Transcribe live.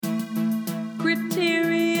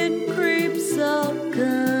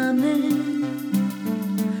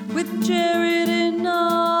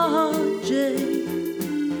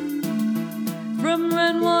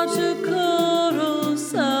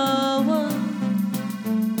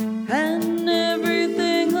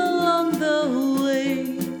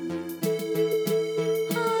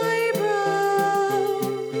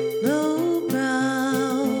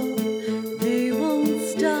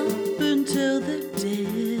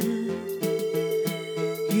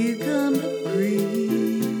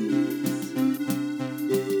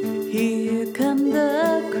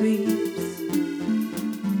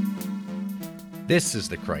This is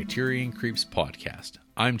the Criterion Creeps podcast.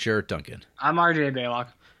 I'm Jarrett Duncan. I'm RJ Baylock.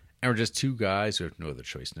 And we're just two guys who have no other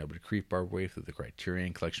choice now but to creep our way through the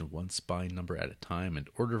Criterion collection one spine number at a time in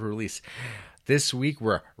order of release. This week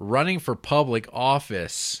we're running for public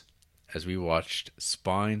office as we watched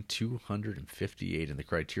Spine 258 in the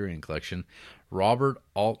Criterion collection, Robert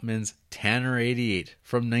Altman's Tanner 88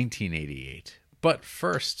 from 1988. But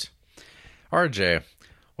first, RJ,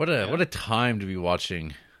 what a time to be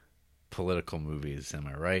watching political movies, am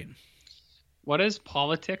I right? What does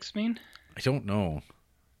politics mean? I don't know.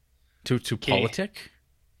 To politic?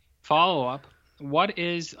 Follow up. What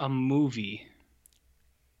is a movie?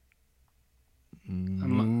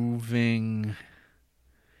 Moving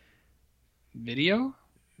video?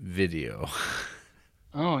 Video.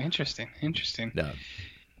 Oh, interesting. No.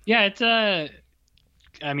 Yeah, it's I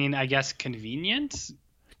guess convenient.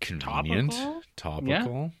 Topical.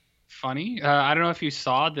 Yeah. Funny. I don't know if you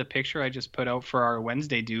saw the picture I just put out for our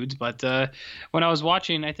Wednesday dudes, but when I was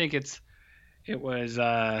watching, I think it was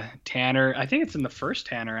Tanner. I think it's in the first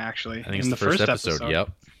Tanner, actually. I think it's the first episode.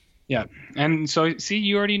 Yep. Yeah. And so, see,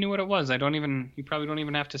 you already knew what it was. You probably don't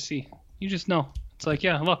even have to see. You just know. It's like,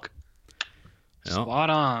 yeah, look. Spot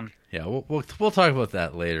on. Yeah, we'll talk about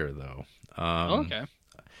that later, though. Okay.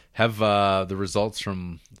 Have the results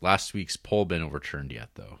from last week's poll been overturned yet,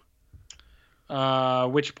 though?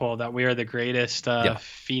 Which poll? That we are the greatest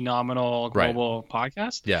phenomenal global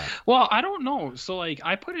podcast? Yeah. Well, I don't know. So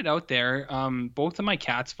I put it out there. Both of my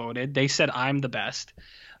cats voted. They said I'm the best.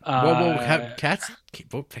 Cats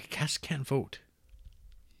vote. Cats can't vote.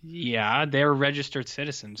 Yeah, they're registered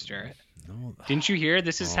citizens, Jarrett. No. Didn't you hear?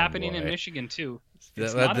 This is happening in Michigan too.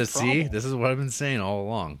 It's see, this is what I've been saying all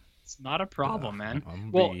along. It's not a problem, man.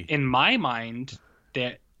 In my mind,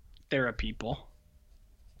 they're a people.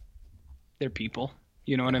 They're people.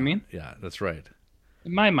 You know what I mean? Yeah, that's right.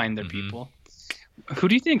 In my mind, they're people. Who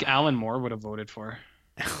do you think Alan Moore would have voted for?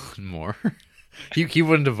 Alan Moore? he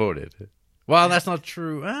wouldn't have voted. Well, that's not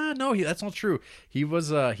true. No, that's not true. He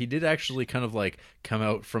did actually kind of come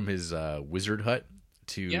out from his wizard hut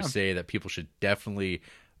to say that people should definitely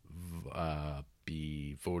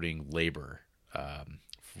be voting Labour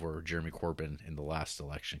for Jeremy Corbyn in the last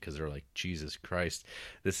election because they're like, Jesus Christ,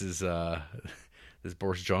 this is this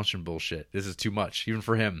Boris Johnson bullshit. This is too much, even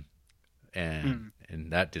for him. And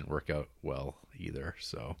that didn't work out well either.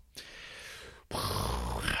 So,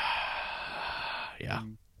 yeah.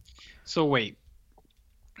 So wait,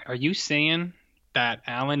 are you saying that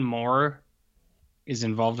Alan Moore is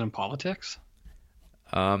involved in politics?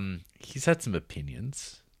 He's had some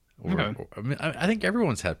opinions. Okay. I think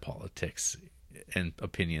everyone's had politics and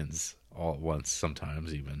opinions all at once,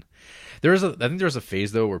 sometimes even. I think there's a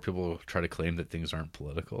phase though where people try to claim that things aren't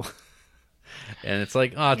political, and it's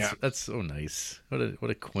like, that's so nice. What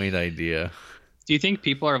a quaint idea. Do you think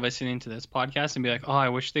people are listening to this podcast and be like, oh, I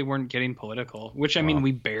wish they weren't getting political? Which, I mean,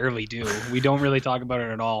 we barely do. We don't really talk about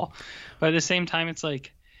it at all. But at the same time, it's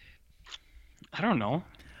like, I don't know.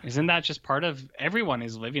 Isn't that just part of everyone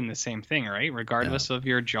is living the same thing, right? Regardless of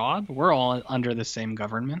your job, we're all under the same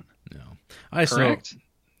government. No, correct.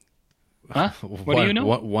 Huh? What do you know?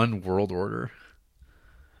 One world order.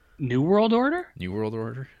 New World Order? New World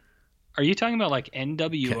Order. Are you talking about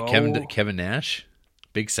NWO? Kevin Nash,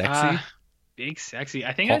 Big Sexy. Big Sexy.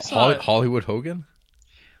 I think I saw Hollywood Hogan.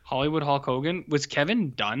 Hollywood Hulk Hogan. Was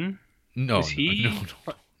Kevin Dunn? No, was he?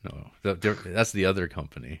 No. That's the other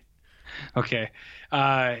company. Okay.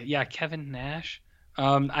 Kevin Nash.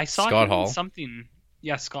 I saw Scott Hall. Something.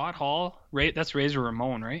 Yeah, Scott Hall. That's Razor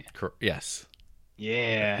Ramon, right? Yes.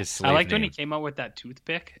 Yeah. I liked when he came out with that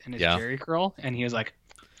toothpick and his Jerry curl, and he was like,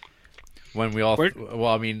 when we all,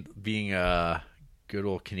 being good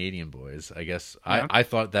old Canadian boys, I guess I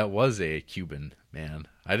thought that was a Cuban man.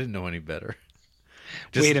 I didn't know any better.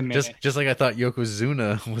 Wait a minute. Just like I thought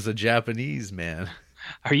Yokozuna was a Japanese man.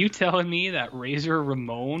 Are you telling me that Razor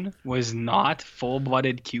Ramon was not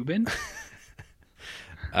full-blooded Cuban?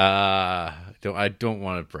 I don't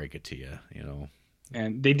want to break it to you,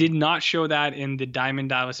 And they did not show that in the Diamond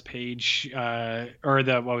Dallas Page or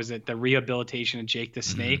the rehabilitation of Jake the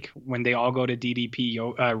Snake when they all go to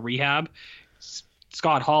DDP rehab.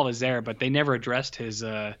 Scott Hall is there, but they never addressed his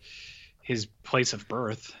place of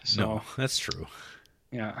birth. So no, that's true.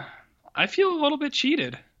 Yeah, I feel a little bit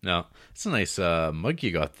cheated. No, it's a nice mug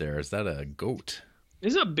you got there. Is that a goat?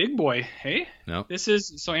 This is a big boy. Hey, no.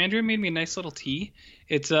 So Andrew made me a nice little tea.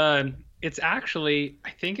 It's actually, I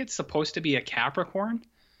think it's supposed to be a Capricorn.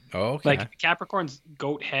 Oh, okay. Like Capricorn's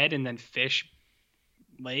goat head and then fish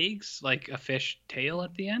legs, like a fish tail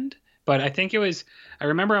at the end. But I think I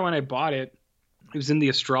remember when I bought it, it was in the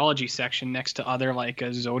astrology section next to other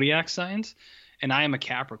zodiac signs. and I am a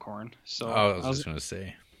Capricorn. So I was just gonna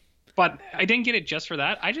say, but I didn't get it just for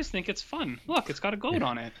that. I just think it's fun. Look, it's got a goat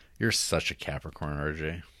on it. you're such a Capricorn,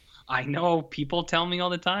 RJ. I know people tell me all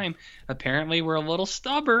the time. Apparently, we're a little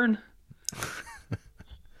stubborn,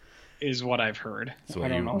 is what I've heard. I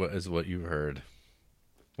don't know. What is what you've heard?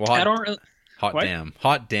 Well, I don't really. hot what?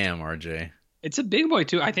 hot damn, RJ. It's a big boy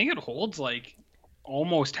too. I think it holds like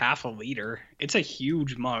almost half a liter. It's a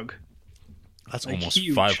huge mug. That's Like, almost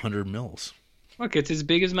huge. 500 mils. Look, it's as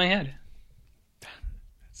big as my head.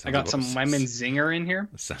 I got some lemon zinger in here.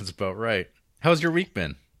 Sounds about right. How's your week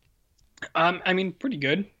been? I mean, pretty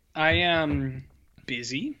good. I am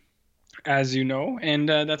busy, as you know, and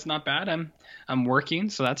that's not bad. I'm working,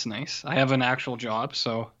 so that's nice. I have an actual job,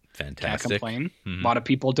 so Fantastic. can't complain. Mhm. A lot of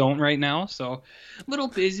people don't right now, so a little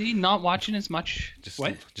busy, not watching as much.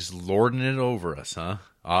 Just lording it over us, huh?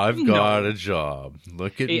 I've No. got a job.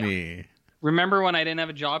 Look at Hey, me. Remember when I didn't have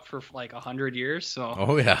a job for like 100 years? So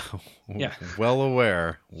Oh yeah. Yeah. Well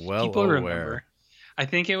aware. Well people aware. remember. I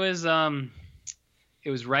think it was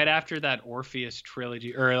right after that Orpheus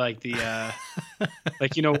trilogy, or like the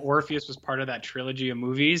like, you know, Orpheus was part of that trilogy of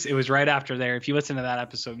movies. It was right after there. If you listen to that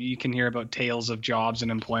episode, you can hear about tales of jobs and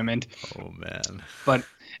employment. Oh man. But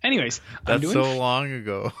anyways, I'm That's doing. so long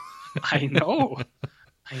ago. I know.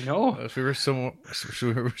 If we were so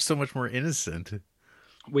much more innocent.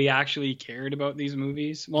 We actually cared about these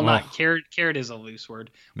movies. Well, Oh. not cared. Cared is a loose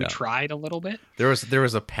word. We Yeah. tried a little bit. There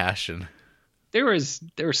was a passion, There was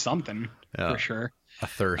something Yeah. for sure. a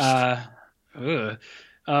thirst.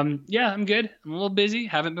 Yeah, I'm good. I'm a little busy.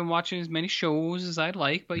 Haven't been watching as many shows as I'd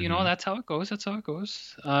like, but you know, that's how it goes. That's how it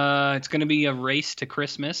goes. It's going to be a race to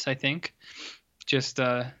Christmas, I think. Just,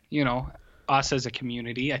 you know, us as a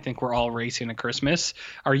community, I think we're all racing to Christmas.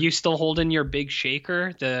 Are you still holding your big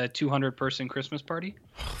shaker, the 200-person Christmas party?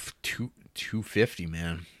 250,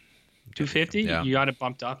 man. 250? Yeah. You got it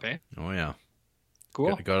bumped up, eh? Oh yeah.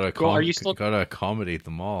 Cool. Gotta Cool. Are you still accommodate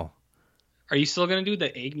them all. Are you still going to do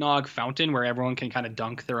the eggnog fountain where everyone can kind of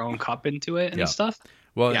dunk their own cup into it and Yeah. stuff?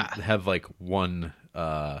 Well, Yeah. have like one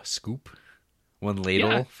scoop, one ladle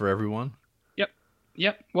Yeah. for everyone.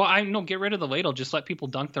 Yep. Well, I no, get rid of the ladle. Just let people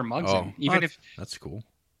dunk their mugs in. Even if that's cool.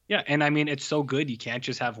 yeah, and I mean it's so good you can't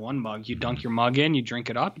just have one mug. You dunk your mug in, you drink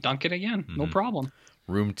it up, dunk it again, no problem.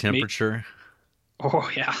 Room temperature. Oh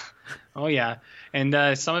yeah,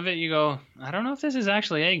 and some of it you go, I don't know if this is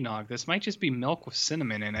actually eggnog. This might just be milk with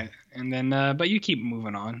cinnamon in it, and then but you keep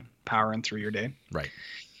moving on, powering through your day. Right.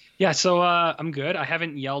 Yeah, so I'm good. I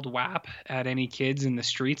haven't yelled WAP at any kids in the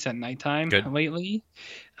streets at nighttime Good. lately.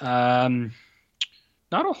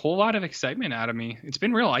 Not a whole lot of excitement out of me. It's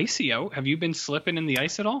been real icy out. Have you been slipping in the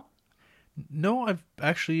ice at all? No, I've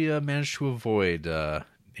actually managed to avoid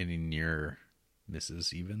any near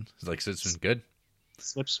misses. Even so it's been good.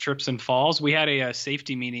 Slips, trips, and falls. We had a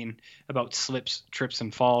safety meeting about slips, trips,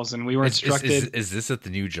 and falls, and we were instructed. Is this at the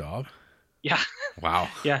new job? Yeah, Wow.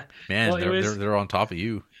 yeah. Man, Well, they're on top of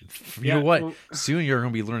you. You Yeah, know what? well- Soon you're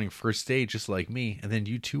going to be learning first aid just like me, and then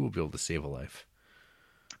you too will be able to save a life.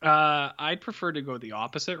 I'd prefer to go the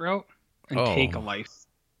opposite route and Oh. take a life.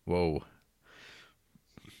 Whoa.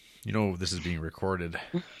 You know this is being recorded.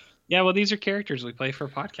 Yeah, well, these are characters we play for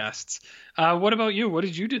podcasts. What about you? What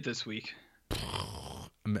did you do this week?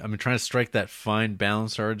 I'm trying to strike that fine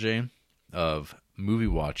balance, RJ, of movie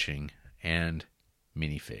watching and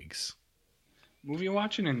minifigs. Movie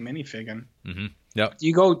watching and minifigging. Mm-hmm. Yep.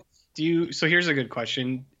 So here's a good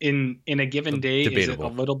question. In a given day, Debatable. is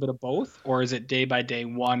it a little bit of both, or is it day by day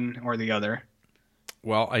one or the other?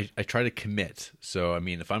 Well, I try to commit. So I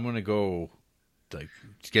mean, if I'm going to go like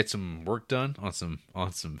get some work done on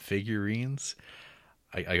some figurines,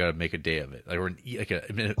 I got to make a day of it.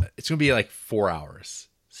 It's going to be like 4 hours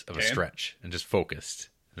of a Okay. stretch and just focused.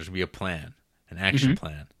 There's going to be a plan, an action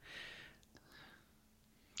plan.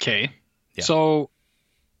 Okay. Yeah. So,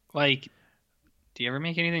 like, do you ever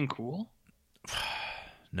make anything cool?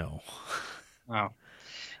 No. Wow.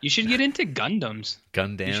 You should get into Gundams.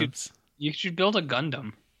 Gundams? You should build a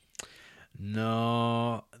Gundam.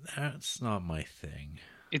 No, that's not my thing.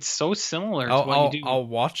 It's so similar to what you do. I'll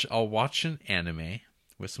watch an anime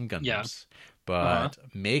with some Gundams, Yeah. but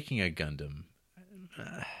making a Gundam,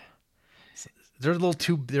 they're a little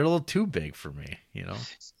too big for me. You know.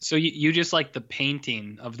 So you just like the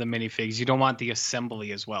painting of the minifigs. You don't want the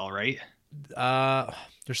assembly as well, right?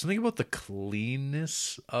 There's something about the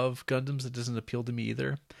cleanness of Gundams that doesn't appeal to me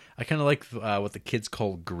either. I kind of like what the kids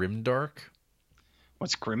call grimdark.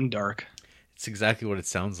 What's grimdark? It's exactly what it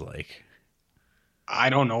sounds like. I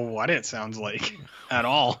don't know what it sounds like at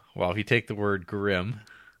all. Well, if you take the word grim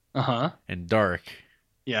Uh-huh. and dark,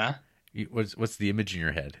 Yeah. what's the image in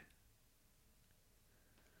your head?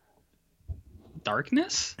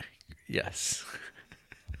 darkness? Yes.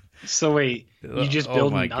 So wait, you just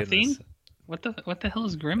build my nothing? goodness. What the hell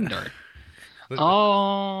is grimdark? Look-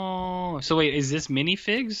 Oh, so wait, is this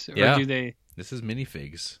minifigs or Yeah. do they? This is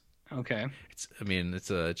minifigs. Okay. It's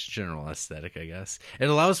a general aesthetic, I guess. It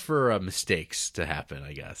allows for mistakes to happen,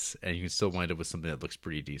 I guess, and you can still wind up with something that looks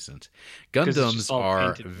pretty decent. 'Cause it's just Gundams all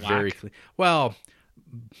are painted very black. clean. Well,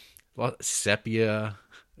 sepia,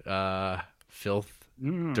 filth,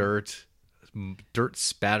 Mm. dirt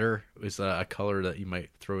spatter is a color that you might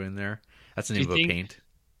throw in there. That's the Do name you of a think- paint.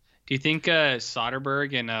 Do you think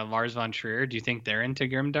Soderbergh and Lars von Trier? Do you think they're into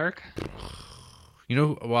grimdark? You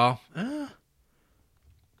know, well,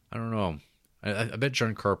 I don't know. I bet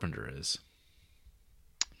John Carpenter is.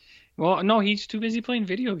 Well, no, he's too busy playing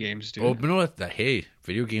video games, dude. Oh, but you know what? Hey,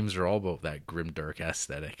 video games are all about that grimdark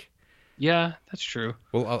aesthetic. Yeah, that's true.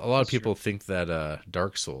 Well, a lot of That's people think that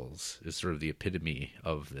Dark Souls is sort of the epitome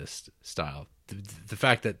of this style. The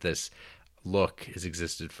fact that this look has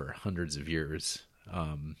existed for hundreds of years.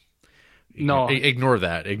 No. Ignore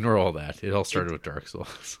that. Ignore all that. It all started with Dark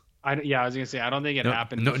Souls. I was gonna say I don't think it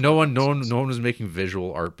happened. No before one Dark Souls. was making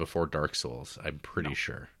visual art before Dark Souls. I'm pretty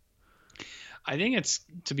sure. I think it's,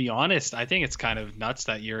 to be honest, I think it's kind of nuts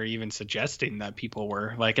that you're even suggesting that people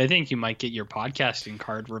were like. I think you might get your podcasting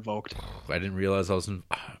card revoked I didn't realize I was in.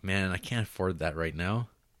 Man, I can't afford that right now.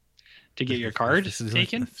 to get your card This is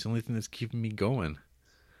taken. It's the only thing that's keeping me going.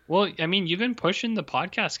 Well, I mean, you've been pushing the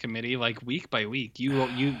podcast committee like week by week.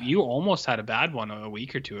 You almost had a bad one a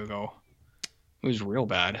week or two ago. It was real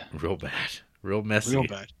bad. Real bad. Real messy. Real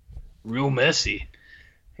bad. Real messy.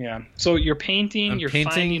 Yeah. So you're painting. You're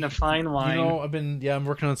painting, finding a fine line. You know, I'm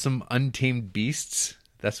working on some untamed beasts.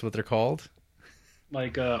 That's what they're called.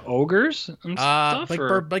 Like ogres and stuff.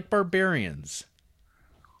 Like barbarians.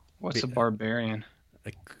 What's a barbarian?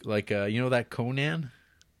 Like you know that Conan?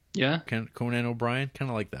 Yeah. Conan O'Brien? Kind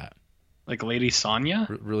of like that. Like Lady Sonya.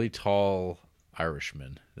 Really tall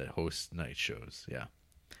Irishman that hosts night shows. Yeah.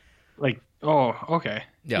 Like, oh, okay.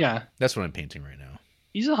 Yeah. That's what I'm painting right now.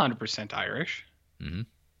 He's 100% Irish. Mm-hmm.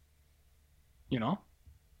 You know?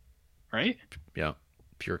 Right? Yeah.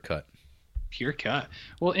 Pure cut. Pure cut.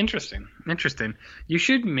 Well, interesting. Interesting. You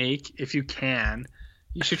should make, if you can,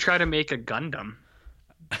 you should try to make a Gundam.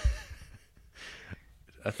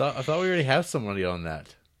 I thought we already have somebody on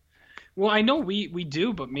that. Well, I know we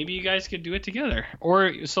do, but maybe you guys could do it together.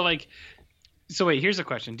 Or so wait, here's a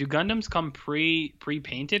question. Do Gundams come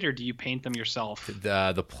pre-painted or do you paint them yourself?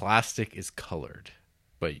 The plastic is colored,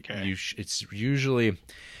 but Okay. it's usually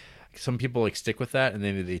some people like stick with that, and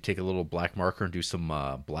then they take a little black marker and do some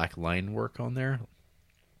black line work on there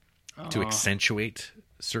to accentuate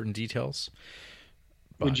certain details.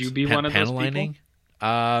 Would But you be one of those panel people? lining?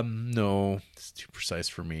 No, it's too precise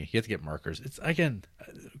for me. You have to get markers. It's again,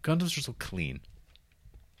 Gundams are so clean.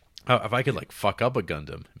 If I could like fuck up a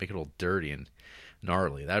Gundam, make it all dirty and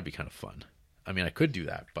gnarly, that'd be kind of fun. I mean, I could do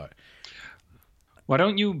that, but Why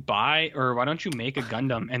don't you make a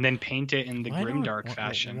Gundam and then paint it in the why don't- grimdark why-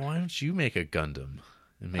 fashion? Why don't you make a Gundam?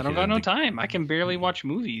 And make I don't it got in no the- time. I can barely watch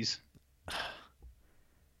movies.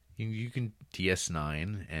 You can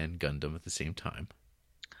DS9 and Gundam at the same time.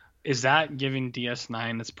 Is that giving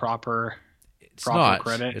DS9 its proper It's proper not.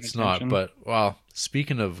 credit and It's not. attention? But well,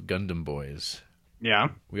 speaking of Gundam boys, Yeah.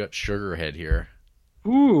 we got Sugarhead here.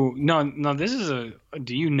 Ooh, no, this is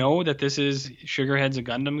do you know that this is Sugarhead's a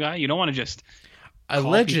Gundam guy? You don't want to just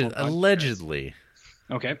people Allegedly,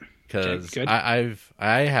 Okay. because good.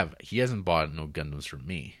 he hasn't bought no Gundams from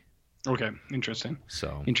me. Okay, interesting.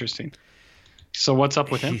 So So what's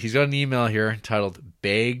up with him? he's got an email here titled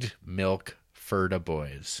 "Bagged Milk Ferda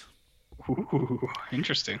Boys." Ooh,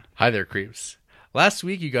 interesting. Hi there, creeps. Last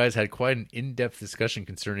week, you guys had quite an in-depth discussion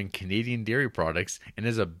concerning Canadian dairy products, and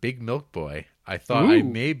as a big milk boy, I thought I Ooh.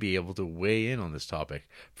 may be able to weigh in on this topic.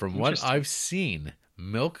 From what Interesting. I've seen,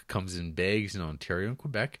 milk comes in bags in Ontario and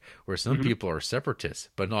Quebec, where some people are separatists,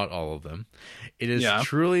 but not all of them. It is Yeah.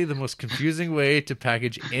 truly the most confusing way to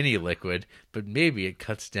package any liquid, but maybe it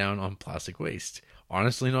cuts down on plastic waste.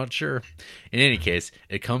 Honestly, not sure. In any case,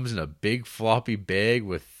 it comes in a big floppy bag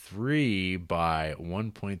with 3 by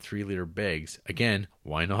 1.3 liter bags. Again,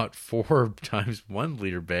 why not 4 times 1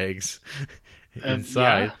 liter bags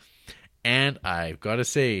inside? Yeah. And I've got to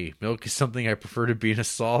say, milk is something I prefer to be in a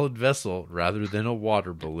solid vessel rather than a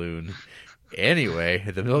water balloon. Anyway,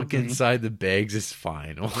 the milk inside the bags is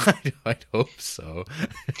fine. Well, I'd hope so.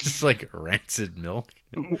 It's like rancid milk.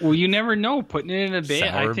 Well, you never know. Putting it in a bag,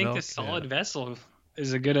 I Sour think milk, the solid yeah. vessel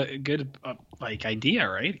is a good like idea,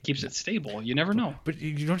 right? It keeps it stable. You never know. But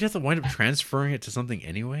you don't have to wind up transferring it to something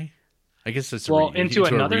anyway? I guess it's Well, into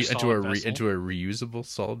another solid vessel. into a reusable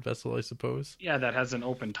solid vessel, I suppose. Yeah, that has an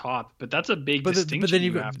open top, but that's a big But distinction.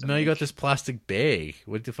 but then you got this plastic bag.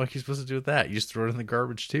 What the fuck are you supposed to do with that? You just throw it in the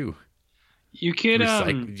garbage too. You could eat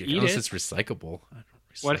unless it. it's recyclable.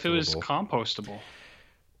 What if it was compostable?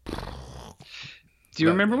 Do you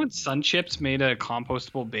remember when Sun Chips made a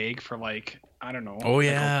compostable bag for like, I don't know,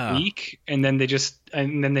 a week, and then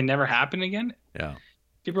they never happened again? Yeah.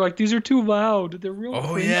 People are like, these are too loud. They're real.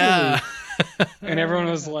 crinkly. Yeah. And everyone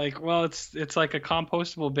was like, well, it's like a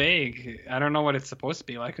compostable bag. I don't know what it's supposed to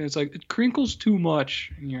be like. And it's like, it crinkles too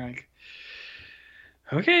much. And you're like,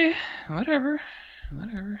 okay, whatever.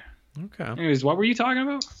 Okay. Anyways, what were you talking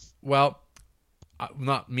about? Well,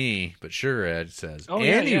 not me, but Sugarhead says.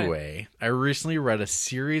 Yeah. I recently read a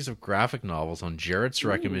series of graphic novels on Jarrett's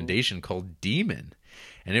recommendation called Demon,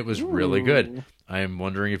 and it was really good. I am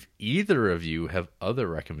wondering if either of you have other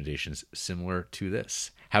recommendations similar to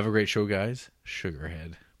this. Have a great show, guys.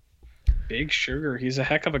 Sugarhead. Big Sugar. He's a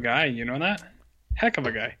heck of a guy. You know that? Heck of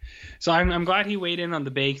a guy. So I'm glad he weighed in on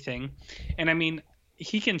the bag thing. And I mean,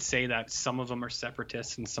 he can say that some of them are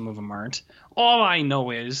separatists and some of them aren't. All I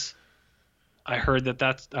know is I heard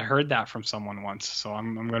that from someone once. So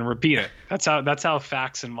I'm going to repeat it. That's how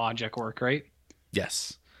facts and logic work, right?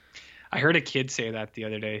 Yes. I heard a kid say that the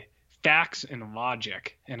other day. Facts and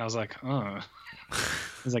logic. And I was like, I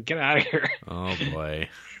was like, get out of here. Oh, boy.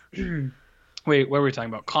 Wait, what were we talking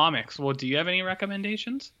about? Comics. Well, do you have any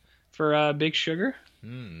recommendations for Big Sugar?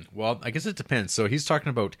 Well, I guess it depends. So he's talking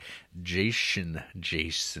about Jason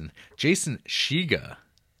Shiga. Jason Shiga.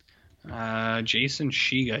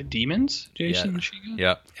 Demons? Shiga?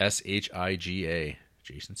 Yeah. Shiga.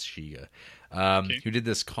 Jason Shiga. Who did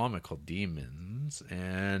this comic called Demons.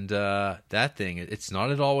 And that thing, it's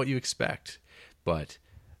not at all what you expect. But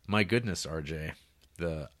my goodness, RJ,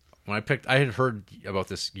 I had heard about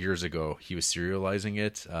this years ago. He was serializing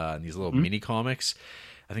it in these little mini comics.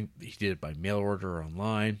 I think he did it by mail order or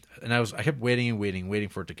online. And I kept waiting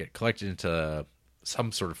for it to get collected into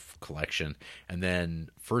some sort of collection. And then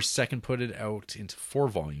First Second put it out into 4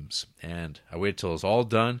 volumes. And I waited till it was all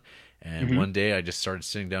done. And one day I just started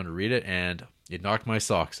sitting down to read it, and it knocked my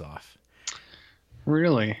socks off.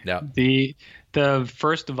 Really? Yeah. The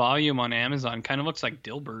first volume on Amazon kind of looks like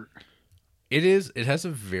Dilbert. It is. It has a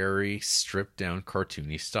very stripped down,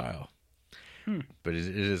 cartoony style. But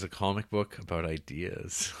it is a comic book about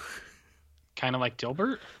ideas. Kind of like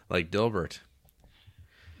Dilbert? Like Dilbert.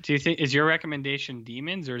 Do you think, is your recommendation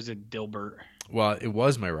Demons or is it Dilbert? Well, it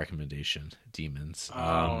was my recommendation, Demons.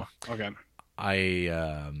 Okay.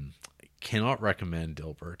 I cannot recommend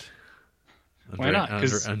Dilbert. Why not?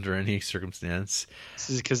 Under any circumstance.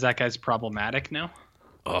 This is because that guy's problematic now?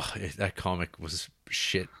 Oh, that comic was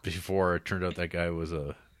shit before it turned out that guy was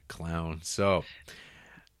a clown. So,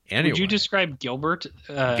 anyway. Would you describe Gilbert?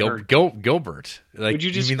 Gilbert. Like, would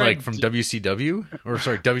you mean like from WCW? Or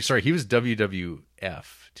sorry, he was WWF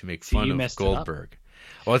to make fun of Goldberg.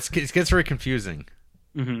 Well, it gets very confusing.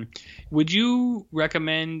 Mm-hmm. Would you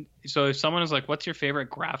recommend? So if someone is like, "What's your favorite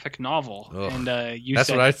graphic novel?" Ugh. and that's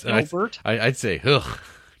said what Gilbert, I'd say,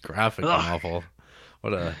 graphic novel.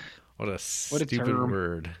 What a stupid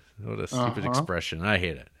word. What a stupid expression. I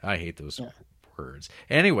hate it. I hate those words.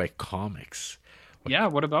 Anyway, comics.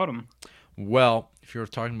 What about them? Well, if you're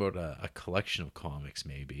talking about a collection of comics,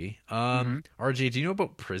 maybe. RJ, do you know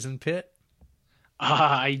about Prison Pit?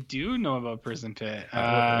 I do know about Prison Pit.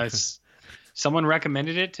 Someone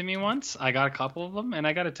recommended it to me once. I got a couple of them, and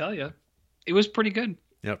I got to tell you, it was pretty good.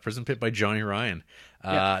 Yeah, Prison Pit by Johnny Ryan.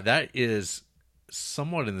 That is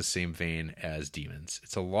somewhat in the same vein as Demons.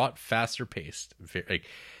 It's a lot faster paced.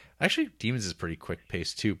 Actually, Demons is pretty quick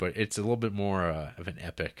paced too, but it's a little bit more of an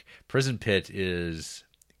epic. Prison Pit is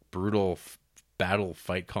brutal battle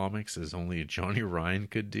fight comics as only Johnny Ryan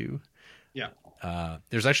could do. Yeah.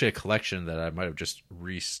 There's actually a collection that I might have just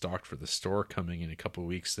restocked for the store coming in a couple of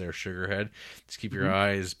weeks there, Sugarhead. Just keep your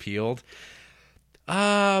eyes peeled.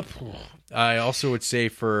 I also would say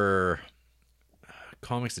for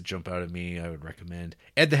comics that jump out at me, I would recommend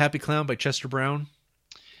Ed the Happy Clown by Chester Brown.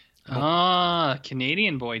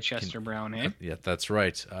 Canadian boy Chester Brown, eh? Yeah, that's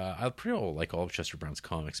right. I pretty well like all of Chester Brown's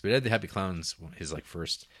comics, but Ed the Happy Clown's his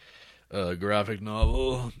first graphic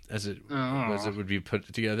novel as it would be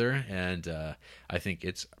put together, and I think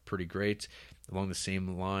it's pretty great. Along the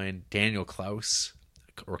same line, Daniel Klaus,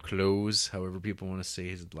 or Close, however people want to say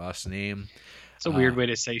his last name. It's a weird way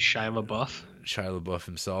to say Shia LaBeouf. Shia LaBeouf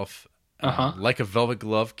himself. Like a Velvet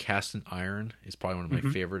Glove, Cast in Iron is probably one of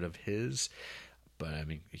my favorite of his. But I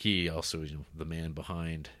mean, he also is the man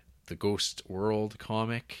behind the Ghost World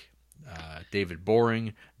comic. David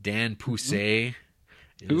Boring, Dan Poussey.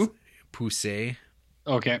 Who? Poussey.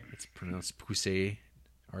 Okay. It's pronounced Poussey,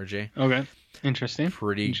 RJ. Okay. Interesting.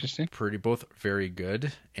 Pretty, both very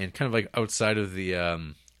good, and kind of like outside of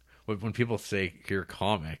the when people hear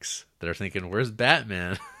comics, they're thinking, "Where's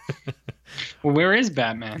Batman?" Well, where is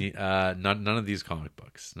Batman? None of these comic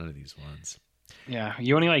books, none of these ones. Yeah,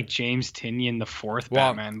 you only like James Tynion the fourth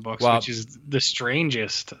Batman books, which is the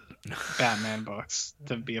strangest Batman books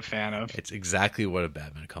to be a fan of. It's exactly what a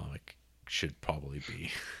Batman comic should probably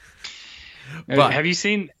be. But have you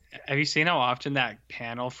seen how often that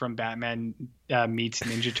panel from Batman meets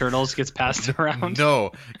Ninja Turtles gets passed around?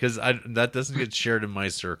 No, because that doesn't get shared in my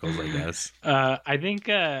circles, I guess. I think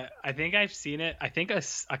I've seen it. I think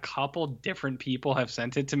a couple different people have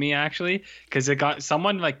sent it to me actually, because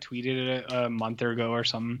someone like tweeted it a month ago or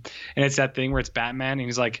something, and it's that thing where it's Batman and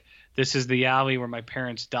he's like, "This is the alley where my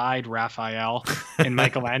parents died, Raphael," and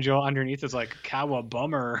Michelangelo underneath is like,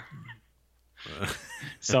 "Cowabummer."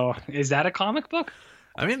 So is that a comic book?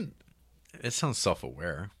 I mean, it sounds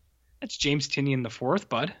self-aware. That's James Tynion the fourth,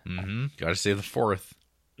 bud. Mm-hmm. Gotta say the fourth.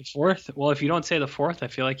 The fourth? Well, if you don't say the fourth, I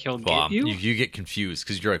feel like he'll get you. You get confused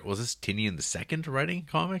because you're like, was this Tynion the second writing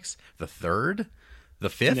comics? The third? The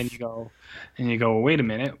fifth? And then you go, wait a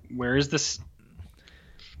minute, where is this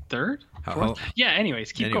third? Fourth? Yeah,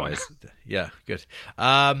 anyways, keep going. Yeah, good.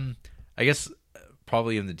 I guess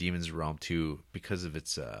probably in the Demons realm too, because of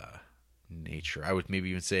its nature. I would maybe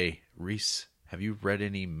even say, Reese, have you read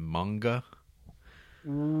any manga?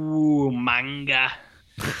 Ooh, manga.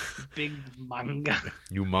 Big manga.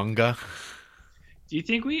 You manga? Do you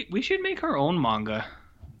think we should make our own manga?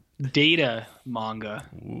 Data manga.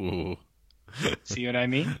 Ooh. See what I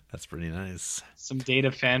mean? That's pretty nice. Some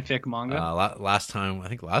Data fanfic manga. I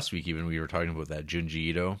think last week even, we were talking about that Junji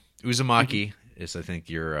Ito. Uzumaki is, I think,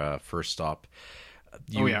 your first stop.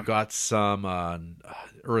 You got some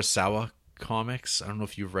Urasawa comics. I don't know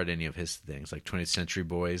if you've read any of his things, like 20th Century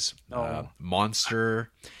Boys, Monster.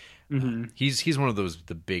 Mm-hmm. He's one of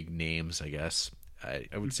the big names, I guess.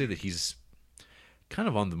 I would say that he's kind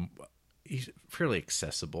of he's fairly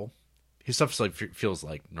accessible. His stuff feels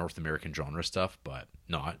like North American genre stuff, but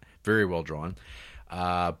not very well drawn.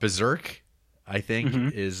 Berserk, I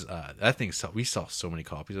think, is that thing. We saw so many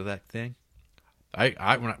copies of that thing.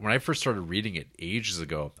 When I first started reading it ages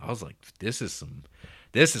ago, I was like, this is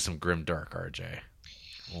some grim dark, RJ.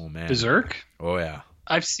 Oh man, Berserk. Oh yeah,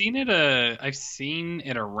 I've seen it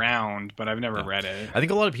around, but I've never read it. I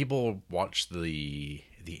think a lot of people watch the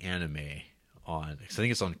anime because I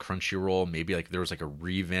think it's on Crunchyroll. Maybe like there was like a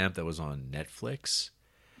revamp that was on Netflix.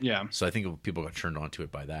 Yeah. So I think people got turned onto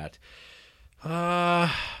it by that.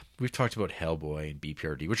 We've talked about Hellboy and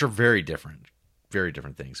BPRD, which are very different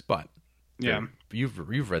things, but yeah,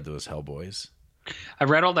 you've read those Hellboys. I've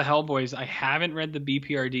read all the Hellboys. I haven't read the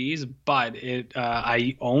BPRDs, but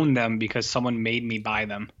I own them because someone made me buy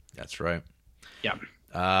them. That's right.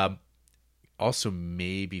 Yeah. Also,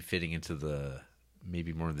 maybe fitting into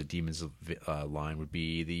maybe more of the Demons line would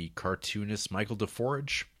be the cartoonist Michael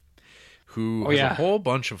DeForge, who has a whole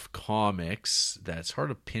bunch of comics that's hard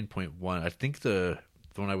to pinpoint one. I think the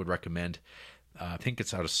one I would recommend, I think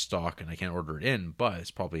it's out of stock and I can't order it in, but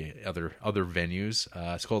it's probably other venues.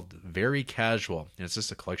 It's called Very Casual, and it's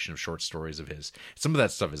just a collection of short stories of his. Some of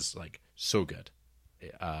that stuff is like so good.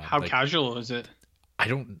 How casual is it? I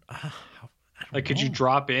don't like, could you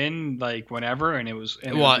drop in like whenever and it was?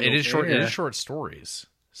 It is short. It is short stories.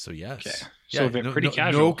 So yes. Okay. So they're pretty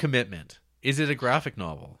casual. No commitment. Is it a graphic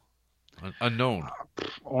novel? Unknown.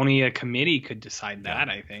 Only a committee could decide that.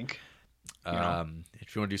 I think.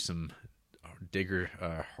 If you want to do some deeper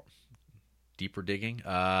digging,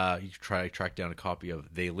 you track down a copy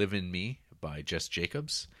of They Live in Me by Jess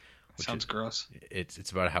Jacobs. Sounds gross.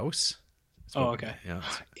 It's about a house. Okay. Yeah.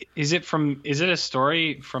 Is it a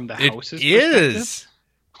story from the house's perspective? It is.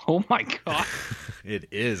 Oh my god. It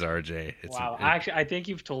is, RJ. Wow. Actually, I think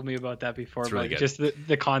you've told me about that before, really but good. just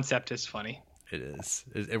the concept is funny. It is.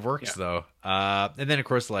 It works though. And then of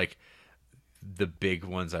course, like the big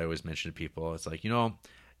ones I always mention to people, it's like,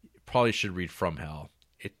 probably should read From Hell.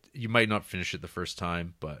 You might not finish it the first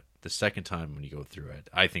time, but the second time when you go through it,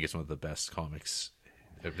 I think it's one of the best comics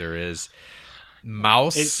that there is.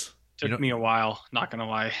 Mouse. It took me a while, not gonna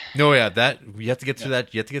lie. No, yeah, that you have to get through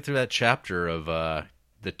that. You have to get through that chapter of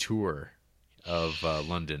the tour of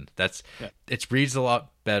London. It reads a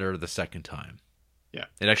lot better the second time. Yeah,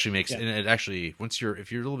 it actually makes, and it actually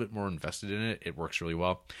if you're a little bit more invested in it, it works really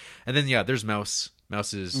well. And then there's Mouse.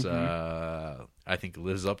 Mouse is I think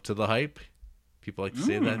lives up to the hype. People like to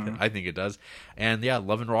say that. I think it does. And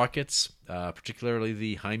Love and Rockets, particularly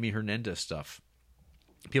the Jaime Hernandez stuff.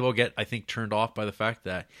 people get, I think, turned off by the fact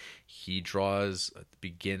that he draws at the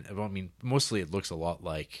begin. I mean, mostly it looks a lot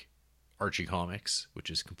like Archie comics, which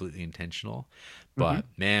is completely intentional. But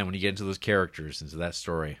man, when you get into those characters, into that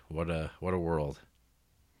story, what a world.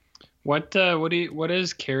 What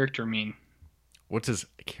does character mean? What does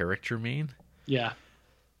character mean? Yeah.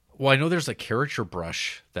 Well, I know there's a character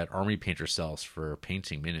brush that Army Painter sells for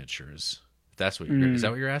painting miniatures. If that's what is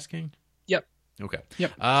that what you're asking? Yep. Okay.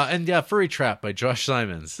 Yep. And yeah, Furry Trap by Josh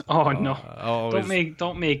Simons. Oh no! Always,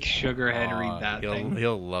 don't make Sugarhead read that thing.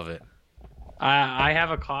 He'll love it. I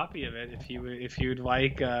have a copy of it if you'd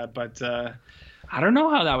like, but I don't know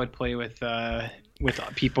how that would play with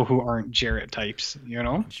people who aren't Jarrett types, you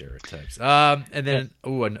know. Jarrett types. And then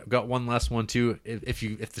I got one last one too.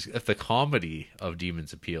 If the comedy of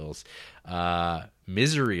Demons appeals,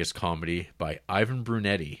 Misery is comedy by Ivan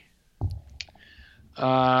Brunetti.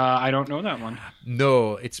 I don't know that one.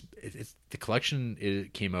 No, it's the collection.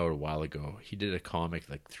 It came out a while ago. He did a comic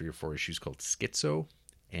like 3 or 4 issues called Schizo,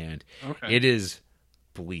 and it is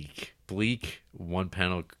bleak one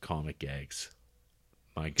panel comic gags.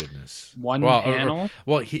 My goodness, one panel.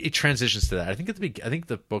 It transitions to that. I think I think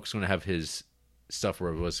the book's going to have his stuff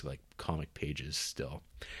where it was like comic pages still.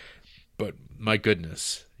 But my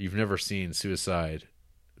goodness, you've never seen Suicide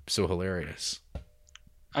so hilarious.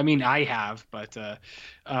 I mean, I have, but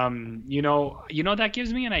you know that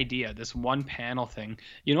gives me an idea. This one panel thing.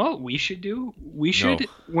 You know what we should do? We should,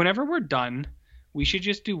 whenever we're done, we should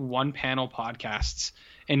just do one panel podcasts,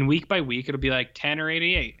 and week by week it'll be like 10 or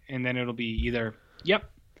 88, and then it'll be either yep,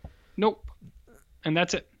 nope, and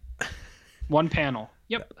that's it. One panel.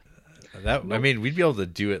 Yep. Nope. I mean, we'd be able to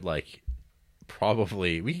do it like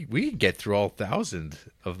probably we could get through all 1,000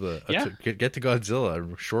 of the get to Godzilla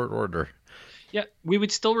in short order. Yeah, we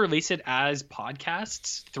would still release it as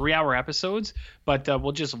podcasts, 3-hour episodes, but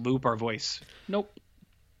we'll just loop our voice. Nope.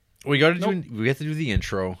 We got to we have to do the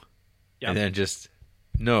intro, and then just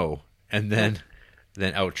and then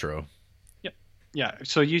outro. Yep. Yeah.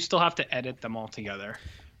 So you still have to edit them all together.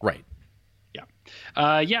 Right. Yeah.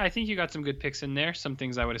 I think you got some good picks in there. Some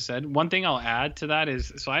things I would have said. One thing I'll add to that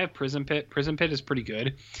is, so I have Prison Pit. Prison Pit is pretty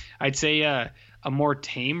good. I'd say a more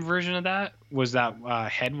tame version of that was that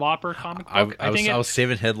Headlopper comic book. I was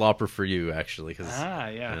saving Headlopper for you actually.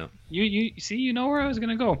 Yeah. You see, you know where I was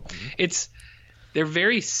gonna go. Mm-hmm. They're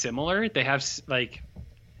very similar. They have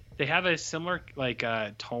a similar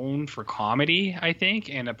tone for comedy, I think,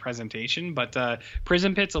 and a presentation. But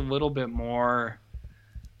Prison Pit's a little bit more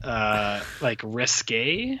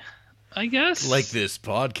risque, I guess. Like this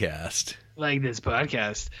podcast.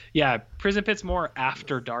 Yeah. Prison Pit's more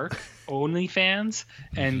after dark only fans,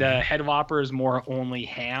 and Headlopper is more only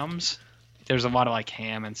hams. There's a lot of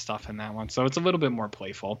ham and stuff in that one, so it's a little bit more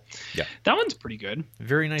playful. Yeah, that one's pretty good.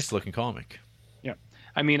 Very nice looking comic. Yeah,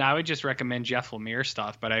 I mean, I would just recommend Jeff Lemire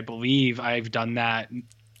stuff, but I believe I've done that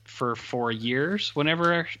for 4 years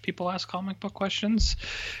whenever people ask comic book questions.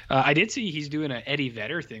 I did see he's doing an Eddie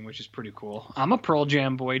Vedder thing, which is pretty cool. I'm a Pearl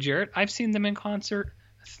Jam boy, Jarrett. I've seen them in concert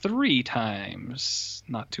 3 times.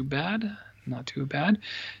 Not too bad.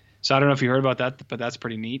 So I don't know if you heard about that, but that's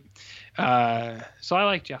pretty neat. So I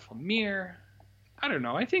like Jeff Lemire. I don't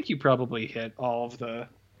know. I think you probably hit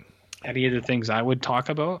any of the things I would talk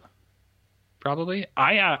about. Probably.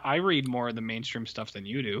 I read more of the mainstream stuff than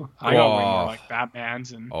you do. I got way more like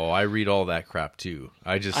Batman's and. Oh, I read all that crap too.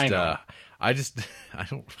 I don't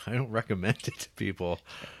recommend it to people.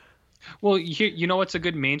 Well, you know what's a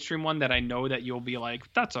good mainstream one that I know that you'll be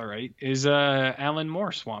like, that's all right, is Alan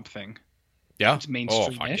Moore Swamp Thing. Yeah, it's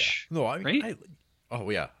mainstream-ish. Yeah. No, right?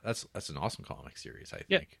 That's an awesome comic series. I think.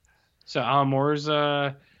 Yeah. So Alan Moore's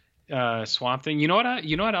Swamp Thing. You know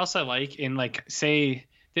what else I like in say.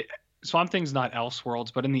 Swamp Thing's not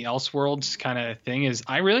Elseworlds, but in the Elseworlds kind of thing is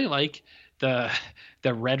I really like the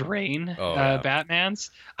Red Rain Batmans.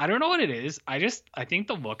 I don't know what it is. I think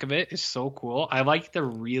the look of it is so cool. I like the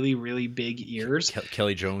really, really big ears.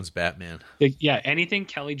 Kelly Jones Batman. Anything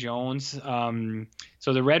Kelly Jones.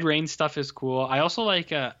 So the Red Rain stuff is cool. I also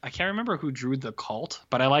like I can't remember who drew the Cult,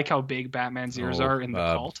 but I like how big Batman's ears are in the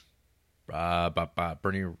Cult.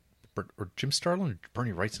 Bernie or Jim Starlin,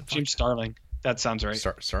 Bernie Wrightson. Jim Starlin. That sounds right.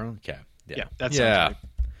 Starlin? Yeah, that sounds right.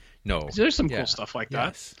 No. So there's some cool stuff like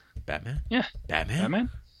that. Batman? Yeah.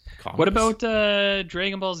 Batman? Comics. What about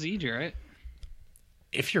Dragon Ball Z, Jarrett?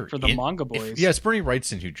 If you're for the manga boys. It's Bernie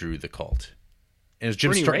Wrightson who drew the Cult. And it's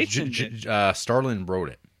Jim Starlin wrote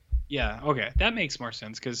it. Yeah, okay. That makes more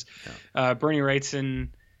sense because Bernie Wrightson,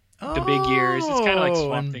 the big ears, it's kind of like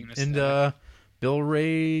Swamp Thing. And Bill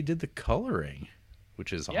Ray did the coloring.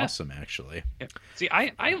 which is Yeah. awesome, actually. Yeah. See,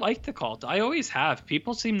 I like the cult. I always have.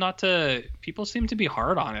 People seem to be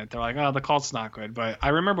hard on it. They're like, oh, the cult's not good. But I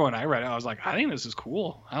remember when I read it, I was like, I think this is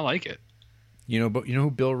cool. I like it. But you know who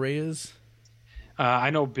Bill Ray is? I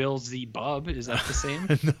know Bill Z Bub. Is that the same?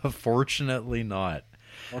 No, fortunately not.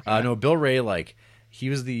 Okay. No, Bill Ray, like, he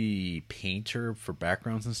was the painter for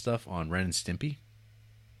backgrounds and stuff on Ren and Stimpy.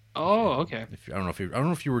 Oh, okay. I don't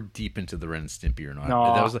know if you were deep into the Ren and Stimpy or not.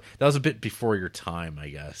 No. That was a bit before your time, I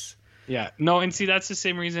guess. Yeah. No, and see, that's the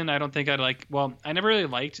same reason I don't think I'd like. Well, I never really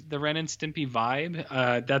liked the Ren and Stimpy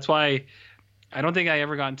vibe. That's why I don't think I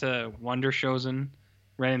ever got into Wonder Chosen,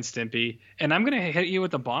 Ren and Stimpy. And I'm gonna hit you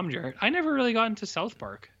with the bomb, Jared. I never really got into South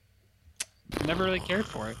Park. Never really cared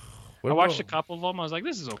for it. I watched a couple of them. I was like,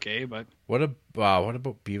 this is okay, but what about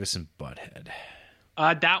Beavis and Butthead?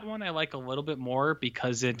 that one I like a little bit more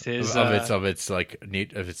because it is of its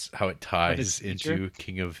how it ties into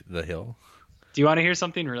King of the Hill. Do you want to hear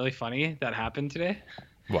something really funny that happened today?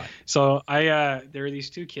 What? So there are these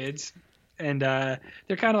two kids, and they're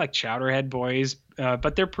kind of like chowderhead boys,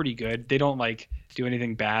 but they're pretty good. They don't like do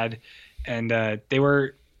anything bad, and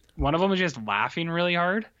one of them was just laughing really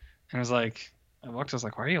hard, and I was like, I was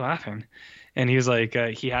like, why are you laughing? And he was like,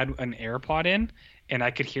 he had an AirPod in, and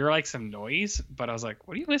I could hear like some noise, but I was like,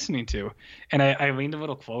 what are you listening to? And I leaned a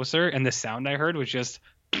little closer, and the sound I heard was just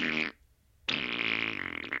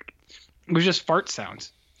fart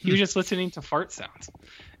sounds. He was just listening to fart sounds,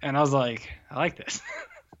 and I was like, I like this.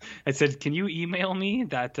 I said, can you email me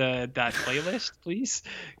that playlist, please?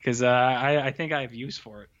 Because I think I have use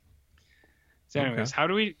for it. So anyways, How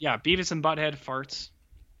do we? Yeah, Beavis and Butthead farts,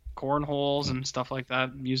 cornholes and stuff like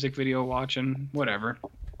that. Music video watching, whatever.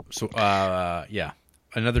 So yeah,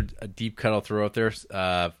 another deep cut I'll throw out there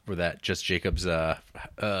for that Just Jacobs the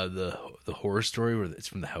horror story where it's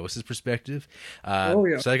from the house's perspective.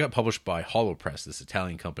 So that got published by Hollow Press, this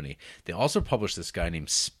Italian company. They also published this guy named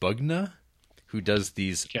Spugna, who does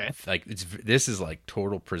these like this is like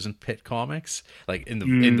total prison pit comics, like in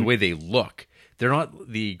the way they look. They're not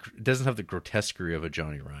it doesn't have the grotesquerie of a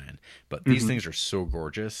Johnny Ryan, but these things are so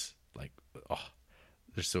gorgeous. Like, I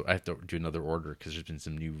have to do another order because there's been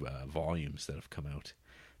some new volumes that have come out,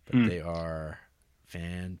 but they are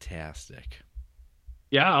fantastic.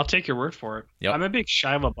 Yeah, I'll take your word for it. Yep. I'm a big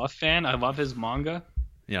Shia LaBeouf fan. I love his manga.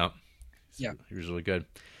 Yeah. Yeah. He was really good.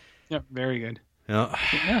 Yeah, very good.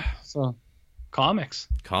 Yeah. So, comics.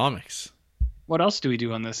 What else do we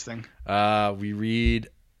do on this thing? We read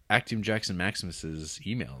Actium Jackson Maximus's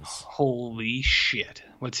emails. Holy shit.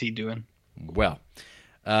 What's he doing? Well,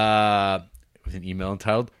 with an email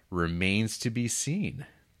entitled Remains to be Seen.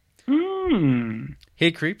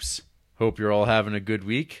 Hey, creeps. Hope you're all having a good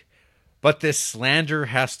week. But this slander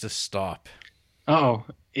has to stop. Oh,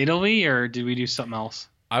 Italy, or did we do something else?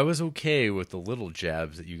 I was okay with the little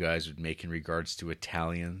jabs that you guys would make in regards to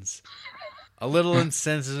Italians. A little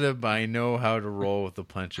insensitive, but I know how to roll with the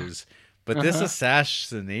punches. But this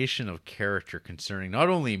assassination of character concerning not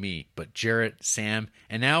only me, but Jarrett, Sam,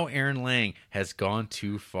 and now Aaron Lang has gone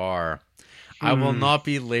too far. I will not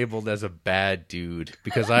be labeled as a bad dude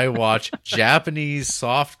because I watch Japanese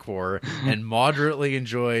softcore and moderately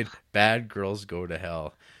enjoyed Bad Girls Go to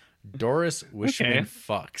Hell. Doris Wishman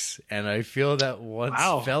fucks, and I feel that once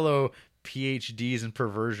fellow PhDs in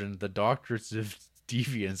perversion, the doctorates of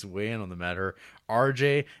deviants weigh in on the matter,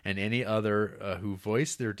 RJ and any other who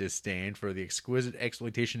voice their disdain for the exquisite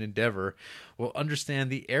exploitation endeavor will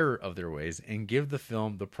understand the error of their ways and give the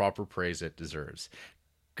film the proper praise it deserves.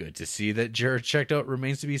 Good to see that Jared checked out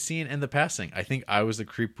Remains to be Seen and The Passing. I think I was the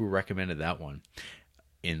creep who recommended that one.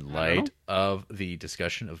 In light of the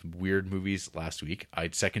discussion of weird movies last week,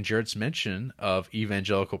 I'd second Jared's mention of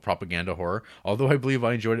evangelical propaganda horror, although I believe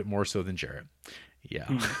I enjoyed it more so than Jared. Yeah.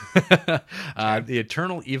 The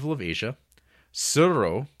Eternal Evil of Asia,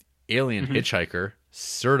 Suro, Alien Hitchhiker,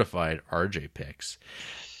 certified RJ picks.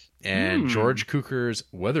 And George Cukier's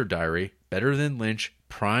Weather Diary, Better Than Lynch,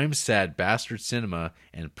 prime sad bastard cinema,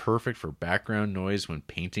 and perfect for background noise when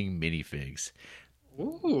painting minifigs.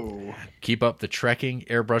 Ooh. Keep up the trekking,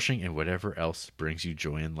 airbrushing, and whatever else brings you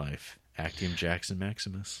joy in life. Actium Jackson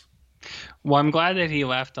Maximus. Well, I'm glad that he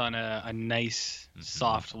left on a nice,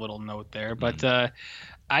 soft little note there. But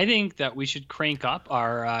I think that we should crank up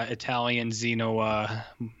our Italian xenophobia.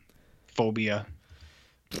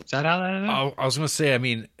 Is that how that is? I was going to say, I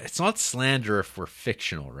mean, it's not slander if we're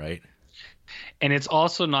fictional, right? And it's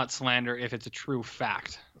also not slander if it's a true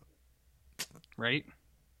fact. Right?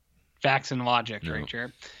 Facts and logic, right,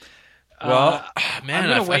 Jared? Well, man, I'm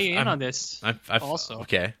going to weigh in on this also.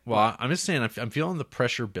 Okay. Well, I'm just saying I'm feeling the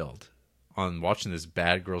pressure build on watching this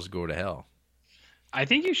Bad Girls Go to Hell. I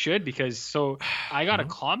think you should, because I got a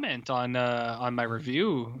comment on my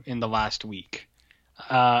review in the last week.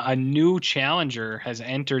 A new challenger has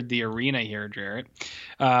entered the arena here, Jarrett.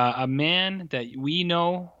 A man that we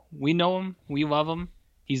know him, we love him.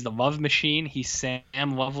 He's the love machine. He's Sam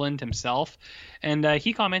Loveland himself, and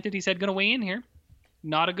he commented. He said, "Gonna weigh in here.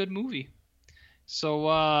 Not a good movie."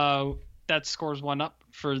 So that scores one up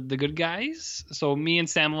for the good guys. So me and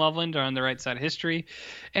Sam Loveland are on the right side of history,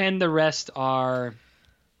 and the rest are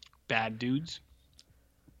bad dudes,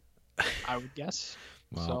 I would guess.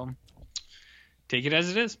 Wow. So take it as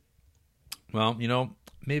it is. Well,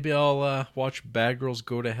 maybe I'll watch Bad Girls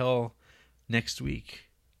Go to Hell next week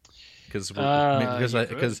because we're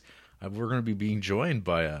going to be being joined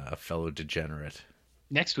by a fellow degenerate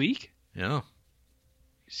Next week? Yeah.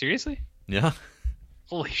 Seriously? Yeah.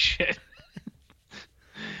 Holy shit.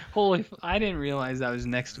 I didn't realize that was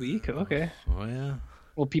next week. Okay. Oh yeah.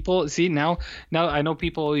 Well, people see now I know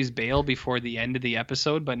people always bail before the end of the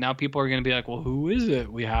episode, but now people are going to be like, well, who is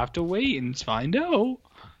it? We have to wait and find out.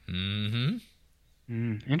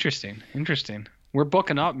 Interesting. We're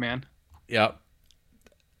booking up, man. Yeah.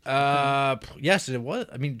 Yes, it was.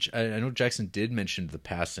 I mean, I know Jackson did mention the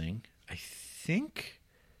passing. I think,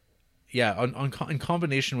 yeah, in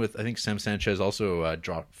combination with, I think Sam Sanchez also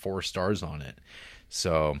dropped 4 stars on it.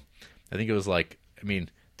 So I think it was like, I mean,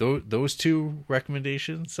 those two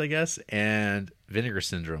recommendations, I guess, and Vinegar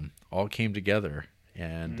Syndrome all came together,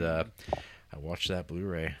 and I watched that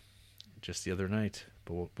Blu-ray just the other night.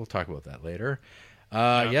 But we'll talk about that later.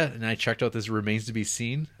 Yeah, and I checked out this Remains to Be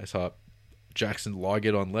Seen. I saw Jackson log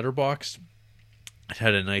it on Letterboxd. It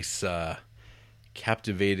had a nice,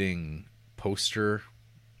 captivating poster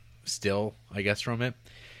still, I guess, from it.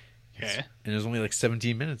 Okay. And it was only like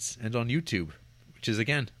 17 minutes, and on YouTube, which is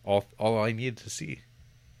again all I needed to see.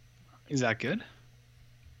 Is that good?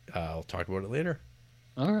 I'll talk about it later.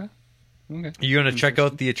 All right. Okay. You going to check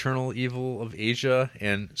out The Eternal Evil of Asia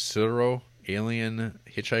and Suro, Alien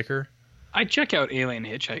Hitchhiker? I'd check out Alien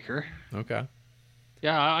Hitchhiker. Okay.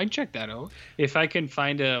 Yeah, I'd check that out. If I can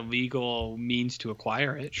find a legal means to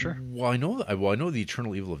acquire it, sure. Well, I know The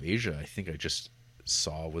Eternal Evil of Asia, I think I just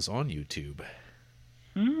saw was on YouTube.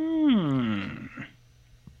 I'm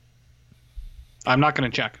not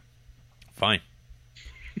going to check. Fine.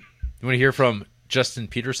 You want to hear from Justin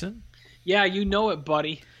Peterson? Yeah, you know it,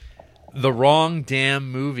 buddy. The Wrong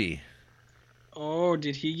Damn Movie. Oh,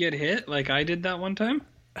 did he get hit like I did that one time?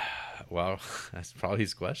 Well, that's probably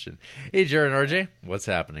his question. Hey, Jared and RJ, what's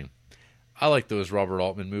happening? I like those Robert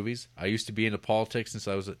Altman movies. I used to be into politics since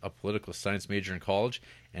I was a political science major in college,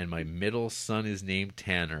 and my middle son is named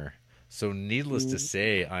Tanner. So needless to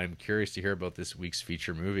say, I'm curious to hear about this week's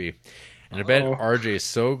feature movie. And I bet RJ is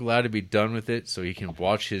so glad to be done with it so he can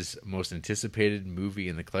watch his most anticipated movie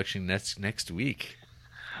in the collection next week.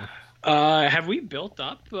 Have we built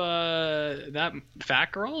up that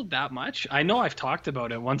Fat Girl that much? I know I've talked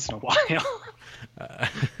about it once in a while.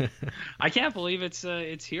 I can't believe it's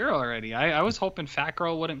here already. I was hoping Fat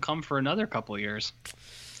Girl wouldn't come for another couple of years.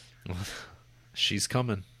 She's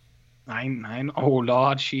coming. I know. Oh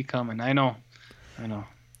Lord, she coming. I know.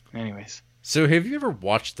 Anyways. So have you ever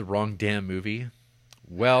watched The Wrong Damn Movie?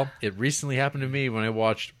 Well, it recently happened to me when I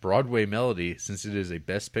watched Broadway Melody, since it is a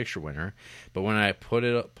Best Picture winner. But when I pulled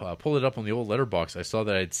it up on the old letterbox, I saw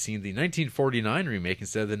that I'd seen the 1949 remake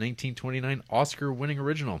instead of the 1929 Oscar-winning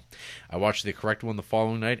original. I watched the correct one the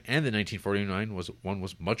following night, and the 1949 one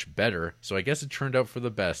was much better, so I guess it turned out for the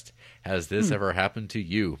best. Has this ever happened to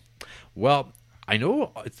you? Well, I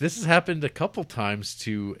know this has happened a couple times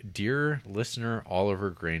to dear listener Oliver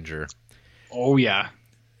Granger. Oh, yeah.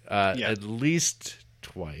 At least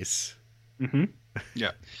twice. Mm-hmm.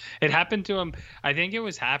 Yeah. It happened to him. I think it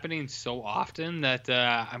was happening so often that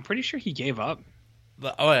I'm pretty sure he gave up.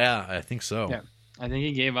 Oh, yeah. I think so. Yeah. I think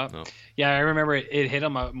he gave up. Oh. Yeah, I remember it hit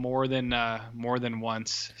him more than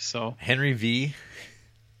once. So Henry V.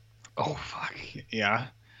 Oh, fuck. Yeah.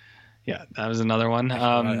 Yeah, that was another one.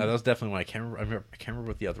 That was definitely one. I can't remember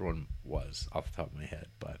what the other one was off the top of my head,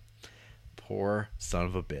 but poor son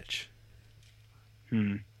of a bitch.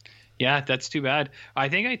 Yeah, that's too bad. I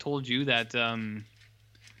think I told you that.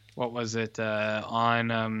 What was it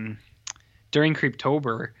on during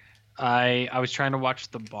Creeptober? I was trying to watch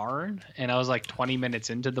The Barn, and I was like 20 minutes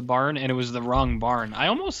into The Barn, and it was the wrong barn. I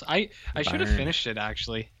should have finished it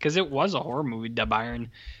actually, because it was a horror movie, The Barn,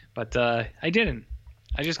 but I didn't.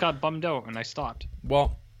 I just got bummed out and I stopped.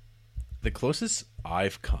 Well, the closest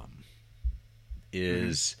I've come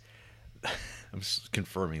is I'm just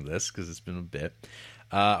confirming this because it's been a bit.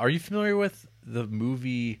 Are you familiar with the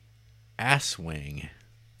movie Ass Wing?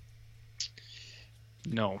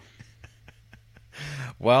 No.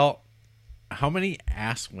 Well, how many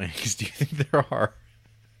ass wings do you think there are?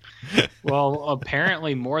 Well,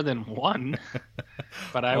 apparently more than one,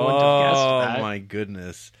 but I wouldn't have guessed Oh that. my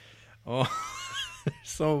goodness. Oh, there's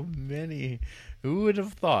so many. Who would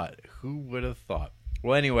have thought? Who would have thought?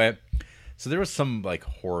 Well, anyway, so there was some like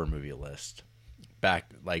horror movie list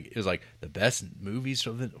back, like it was like the best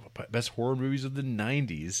horror movies of the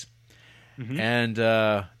 90s. And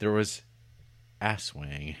there was Ass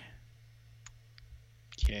Wing.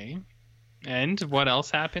 Okay. And what else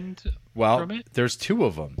happened Well, from it? there's two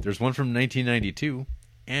of them. There's one from 1992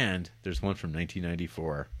 and there's one from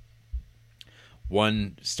 1994.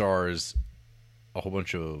 One stars a whole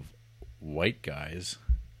bunch of white guys,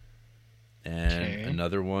 and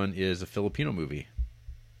another one is a Filipino movie.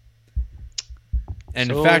 And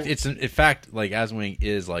So- in fact, like Ass Wing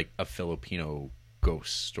is like a Filipino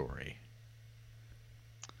ghost story.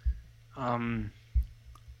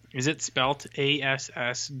 Is it spelt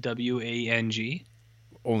ASSWANG?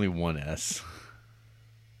 Only one S.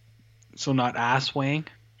 So not Ass Wang?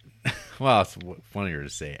 Well, it's funnier to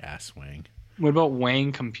say Ass Wing. What about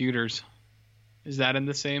Wang Computers? Is that in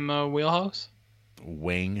the same wheelhouse?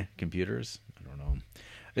 Wing Computers? I don't know.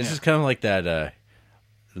 This is kind of like that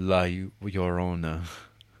La Llorona,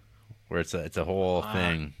 where it's a whole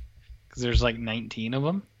thing. Because there's like 19 of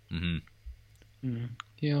them. Mm-hmm.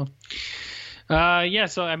 Yeah. Yeah,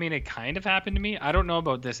 so I mean, it kind of happened to me. I don't know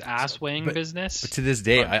about this Ass Wang business. But to this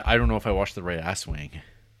day, I don't know if I watched the right Ass Wing.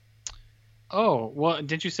 Oh, well,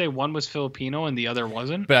 didn't you say one was Filipino and the other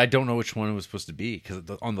wasn't? But I don't know which one it was supposed to be, because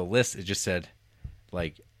on the list it just said,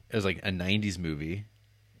 like, it was like a 90s movie,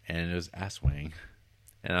 and it was Ass Wing.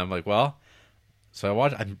 And I'm like, well, so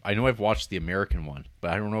I know I've watched the American one,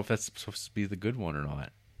 but I don't know if that's supposed to be the good one or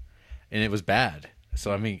not. And it was bad.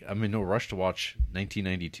 So I mean, I'm in no rush to watch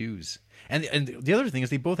 1992's. And the other thing is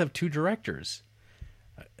they both have two directors.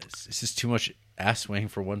 This is too much Ass Wing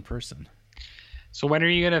for one person. So when are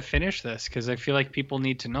you going to finish this? Because I feel like people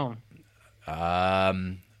need to know.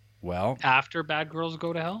 Well, After Bad Girls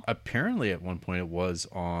Go to Hell? apparently at one point it was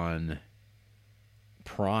on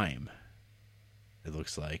Prime. It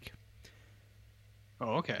looks like.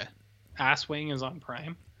 Oh, okay. Ass Wing is on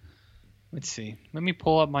Prime. Let's see. Let me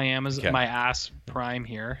pull up my Amazon, my Ass Prime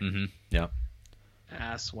here. Mm-hmm. Yeah.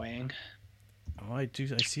 Ass Wang. Oh, I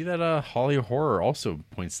see that Holly Horror also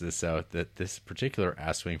points this out, that this particular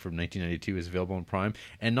Ass Wing from 1992 is available on Prime,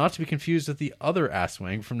 and not to be confused with the other Ass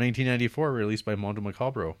Wing from 1994 released by Mondo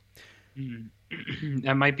Macabro.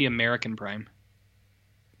 That might be American Prime.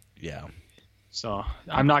 Yeah. So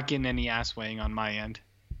I'm not getting any Ass Wang on my end.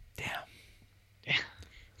 Damn.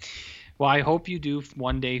 Well, I hope you do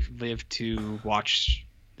one day live to watch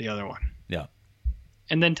the other one. Yeah.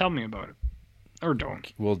 And then tell me about it. Or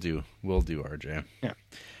don't. We'll do, RJ. Yeah.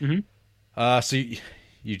 Mm-hmm. So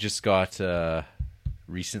you just got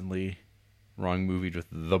recently wrong movie with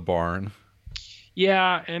The Barn.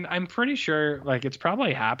 Yeah, and I'm pretty sure like it's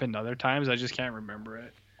probably happened other times. I just can't remember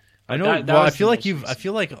it. I know. That Well, I was feel the like most I recent.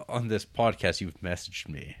 feel like on this podcast you've messaged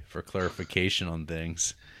me for clarification on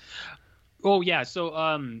things. Oh yeah, so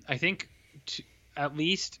I think at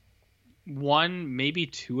least one, maybe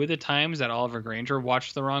two of the times that Oliver Granger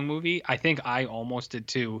watched the wrong movie, I think I almost did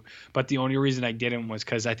too. But the only reason I didn't was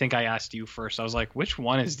because I think I asked you first. I was like, which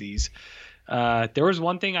one is these? There was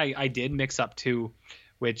one thing I did mix up too,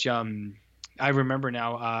 which I remember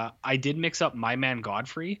now. I did mix up My Man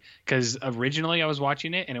Godfrey because originally I was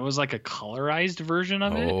watching it and it was like a colorized version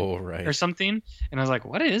of it. Oh, right. Or something, and I was like,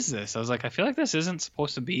 what is this? I was like, I feel like this isn't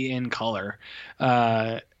supposed to be in color.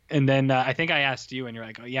 And then I think I asked you and you're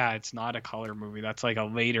like, oh yeah, it's not a color movie, that's like a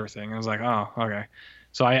later thing. I was like, oh, okay.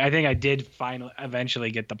 So I think I did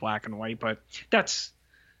eventually get the black and white, but that's,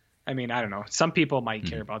 I mean, I don't know, some people might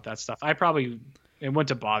care about that stuff. It wouldn't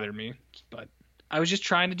have bothered me, but I was just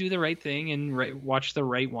trying to do the right thing and watch the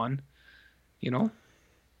right one, you know.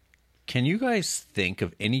 Can you guys think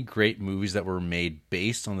of any great movies that were made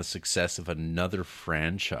based on the success of another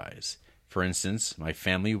franchise? For instance, my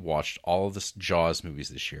family watched all of the Jaws movies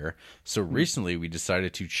this year, so recently we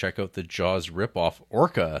decided to check out the Jaws ripoff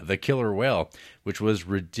Orca, the Killer Whale, which was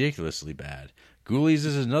ridiculously bad. Ghoulies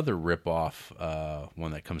is another ripoff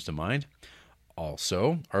one that comes to mind.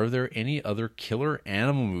 Also, are there any other killer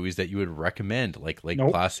animal movies that you would recommend, like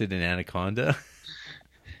Nope. Placid and Anaconda?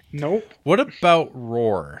 Nope. What about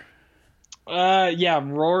Roar? Yeah,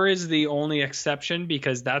 Roar is the only exception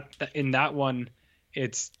because in that one,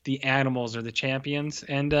 it's the animals are the champions,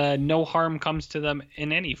 and no harm comes to them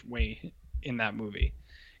in any way in that movie.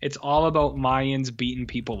 It's all about Mayans beating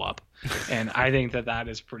people up, and I think that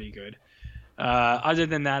is pretty good. Other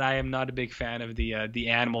than that, I am not a big fan of the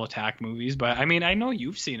animal attack movies. But I mean, I know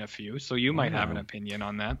you've seen a few, so you might have an opinion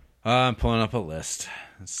on that. I'm pulling up a list.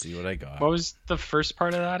 Let's see what I got. What was the first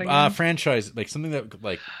part of that again? Franchise, like something that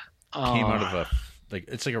like came out of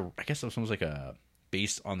it's like I guess it was almost like a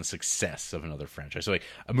based on the success of another franchise. So like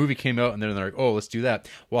a movie came out and then they're like, oh, let's do that.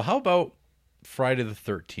 Well, how about Friday the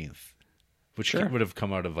 13th, which would have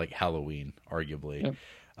come out of like Halloween, arguably.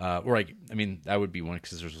 Yep. Or like, I mean, that would be one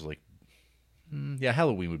because there's like,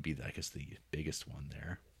 Halloween would be, I guess, the biggest one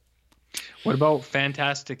there. What about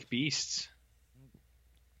Fantastic Beasts?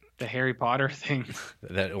 The Harry Potter thing.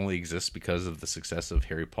 That only exists because of the success of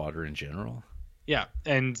Harry Potter in general. Yeah,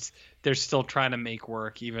 and they're still trying to make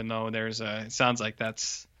work, even though it sounds like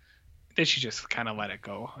they should just kind of let it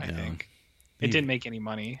go, I think. It didn't make any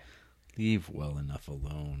money. Leave well enough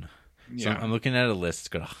alone. Yeah. So I'm looking at a list. It's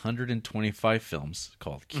got 125 films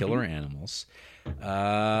called Killer Animals.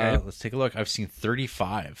 Let's take a look. I've seen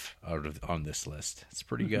 35 on this list. It's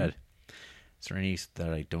pretty good. Is there any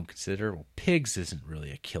that I don't consider? Well, Pigs isn't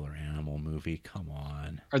really a killer animal movie. Come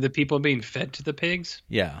on. Are the people being fed to the pigs?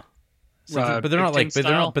 Yeah. But they're not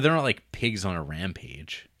like pigs on a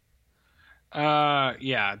rampage.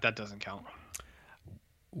 Yeah, that doesn't count.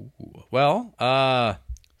 Ooh. Well,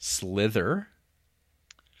 Slither.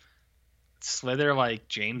 Slither, like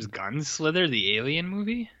James Gunn's Slither, the Alien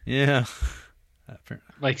movie? Yeah.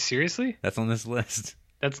 Like, seriously? That's on this list.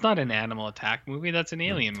 That's not an animal attack movie. That's an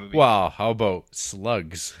alien movie. Wow. How about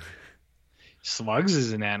Slugs? Slugs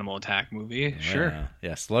is an animal attack movie. Sure.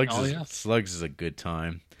 Yeah. Slugs is a good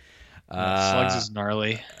time. Slugs is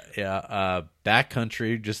gnarly. Yeah.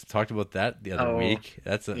 Backcountry. Just talked about that the other week.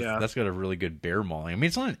 That's got a really good bear mauling. I mean,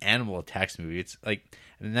 it's not an animal attacks movie. It's like,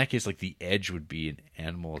 in that case, like The Edge would be an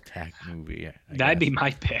animal attack movie. That'd be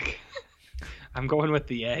my pick. I'm going with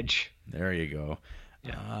The Edge. There you go.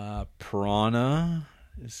 Yeah. Piranha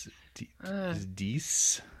is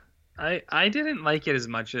decent. I didn't like it as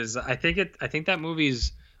much as I think that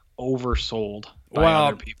movie's oversold by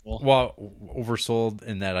other people. Well, oversold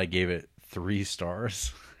in that I gave it 3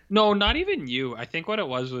 stars. No, not even you. I think what it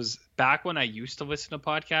was back when I used to listen to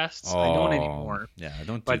podcasts. I don't anymore. Yeah, I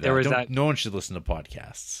don't. But there was that. No one should listen to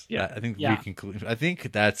podcasts. Yeah, I think we can. I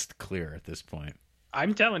think that's clear at this point.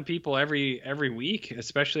 I'm telling people every week,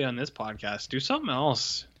 especially on this podcast, do something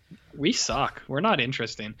else. We suck. We're not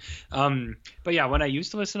interesting. But yeah, when I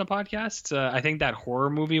used to listen to podcasts, I think that horror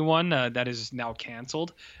movie one that is now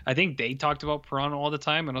canceled, I think they talked about Piranha all the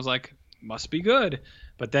time, and I was like, must be good.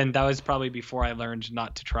 But then that was probably before I learned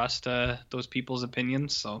not to trust those people's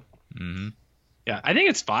opinions. So yeah, I think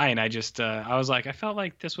it's fine. I just I was like, I felt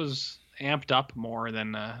like this was amped up more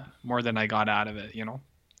than I got out of it, you know.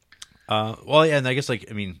 Well, yeah, and I guess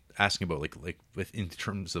asking about like in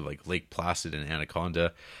terms of like Lake Placid and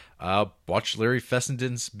Anaconda, watch Larry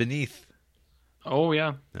Fessenden's Beneath. Oh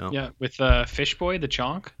yeah, with Fish Boy, the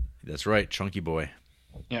chonk. That's right, Chunky Boy.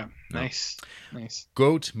 Yeah, nice.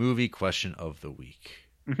 Goat movie question of the week.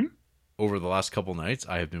 Over the last couple nights,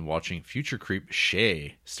 I have been watching Future Creep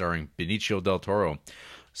Shay, starring Benicio del Toro.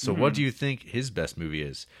 So what do you think his best movie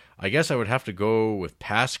is? I guess I would have to go with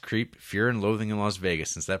Past Creep, Fear and Loathing in Las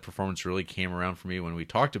Vegas, since that performance really came around for me when we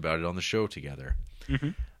talked about it on the show together.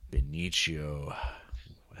 Benicio. Well.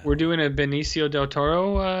 We're doing a Benicio del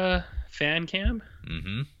Toro fan cam.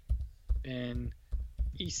 Benicio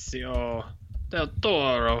del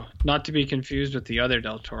Toro. Not to be confused with the other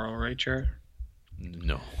del Toro, right, Jarrett?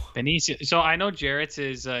 No. Benicio. So I know Jarrett's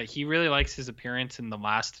is, he really likes his appearance in The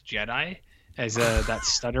Last Jedi as that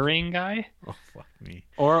stuttering guy. Oh, fuck me.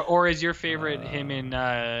 Or is your favorite him in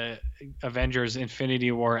Avengers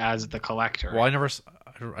Infinity War as the Collector? Well, I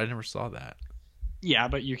never saw that. Yeah,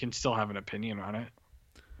 but you can still have an opinion on it.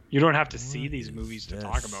 You don't have to see these movies to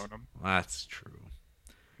talk about them. That's true.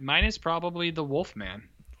 Mine is probably The Wolfman.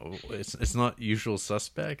 Oh, it's not Usual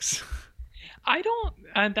Suspects. I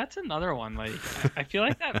don't. That's another one. Like, I feel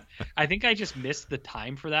like that. I think I just missed the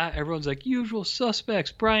time for that. Everyone's like, Usual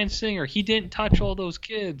Suspects, Bryan Singer. He didn't touch all those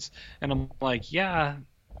kids, and I'm like, yeah,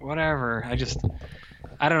 whatever. I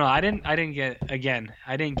don't know. I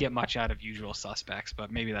didn't get much out of Usual Suspects,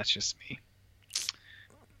 but maybe that's just me.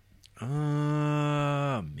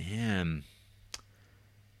 Man,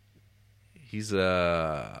 he's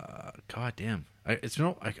goddamn.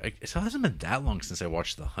 It hasn't been that long since I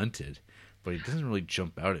watched The Hunted, but he doesn't really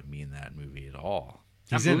jump out at me in that movie at all.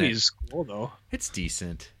 That movie is cool though. It's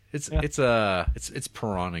decent. It's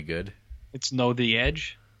Piranha good. It's Know the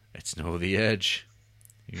Edge. It's Know the Edge.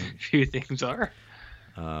 Few things are.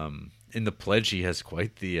 In The Pledge, he has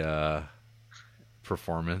quite the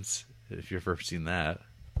performance. If you've ever seen that.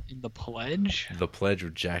 The Pledge. The Pledge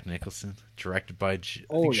with Jack Nicholson, directed by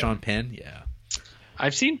Yeah. Sean Penn. Yeah.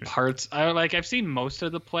 I've seen parts. I've seen most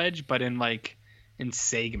of The Pledge, but in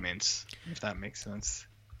segments, if that makes sense.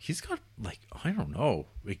 He's got I don't know.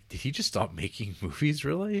 Did he just stop making movies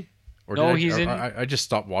really? Or no, I just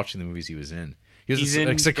stopped watching the movies he was in. He's in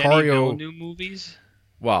Sicario new movies.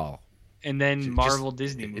 Wow. And then Marvel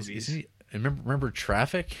Disney movies. Remember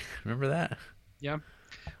Traffic? Remember that? Yeah.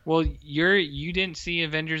 Well, you didn't see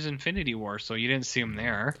Avengers: Infinity War, so you didn't see him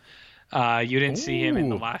there. You didn't see him in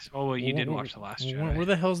the last. Oh, well, you did watch the last Jedi. Where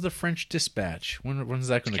the hell's the French Dispatch? When's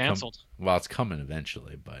that going to come? Canceled. Well, it's coming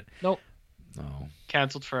eventually, but nope. No.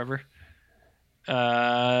 Canceled forever.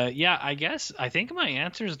 Yeah, I think my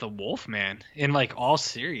answer is the Wolfman. In all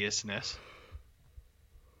seriousness.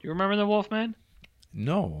 Do you remember the Wolfman?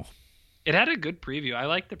 No. It had a good preview. I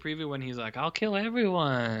liked the preview when he's like, "I'll kill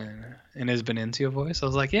everyone," in his Benicio voice. I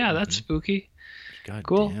was like, "Yeah, that's spooky." God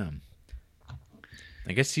cool. Damn.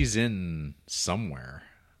 I guess he's in somewhere,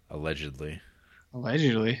 allegedly.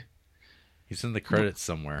 Allegedly. He's in the credits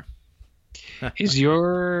somewhere. Is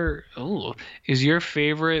your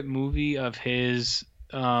favorite movie of his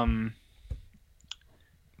what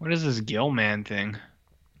is this Gillman thing?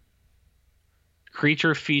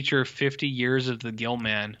 Creature feature 50 Years of the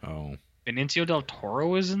Gillman. Oh. Benicio del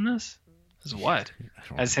Toro is in this? As what?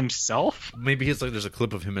 As himself? Maybe there's a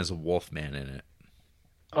clip of him as a Wolfman in it.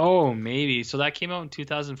 Oh, maybe. So that came out in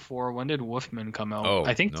 2004. When did Wolfman come out? Oh,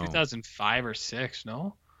 I think no. 2005 or 6,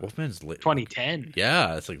 no? Wolfman's late. 2010.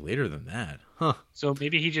 Yeah, it's later than that. Huh. So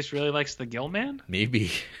maybe he just really likes the Gillman?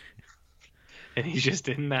 Maybe. And he's just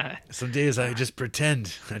in that. Some days I just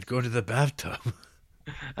pretend I'd go to the bathtub.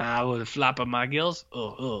 With a flap of my gills.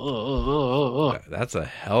 Oh. That's a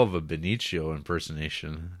hell of a Benicio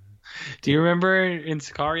impersonation. Do you remember in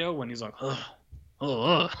Sicario when he's like,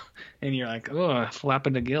 and you're like,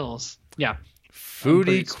 flapping the gills? Yeah.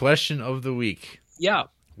 Foodie question of the week. Yeah.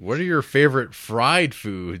 What are your favorite fried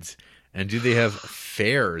foods? And do they have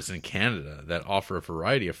fairs in Canada that offer a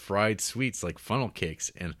variety of fried sweets like funnel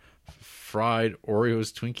cakes and fried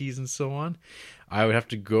Oreos, Twinkies, and so on? I would have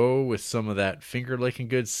to go with some of that finger-licking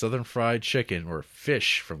good southern fried chicken or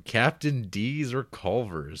fish from Captain D's or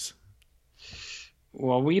Culver's.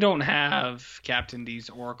 Well, we don't have Captain D's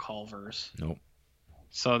or Culver's. Nope.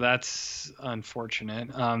 So that's unfortunate.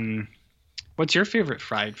 What's your favorite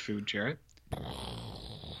fried food, Jarrett?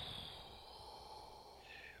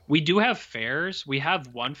 We do have fairs. We have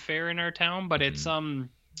one fair in our town, but it's a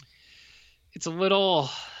little...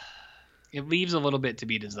 It leaves a little bit to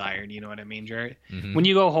be desired, you know what I mean, Jarrett? Mm-hmm. When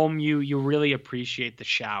you go home, you really appreciate the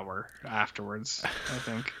shower afterwards, I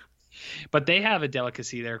think. But they have a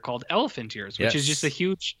delicacy there called elephant ears, which is just a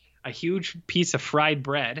huge piece of fried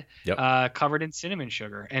bread covered in cinnamon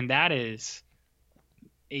sugar, and that is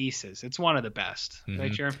aces. It's one of the best,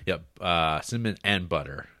 right, Jarrett? Yep, cinnamon and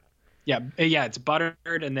butter. Yeah, it's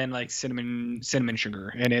buttered and then cinnamon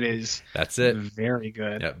sugar, and it is. That's it. Very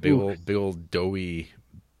good. Yeah, big old doughy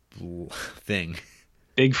thing.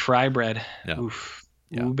 Big fry bread. Yeah. Oof.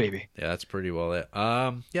 Yeah. Ooh, baby. Yeah, that's pretty well it.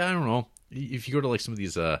 Yeah, I don't know. If you go to some of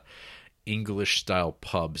these English style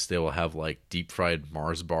pubs, they will have deep fried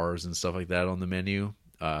Mars bars and stuff like that on the menu.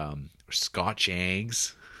 Scotch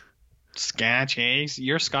eggs. Scotch eggs?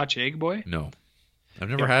 You're a Scotch egg boy? No. I've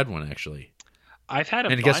never had one actually. I've had a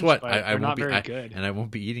bunch, guess what? But I they're not won't very good. And I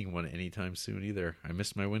won't be eating one anytime soon either. I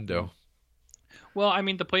missed my window. Well, I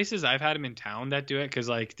mean, the places I've had them in town that do it, because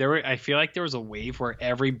I feel like there was a wave where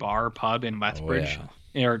every bar pub in Lethbridge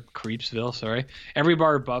or Creepsville, sorry, every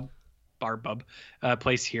bar pub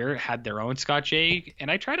place here had their own Scotch egg,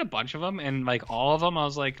 and I tried a bunch of them, and all of them, I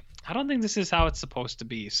was like, I don't think this is how it's supposed to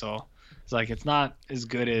be. So it's it's not as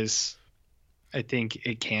good as I think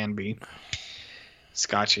it can be.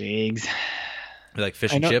 Scotch eggs. You like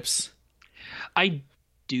fish and chips? I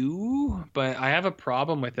do, but I have a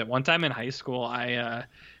problem with it. One time in high school,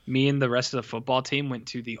 me and the rest of the football team went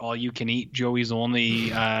to the all-you-can-eat Joey's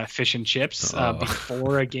Only fish and chips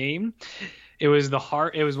before a game. It was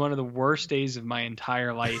one of the worst days of my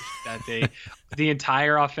entire life that day. The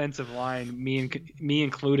entire offensive line, me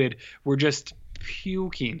included, were just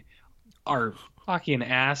puking our fucking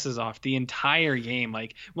asses off the entire game.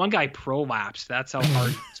 One guy prolapsed. That's how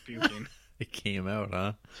hard he was puking. It came out,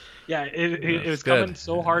 huh? Yeah, it was coming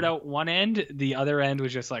so hard out one end. The other end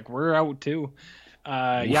was just we're out too.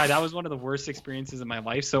 Yeah, that was one of the worst experiences of my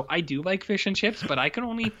life. So I do like fish and chips, but I can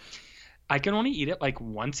only eat it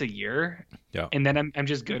once a year. Yeah. And then I'm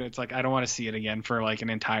just good. It's I don't want to see it again for an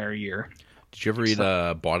entire year. Did you ever eat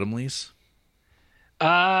Bottomley's?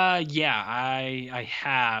 Yeah, I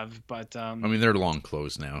have, but I mean, they're long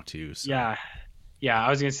closed now too. So. Yeah. Yeah, I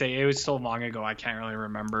was gonna say it was so long ago. I can't really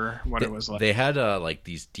remember what it was like. They had like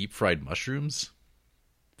these deep fried mushrooms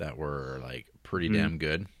that were like pretty damn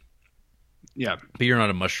good. Yeah. But you're not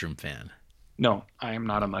a mushroom fan, No, I am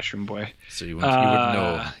not a mushroom boy. so you wouldn't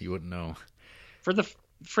know. You wouldn't know. For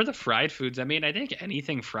the fried foods, I mean, I think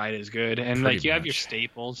anything fried is good. And Pretty like you have much. your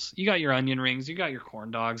staples, you got your onion rings, you got your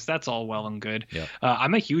corn dogs. That's all well and good. Yeah.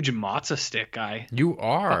 I'm a huge matzo stick guy. You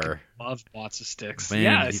are. Love matzo sticks. Man,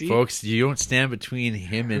 Yeah, see? folks, you don't stand between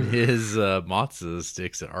him and his matzo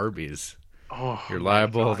sticks at Arby's. Oh, You're my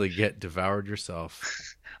liable God. to get devoured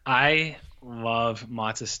yourself. I love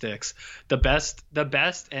matzo sticks. The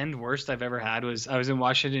best and worst I've ever had was I was in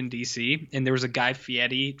Washington D.C. and there was a Guy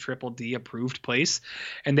Fieri Triple D approved place,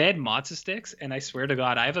 and they had matzo sticks. And I swear to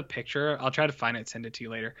God, I have a picture. I'll try to find it, send it to you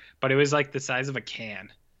later. But it was like the size of a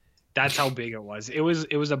can. That's how big it was. It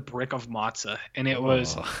was a brick of matzo, and it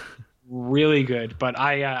was Oh. really good. But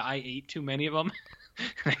I ate too many of them.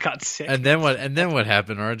 And I got sick. And then what? And then what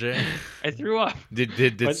happened, RJ? I threw up.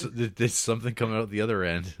 Did something come out the other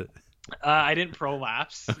end? I didn't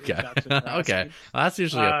prolapse. if Okay. that's what you're Okay. asking. Well, that's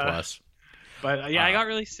usually a plus. But yeah, I got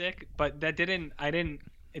really sick, but it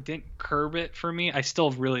didn't curb it for me. I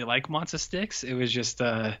still really like matzo sticks. It was just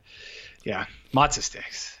yeah, matzo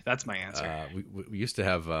sticks. That's my answer. We used to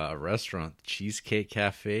have a restaurant, Cheesecake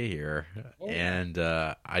Cafe here, and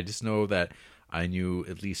I just know that I knew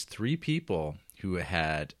at least 3 people who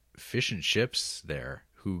had fish and chips there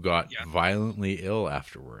who got violently ill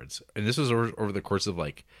afterwards, and this was over the course of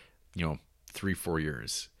 3-4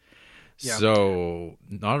 years. Yeah. So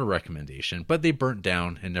not a recommendation, but they burnt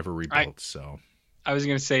down and never rebuilt. So I was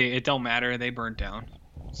gonna say it don't matter. They burnt down,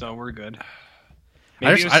 so we're good. I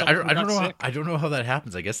Maybe it was someone who don't got know. sick. I don't know how that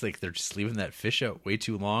happens. I guess like they're just leaving that fish out way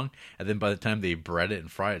too long, and then by the time they bread it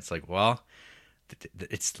and fry it, it's like, well,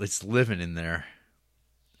 it's living in there,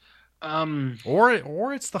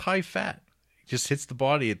 or it's the high fat. It just hits the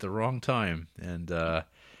body at the wrong time, and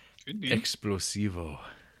Could be. explosivo.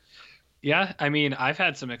 Yeah, I mean, I've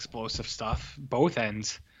had some explosive stuff, both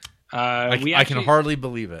ends. I We can hardly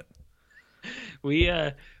believe it.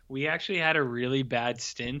 we actually had a really bad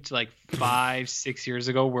stint like 5-6 years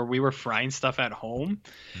ago where we were frying stuff at home,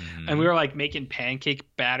 and we were like making pancake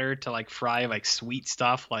batter to like fry like sweet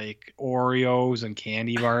stuff like Oreos and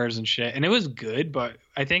candy bars and shit, and it was good. But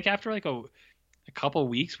I think after like a couple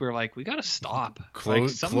weeks, we were like, we gotta stop.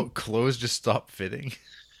 Clothes just stop fitting.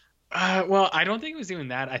 Well, I don't think it was even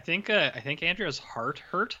that. I think Andrea's heart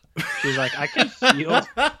hurt. She was like, I can feel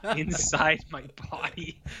inside my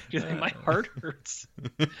body. She's like, my heart hurts.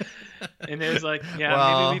 And it was like, yeah,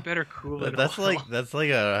 Well, maybe we better cool it. That's off. like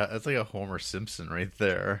a Homer Simpson right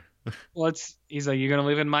there. Well, he's like, you're gonna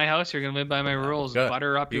live in my house. You're gonna live by my rules.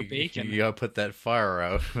 Butter up your bacon. You gotta put that fire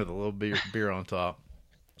out with a little beer on top.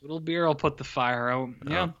 Little beer will put the fire out.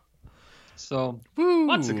 Yeah. So Woo!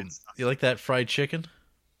 lots of good stuff. You like that fried chicken?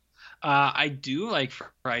 I do like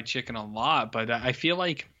fried chicken a lot, but I feel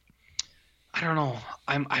like I don't know.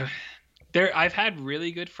 I've had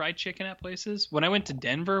really good fried chicken at places. When I went to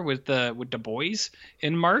Denver with the boys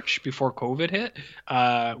in March before COVID hit,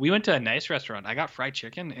 we went to a nice restaurant. I got fried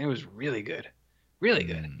chicken, and it was really good, really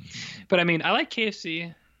good. But I mean, I like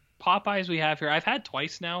KFC, Popeyes. We have here. I've had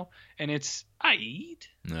twice now, and I eat.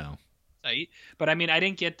 No. But I mean, I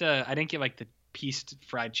didn't get like the pieced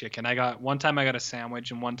fried chicken. One time I got a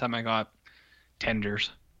sandwich, and one time I got tenders.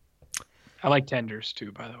 I like tenders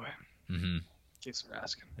too, by the way. Mm-hmm. In case you're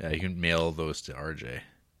asking. Yeah, you can mail those to RJ.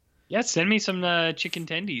 Yeah, send me some chicken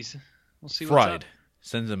tendies. We'll see Fried. what's up.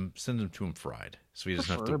 Send them to him fried, so he doesn't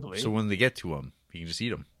have to. Preferably. So when they get to him, he can just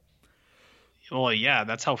eat them. Well, yeah,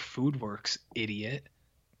 that's how food works, idiot.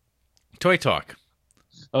 Toy talk.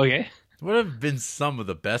 Okay. What have been some of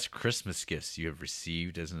the best Christmas gifts you have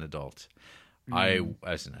received as an adult?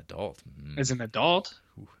 As an adult. As an adult?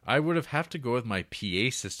 I would have to go with my PA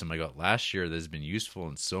system I got last year that has been useful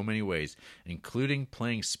in so many ways, including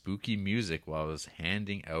playing spooky music while I was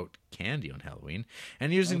handing out candy on Halloween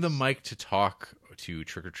and using the mic to talk to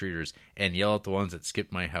trick-or-treaters and yell at the ones that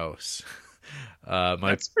skipped my house.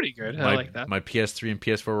 That's pretty good. I like that. My PS3 and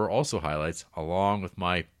PS4 were also highlights, along with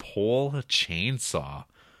my pole chainsaw.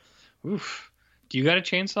 Oof. Do you got a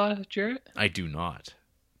chainsaw, Jarrett? I do not.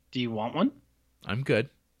 Do you want one? I'm good.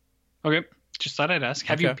 Okay. Just thought I'd ask.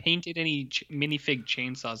 Have you Okay. painted any minifig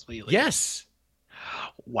chainsaws lately? Yes,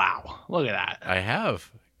 Wow. Look at that. I have.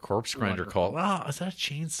 Corpse grinder Wonderful. call. Is that a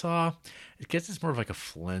chainsaw? I guess it's more of like a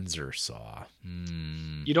flenser saw.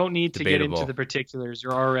 You don't need to get Debatable. into the particulars.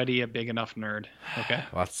 You're already a big enough nerd. Okay.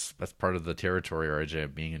 Well, that's part of the territory, RJ,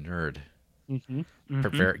 of being a nerd.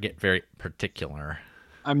 Mm-hmm. Get very particular.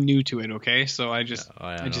 I'm new to it. Okay, so I I just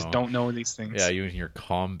know. don't know these things. Yeah, you and your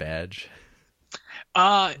comm badge.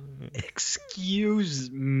 Uh, excuse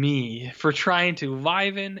me for trying to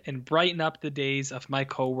liven and brighten up the days of my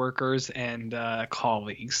coworkers and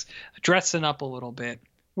colleagues, dressing up a little bit,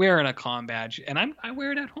 wearing a comm badge, and I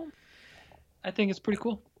wear it at home. I think it's pretty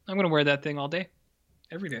cool. I'm gonna wear that thing all day,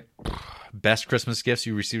 every day. Best Christmas gifts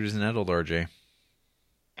you received as an adult, RJ?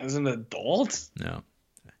 As an adult, No.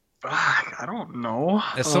 fuck, I don't know.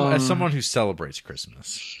 As someone who celebrates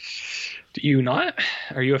Christmas. Do you not?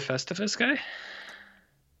 Are you a Festivus guy?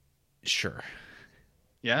 Sure.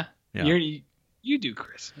 Yeah. Yeah. You do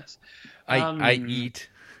Christmas. I eat.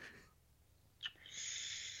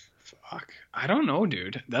 Fuck. I don't know,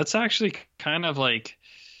 dude. That's actually kind of like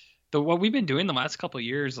what we've been doing the last couple of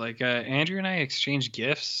years. Like Andrew and I exchange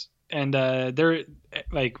gifts, and they're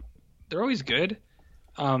always good.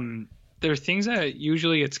 There are things that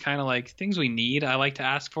usually it's kind of like things we need. I like to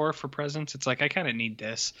ask for presents. It's like I kind of need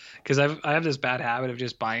this because I have this bad habit of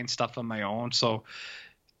just buying stuff on my own. So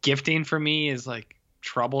gifting for me is like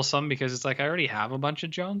troublesome because it's like I already have a bunch of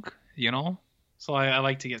junk, So I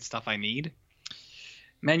like to get stuff I need.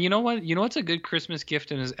 Man, you know what? You know what's a good Christmas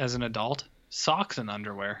gift as an adult? Socks and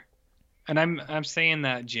underwear. And I'm saying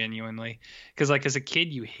that genuinely because like as a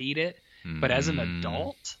kid you hate it, but as an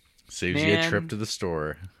adult, saves you a trip to the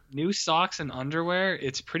store. New socks and underwear,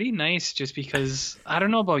 it's pretty nice just because I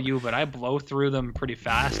don't know about you, but I blow through them pretty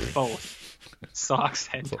fast, both socks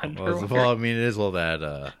and underwear. Well, I mean, it is all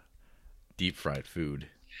that deep fried food.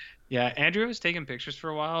 Yeah, Andrew was taking pictures for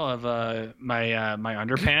a while of my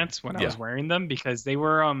underpants when I was wearing them because they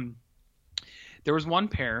were there was one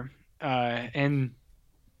pair and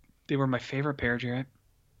they were my favorite pair, Jarrett.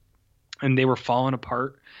 And they were falling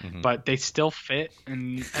apart, but they still fit.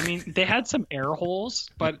 And I mean, they had some air holes,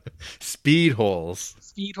 but speed holes,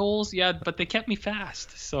 yeah. But they kept me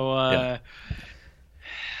fast. So I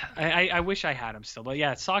wish I had them still. But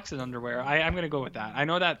yeah, socks and underwear. I'm gonna go with that. I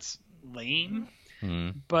know that's lame,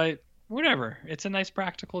 but whatever. It's a nice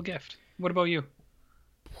practical gift. What about you?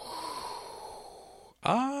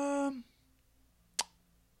 I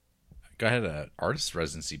had an artist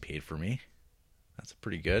residency paid for me. That's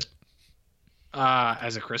pretty good.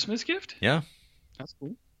 As a Christmas gift? Yeah. That's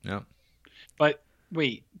cool. Yeah. But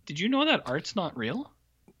wait, did you know that art's not real?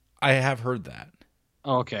 I have heard that.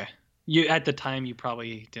 Oh, okay. You at the time you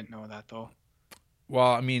probably didn't know that though.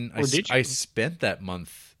 Well, I mean, I spent that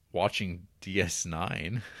month watching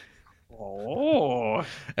DS9. Oh.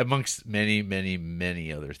 Amongst many, many,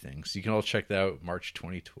 many other things. You can all check that out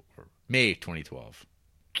May 2012.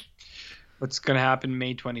 What's going to happen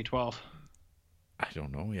May 2012? I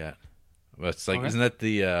don't know yet. Well, it's like, isn't that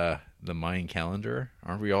the Mayan calendar?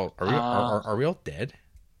 Aren't we all? Are we all dead?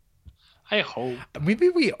 I hope. Maybe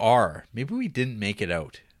we are. Maybe we didn't make it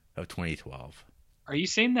out of 2012. Are you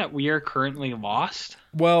saying that we are currently lost?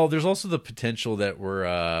 Well, there's also the potential that we're.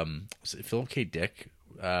 Philip K. Dick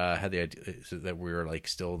had the idea that we were like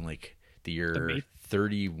still in like the year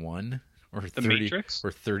 31 or 30 Matrix?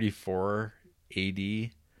 or 34 AD, and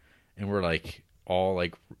we're like all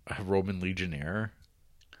like Roman legionnaire.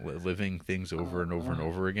 Living things over and over and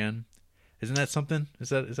over again. Isn't that something? Is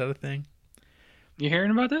that a thing? You hearing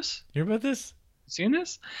about this? You hear about this? Seen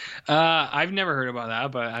this? I've never heard about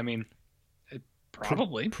that, but I mean,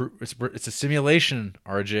 probably. It's a simulation,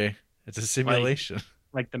 RJ. It's a simulation.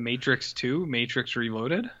 Like the Matrix 2, Matrix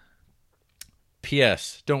Reloaded?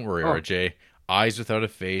 P.S. Don't worry, RJ. Eyes without a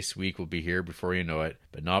face week will be here before you know it,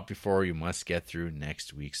 but not before you must get through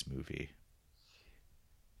next week's movie.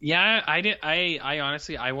 Yeah, I did. I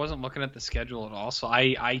honestly, I wasn't looking at the schedule at all, so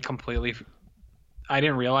I completely, I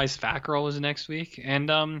didn't realize Fat Girl was next week, and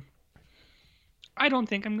I don't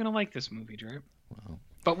think I'm gonna like this movie, Drew. Well,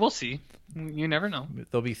 but we'll see. You never know.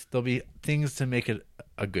 There'll be things to make it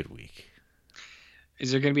a good week.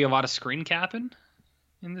 Is there gonna be a lot of screen capping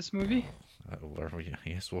in this movie?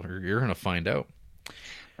 Yes, well, you're gonna find out.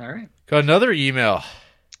 All right. Got another email.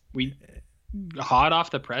 We. Hot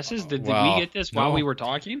off the presses? Did we get this while we were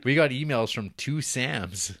talking? We got emails from two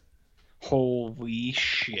Sams. Holy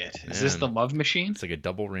shit. Is this the love machine? It's like a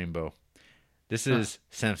double rainbow. This is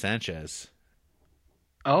Sam Sanchez.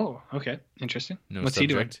 Oh, okay. Interesting. No What's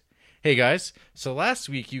subject. he doing? Hey guys, so last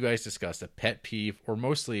week you guys discussed a pet peeve, or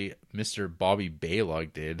mostly Mr. Bobby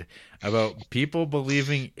Baylog did, about people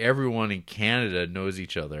believing everyone in Canada knows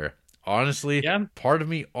each other. Honestly, part of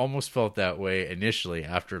me almost felt that way initially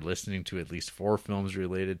after listening to at least 4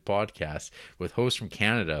 films-related podcasts with hosts from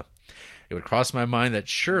Canada. It would cross my mind that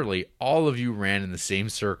surely all of you ran in the same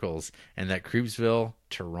circles, and that Creepsville,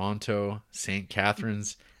 Toronto, St.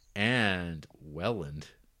 Catharines, and Welland.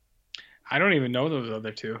 I don't even know those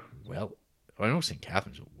other two. Well, I know St.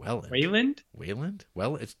 Catharines. Welland. Wayland? Wayland?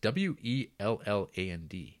 Well, it's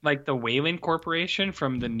Welland. Like the Wayland Corporation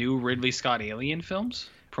from the new Ridley Scott Alien films?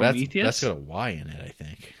 That's Prometheus? got a Y in it, I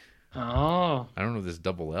think. Oh. I don't know this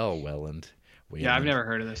double L, Welland. Yeah, I've never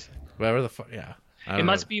heard of this. Whatever the fuck, yeah. It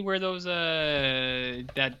must be where those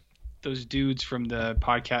those dudes from the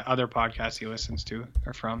other podcast he listens to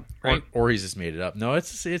are from, right? Or he's just made it up. No,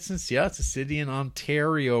 it's in it's a city in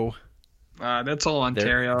Ontario. That's all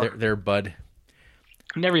Ontario. They're bud.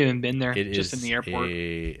 I've never even been there. It just is in the airport.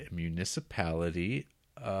 A municipality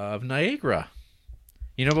of Niagara.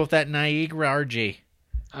 You know about that Niagara, RJ?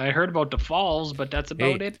 I heard about the falls, but that's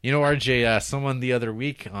about it. You know, RJ, someone the other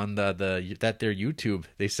week on their YouTube,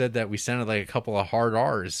 they said that we sounded like a couple of hard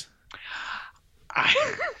R's.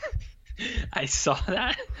 I saw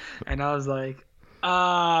that, and I was like,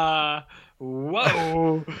 whoa.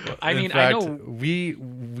 I mean, fact, I know we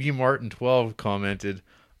Martin 12 commented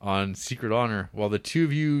on Secret Honor. While the two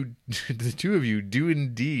of you do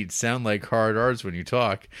indeed sound like hard R's when you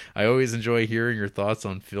talk, I always enjoy hearing your thoughts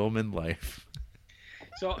on film and life.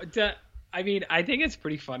 So, I mean, I think it's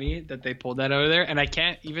pretty funny that they pulled that out of there. And I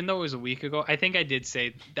can't, even though it was a week ago, I think I did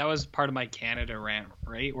say that was part of my Canada rant,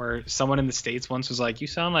 right? Where someone in the States once was like, "You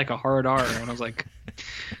sound like a hard R." And I was like,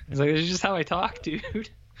 this is just how I talk,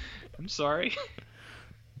 dude. I'm sorry.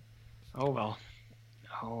 Oh, well.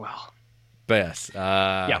 But yes,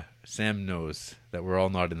 yeah. Sam knows that we're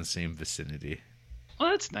all not in the same vicinity. Well,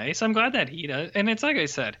 that's nice. I'm glad that he does. And it's like I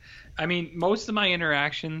said, I mean, most of my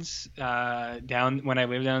interactions down when I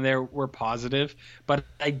lived down there were positive, but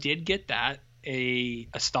I did get that a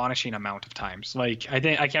astonishing amount of times. Like I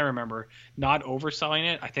can't remember, not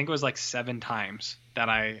overselling it. I think it was like 7 times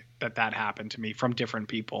that that happened to me from different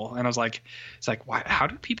people, and I was like, it's like, why? How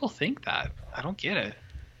do people think that? I don't get it.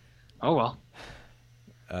 Oh well.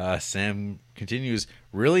 Sam continues.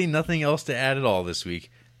 Really, nothing else to add at all this week.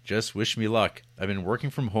 Just wish me luck. I've been working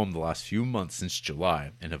from home the last few months since July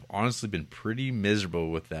and have honestly been pretty miserable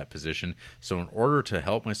with that position. So in order to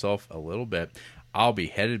help myself a little bit, I'll be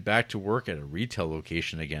headed back to work at a retail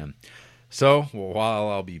location again. So while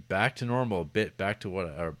I'll be back to normal,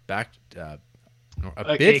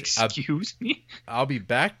 Excuse me? I'll be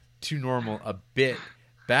back to normal a bit,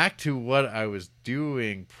 back to what I was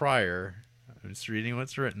doing prior. I'm just reading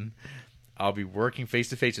what's written. I'll be working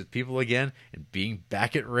face-to-face with people again and being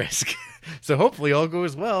back at risk. So hopefully all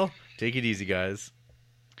goes well. Take it easy, guys.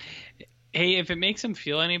 Hey, if it makes him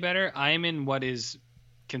feel any better, I'm in what is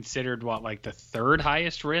considered like the 3rd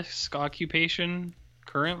highest risk occupation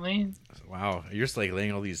currently. Wow, you're just like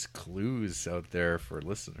laying all these clues out there for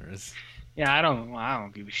listeners. Yeah, I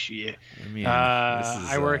don't give a shit. I mean, this is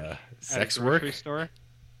I work sex at a work.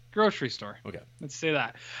 Grocery store. Okay, let's say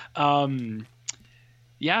that.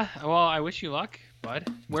 Yeah, well, I wish you luck, bud.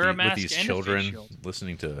 Wear a mask with these and children a face shield.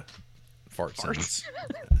 listening to fart sounds.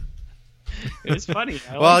 It was funny.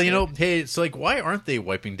 Well, you know, hey, it's like, why aren't they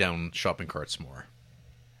wiping down shopping carts more?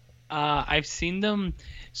 I've seen them.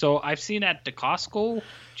 So I've seen at the Costco,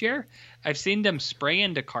 Jer. I've seen them spray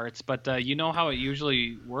into carts, but you know how it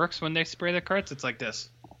usually works when they spray the carts? It's like this.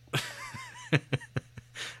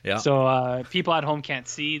 Yeah. So people at home can't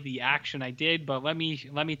see the action I did, but let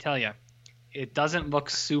me tell you, it doesn't look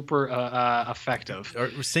super effective.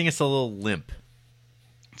 We're seeing it's a little limp.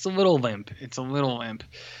 It's a little limp.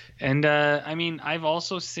 And I mean, I've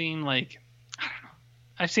also seen I don't know.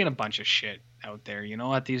 I've seen a bunch of shit out there, you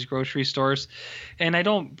know, at these grocery stores. And I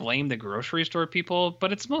don't blame the grocery store people,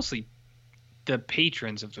 but it's mostly the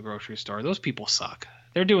patrons of the grocery store. Those people suck.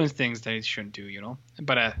 They're doing things they shouldn't do, you know.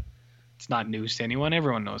 But it's not news to anyone.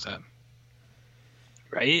 Everyone knows that.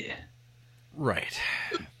 Right? Right.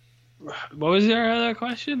 What was your other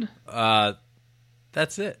question?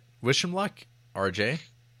 That's it. Wish him luck, RJ.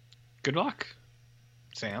 Good luck,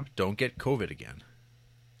 Sam. Don't get COVID again.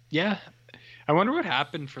 Yeah. I wonder what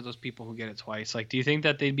happened for those people who get it twice. Like, do you think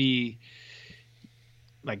that they'd be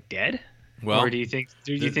dead? Well, or do you think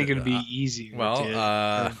it would be easy? Well,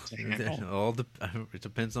 it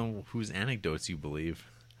depends on whose anecdotes you believe.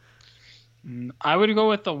 I would go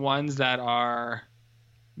with the ones that are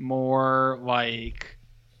more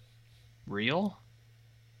real.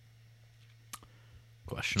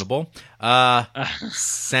 Questionable.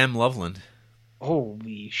 Sam Loveland.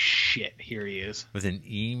 Holy shit, here he is. With an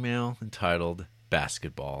email entitled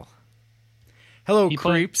Basketball. Hello,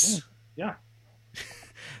 creeps. Yeah.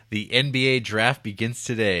 The NBA draft begins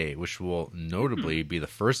today, which will notably be the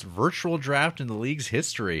first virtual draft in the league's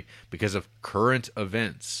history because of current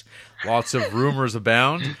events. Lots of rumors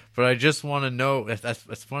abound, but I just want to know,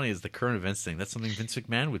 that's funny, is the current events thing. That's something Vince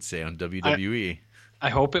McMahon would say on WWE. I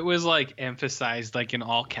hope it was like emphasized like in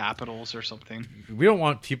all capitals or something. We don't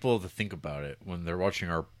want people to think about it when they're watching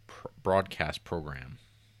our broadcast program.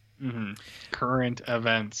 Current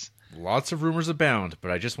events. Lots of rumors abound,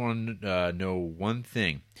 but I just want to know one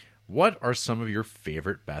thing. What are some of your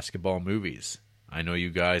favorite basketball movies? I know you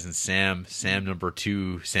guys and Sam number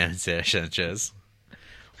 2, Sam Sanchez.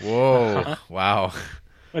 Whoa. Wow.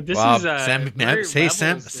 But this wow. is Sam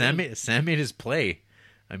made his play.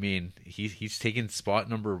 I mean, he's taken spot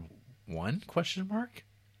number 1? Question mark.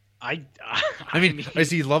 I mean, is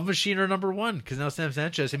he Love Machine or number 1? Because now Sam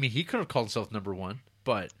Sanchez. I mean, he could have called himself number 1,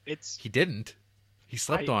 but he didn't. He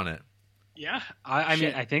slept on it. Yeah, I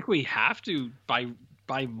mean, I think we have to by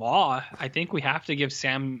law. I think we have to give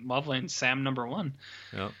Sam Loveland Sam number 1.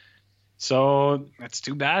 Yeah. So that's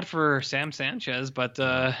too bad for Sam Sanchez, but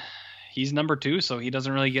he's number 2, so he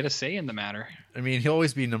doesn't really get a say in the matter. I mean, he'll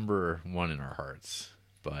always be number 1 in our hearts,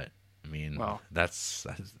 but I mean, that's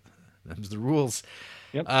the rules.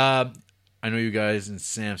 Yep. I know you guys and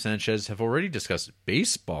Sam Sanchez have already discussed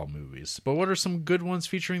baseball movies, but what are some good ones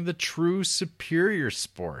featuring the true superior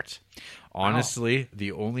sport? Honestly,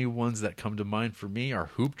 the only ones that come to mind for me are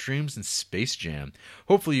Hoop Dreams and Space Jam.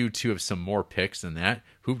 Hopefully you two have some more picks than that.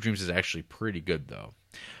 Hoop Dreams is actually pretty good, though.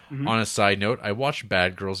 On a side note, I watched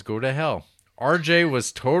Bad Girls Go to Hell. RJ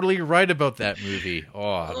was totally right about that movie.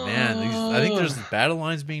 Oh, man. I think there's battle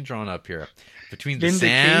lines being drawn up here. Between the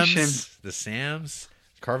Sams,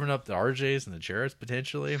 carving up the RJs and the Jarretts,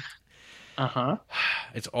 potentially.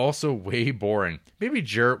 It's also way boring. Maybe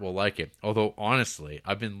Jarrett will like it. Although, honestly,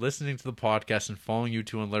 I've been listening to the podcast and following you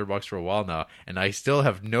two on Letterboxd for a while now, and I still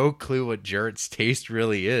have no clue what Jarrett's taste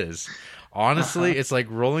really is. Honestly, it's like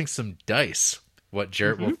rolling some dice. What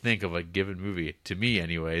Jarrett will think of a given movie. To me,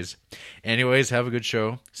 anyways. Anyways, have a good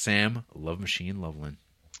show. Sam, Love Machine Loveland.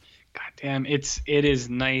 God damn, it is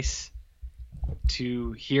nice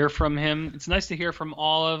to hear from him. It's nice to hear from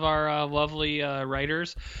all of our lovely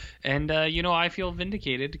writers, and I feel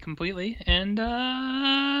vindicated completely. And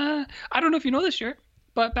I don't know if you know this, Jared,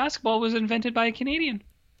 but basketball was invented by a Canadian.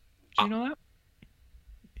 Did you know that?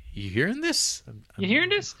 You hearing this? You hearing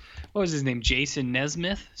this? What was his name? Jason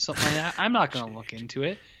Nesmith, something like that. I'm not gonna look into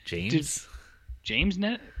it. James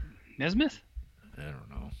Nesmith? I don't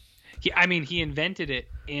know. He invented it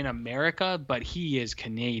in America, but he is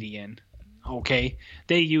Canadian. Okay,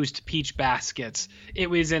 they used peach baskets. It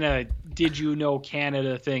was in a Did You Know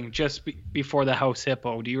Canada thing just before the House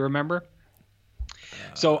Hippo. Do you remember?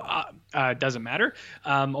 So it doesn't matter.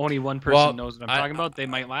 Only one person knows what I'm talking about. They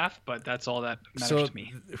might laugh, but that's all that matters to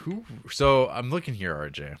me. So I'm looking here,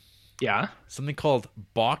 RJ. Yeah. Something called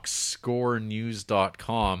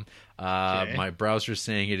boxscorenews.com. Okay. My browser's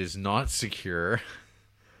saying it is not secure.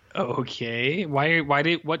 Okay.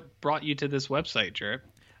 What brought you to this website, Jared?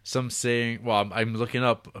 Some saying, I'm looking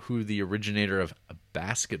up who the originator of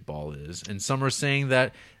basketball is, and some are saying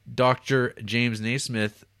that Dr. James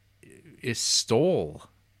Naismith stole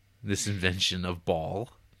this invention of ball,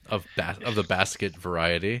 of the basket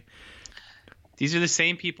variety. These are the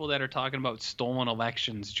same people that are talking about stolen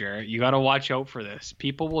elections, Jarrett. You got to watch out for this.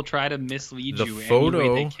 People will try to mislead you any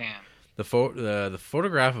way they can. The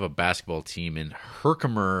photograph of a basketball team in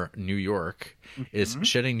Herkimer, New York, is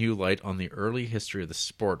shedding new light on the early history of the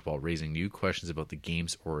sport while raising new questions about the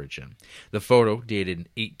game's origin. The photo, dated in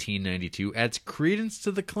 1892, adds credence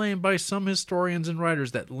to the claim by some historians and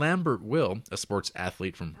writers that Lambert Will, a sports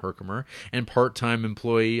athlete from Herkimer and part-time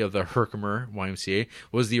employee of the Herkimer YMCA,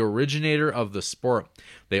 was the originator of the sport.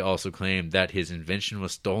 They also claim that his invention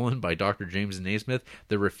was stolen by Dr. James Naismith,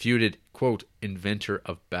 the refuted, quote, inventor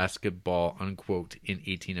of basketball, unquote, in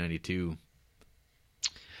 1892.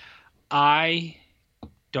 I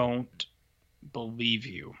don't believe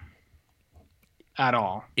you at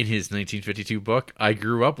all. In his 1952 book, I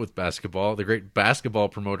Grew Up with Basketball, the great basketball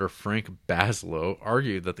promoter Frank Baslow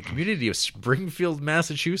argued that the community of Springfield,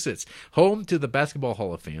 Massachusetts, home to the Basketball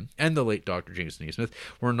Hall of Fame and the late Dr. James Naismith,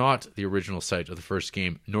 were not the original site of the first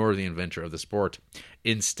game nor the inventor of the sport.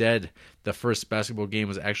 Instead, the first basketball game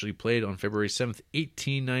was actually played on February 7th,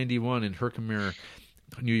 1891 in Herkimer,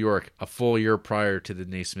 New York, a full year prior to the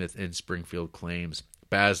Naismith and Springfield claims.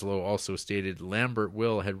 Baslow also stated Lambert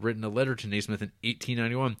Will had written a letter to Naismith in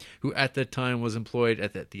 1891, who at that time was employed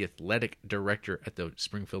as the athletic director at the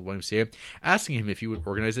Springfield YMCA, asking him if he would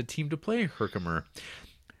organize a team to play Herkimer.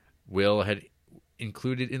 Will had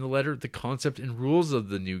included in the letter the concept and rules of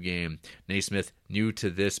the new game. Naismith, new to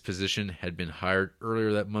this position, had been hired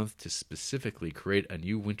earlier that month to specifically create a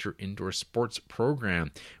new winter indoor sports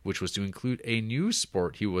program, which was to include a new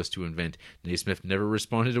sport he was to invent. Naismith never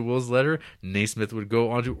responded to Will's letter. Naismith would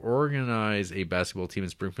go on to organize a basketball team in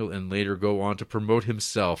Springfield and later go on to promote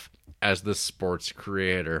himself as the sports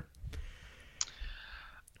creator.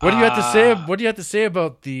 What do you have to say? What do you have to say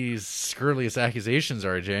about these scurrilous accusations,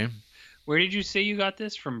 RJ? Where did you say you got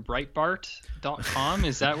this from? Breitbart.com?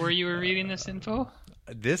 Is that where you were reading this info?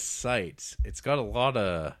 This site, it's got a lot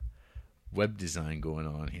of web design going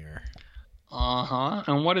on here. Uh-huh.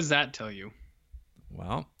 And what does that tell you?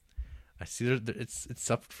 Well, I see that it's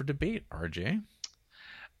up for debate, RJ.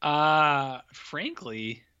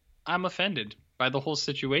 Frankly, I'm offended by the whole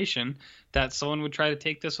situation that someone would try to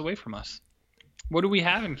take this away from us. What do we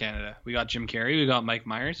have in Canada? We got Jim Carrey, we got Mike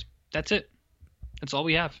Myers. That's it. That's all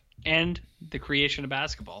we have. And the creation of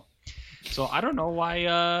basketball. So I don't know why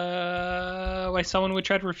someone would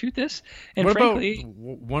try to refute this. And what frankly,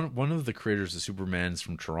 about one of the creators of Superman's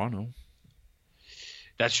from Toronto?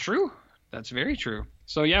 That's true. That's very true.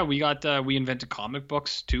 So yeah, we invented comic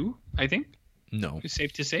books too, I think. No. It's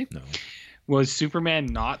safe to say. No. Was Superman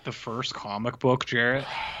not the first comic book, Jarrett?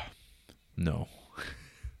 No.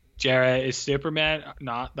 Jarrett, is Superman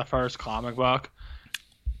not the first comic book?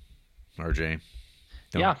 RJ.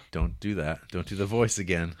 Don't do that. Don't do the voice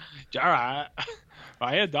again. Jarrett,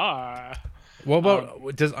 I die. What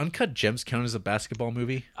about does Uncut Gems count as a basketball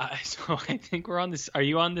movie? So I think we're on this. Are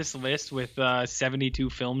you on this list with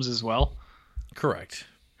 72 films as well? Correct.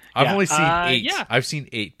 I've only seen 8. Yeah. I've seen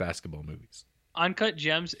 8 basketball movies. Uncut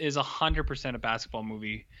Gems is 100% a basketball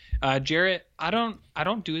movie. Jarrett, I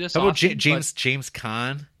don't do this. How about often, James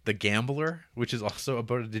Caan, the gambler, which is also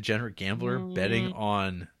about a degenerate gambler betting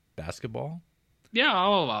on basketball? Yeah,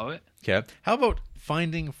 I'll allow it. Okay. How about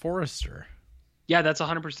Finding Forrester? Yeah, that's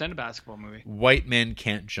 100% a basketball movie. White Men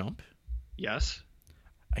Can't Jump? Yes.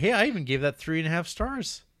 Hey, I even gave that 3.5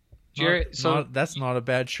 stars. Jarrett, that's not a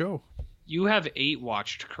bad show. You have 8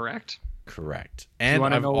 watched, correct? Correct. And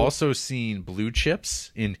I've also seen Blue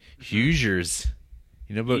Chips in Hoosiers.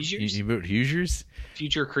 You know about Hoosiers?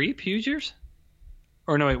 Future Creep Hoosiers?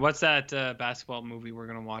 Or no, wait, what's that basketball movie we're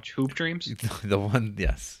going to watch? Hoop Dreams? The one,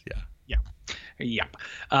 yes. Yeah. Yep.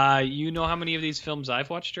 You know how many of these films I've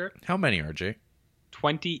watched, Jarrett? How many, RJ?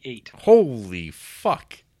 28. Holy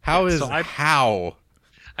fuck. How?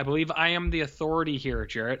 I believe I am the authority here,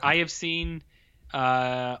 Jarrett. I have seen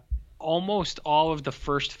almost all of the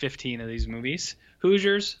first 15 of these movies.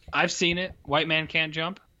 Hoosiers, I've seen it. White Man Can't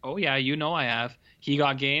Jump. Oh, yeah, you know I have. He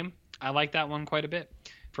Got Game. I like that one quite a bit.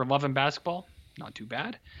 For Love and Basketball, not too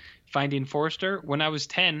bad. Finding Forrester, when I was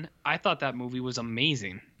 10, I thought that movie was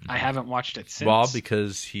amazing. I haven't watched it since. Well,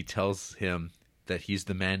 because he tells him that he's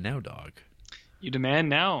the man now, dog. You demand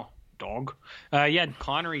now, dog. Yeah,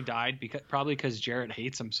 Connery died probably because Jarrett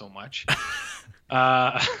hates him so much.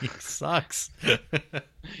 He sucks.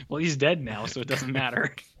 Well, he's dead now, so it doesn't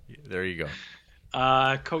matter. There you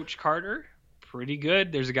go. Coach Carter, pretty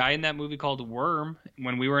good. There's a guy in that movie called Worm.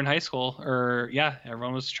 When we were in high school,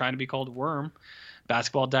 everyone was trying to be called Worm.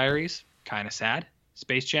 Basketball Diaries, kind of sad.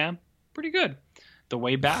 Space Jam, pretty good. The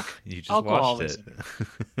Way Back, you just alcoholism. watched it.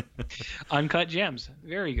 Uncut Gems,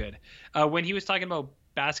 very good. When he was talking about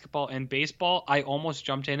basketball and baseball, I almost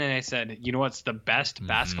jumped in and I said, you know what's the best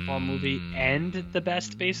basketball movie and the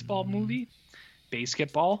best baseball movie?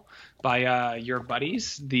 Basketball by your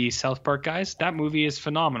buddies, the South Park guys. That movie is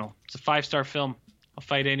phenomenal. It's a 5-star film. I'll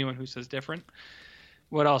fight anyone who says different.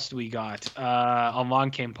 What else do we got?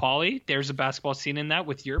 Along Came Polly. There's a basketball scene in that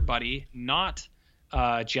with your buddy, not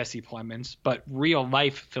Jesse Plemons, but real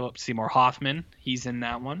life Philip Seymour Hoffman. He's in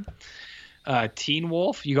that one. Teen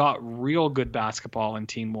Wolf. You got real good basketball in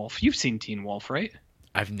Teen Wolf. You've seen Teen Wolf, right?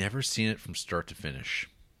 I've never seen it from start to finish.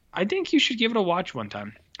 I think you should give it a watch one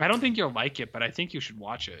time. I don't think you'll like it, but I think you should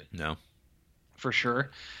watch it. No. For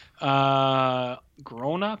sure.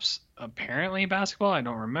 Grown-ups, apparently basketball. I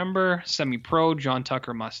don't remember. Semi-Pro, John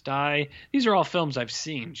Tucker Must Die. These are all films I've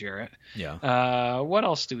seen, Jarrett. Yeah. What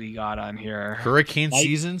else do we got on here? Hurricane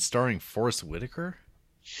Season starring Forrest Whitaker?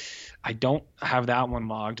 I don't have that one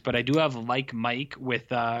logged, but I do have Like Mike with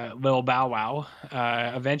Lil Bow Wow.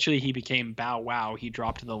 Eventually he became Bow Wow. He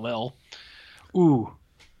dropped the Lil. Ooh,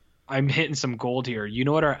 I'm hitting some gold here. You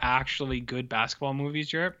know what are actually good basketball movies,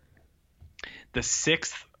 Jarrett? The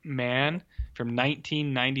Sixth Man from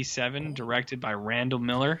 1997, directed by Randall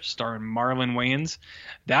Miller, starring Marlon Wayans.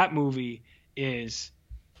 That movie is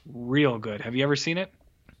real good. Have you ever seen it?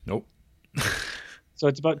 Nope. So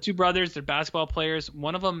it's about two brothers. They're basketball players.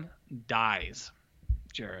 One of them dies,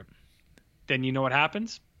 Jared. Then you know what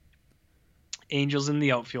happens? Angels in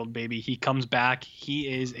the outfield, baby. He comes back. He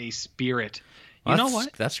is a spirit. You know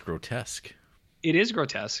what? That's grotesque. It is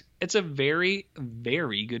grotesque. It's a very,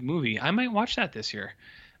 very good movie. I might watch that this year.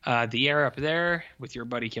 The Air Up There with your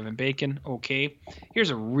buddy Kevin Bacon. Okay. Here's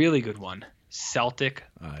a really good one. Celtic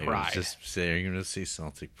Pride. I was just saying, you're going to see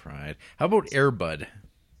Celtic Pride. How about Air Bud?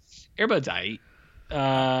 Air Bud's aight.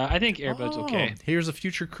 I think Air Bud's okay. Here's a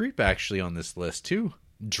future creep actually on this list too.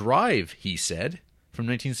 Drive, he said, from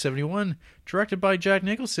 1971, directed by Jack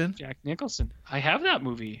Nicholson. Jack Nicholson. I have that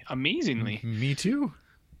movie, amazingly. Me too.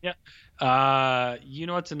 Yeah. You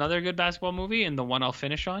know what's another good basketball movie, and the one I'll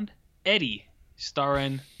finish on? Eddie,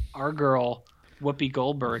 starring our girl Whoopi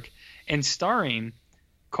Goldberg, and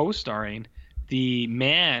co-starring the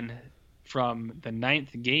man from The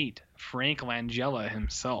Ninth Gate, Frank Langella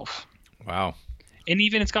himself. Wow. And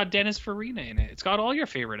even it's got Dennis Farina in it. It's got all your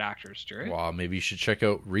favorite actors, Jared. Well, maybe you should check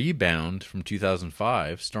out Rebound from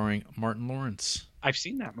 2005, starring Martin Lawrence. I've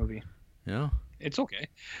seen that movie. Yeah. It's okay.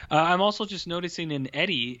 I'm also just noticing in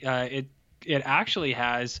Eddie, it actually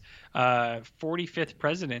has 45th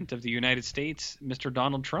President of the United States, Mr.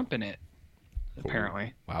 Donald Trump, in it,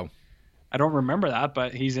 apparently. Wow. I don't remember that,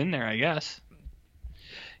 but he's in there, I guess.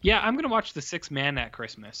 Yeah, I'm going to watch The Sixth Man at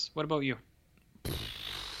Christmas. What about you?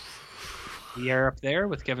 The Air Up There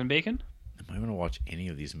with Kevin Bacon? Am I going to watch any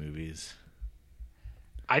of these movies?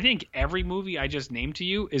 I think every movie I just named to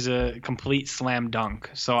you is a complete slam dunk.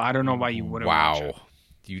 So I don't know why you wouldn't watch it. Wow.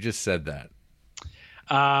 You just said that.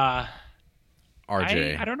 RJ.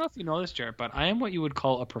 I don't know if you know this, Jared, but I am what you would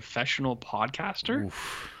call a professional podcaster.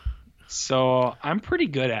 Oof. So I'm pretty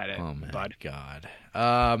good at it, oh, my bud. God.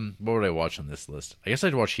 What would I watch on this list? I guess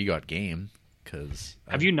I'd watch He Got Game.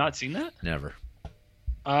 Have you not seen that? Never.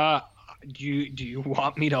 Do you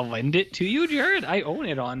want me to lend it to you, Jared? I own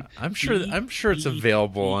it on. I'm sure it's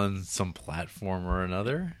available on some platform or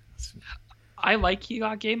another. I like He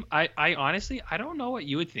Got Game. I honestly I don't know what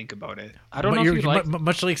you would think about it. I don't know if you like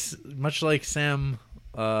much like Sam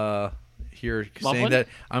here saying that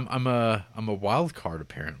I'm a wild card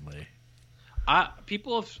apparently.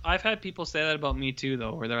 I've had people say that about me too,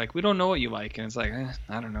 though, where they're like, we don't know what you like, and it's like,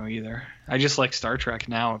 I don't know either. I just like Star Trek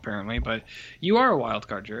now, apparently, but you are a wild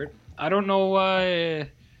card, Jared. I don't know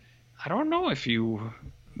if you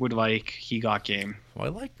would like He Got Game. Well,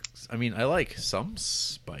 I like some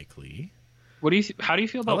Spike Lee. How do you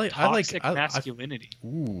feel about toxic masculinity?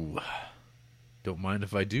 Ooh, don't mind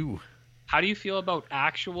if I do. How do you feel about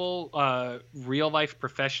actual real life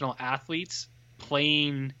professional athletes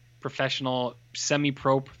playing professional,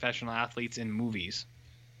 semi-pro professional athletes in movies?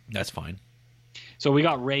 That's fine. So we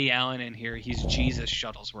got Ray Allen in here. He's Jesus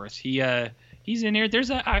Shuttlesworth. He's in here.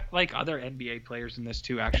 There's like other NBA players in this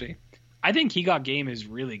too, actually. I think He Got Game is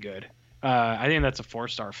really good. I think that's a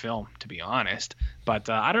 4-star film, to be honest. But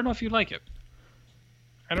I don't know if you like it.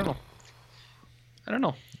 I don't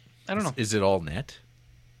know. Is it all net?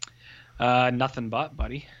 Nothing but,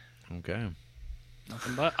 buddy. Okay.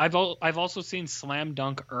 Nothing but. I've also seen Slam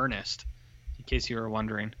Dunk Ernest, in case you were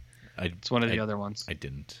wondering. It's one of the other ones. I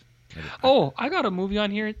didn't. I got a movie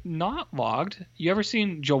on here not logged. You ever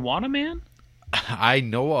seen Juwanna Mann? I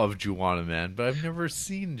know of Juwanna Mann, but I've never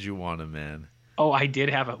seen Juwanna Mann. Oh, I did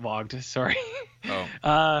have it logged. Sorry.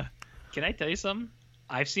 Oh. Can I tell you something?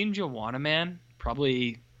 I've seen Juwanna Mann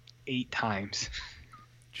probably 8 times.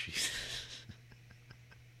 Jeez.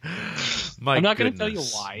 I'm not going to tell you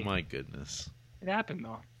why. My goodness. It happened,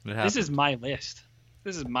 though. This is my list.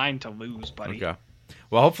 This is mine to lose, buddy. Okay.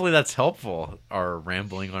 Well, hopefully that's helpful, our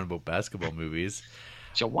rambling on about basketball movies.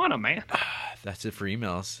 Juwanna Mann. That's it for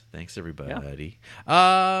emails. Thanks, everybody.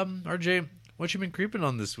 Yeah. RJ, what you been creeping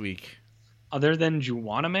on this week? Other than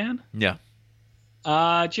Juwanna Mann? Yeah.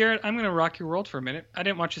 Jared, I'm going to rock your world for a minute. I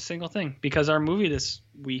didn't watch a single thing because our movie this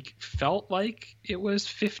week felt like it was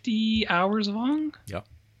 50 hours long. Yep.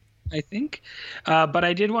 I think. But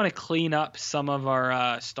I did want to clean up some of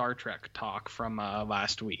our Star Trek talk from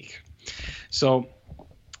last week. So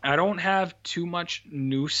I don't have too much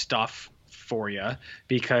new stuff for you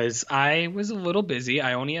because I was a little busy.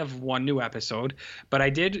 I only have one new episode, but I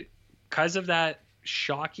did, because of that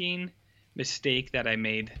shocking mistake that I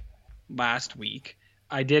made last week,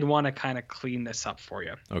 I did want to kind of clean this up for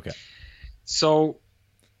you. Okay. So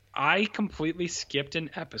I completely skipped an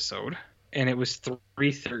episode, and it was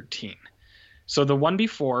 313. So the one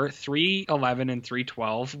before, 311 and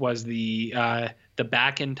 312, was the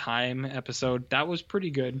Back in Time episode. That was pretty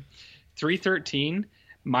good. 313,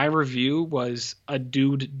 my review was A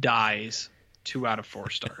Dude Dies, 2 out of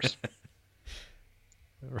 4 stars.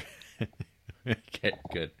 Okay,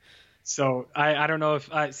 good. So I don't know if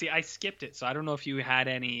see, I skipped it, so I don't know if you had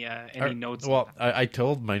any notes. Well, I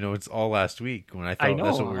told my notes all last week when I thought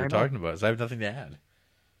that's what we were talking about. So I have nothing to add.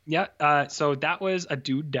 Yeah. So that was a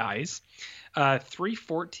dude dies.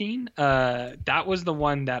 314. That was the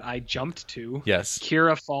one that I jumped to. Yes.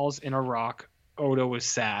 Kira falls in a rock. Odo was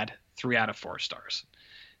sad. 3 out of 4 stars.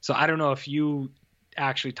 So I don't know if you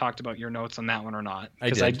actually talked about your notes on that one or not.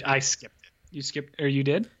 Because I skipped it. You skipped, or you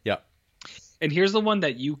did? Yeah. And here's the one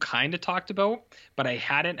that you kind of talked about, but I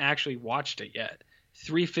hadn't actually watched it yet.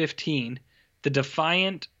 315. The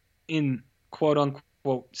Defiant in quote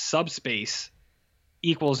unquote subspace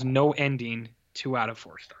equals no ending. 2 out of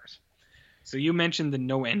 4 stars. So you mentioned the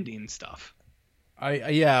no ending stuff.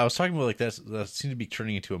 I was talking about like that seemed to be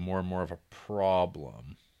turning into a more and more of a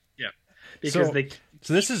problem. Yeah. Because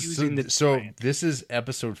this is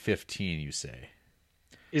episode 15, you say.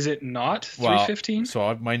 Is it not 315?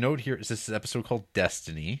 So my note here is this is episode called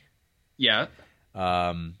Destiny. Yeah.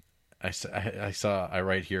 I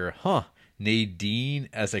write here, Nadine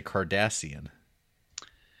as a Cardassian.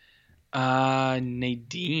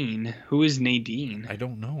 Nadine. Who is Nadine? I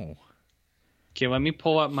don't know. Okay, let me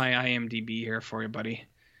pull up my IMDb here for you, buddy.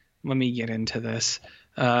 Let me get into this.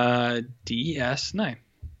 DS9.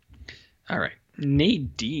 All right.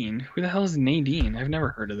 Nadine. Who the hell is Nadine? I've never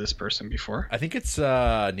heard of this person before. I think it's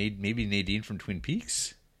maybe Nadine from Twin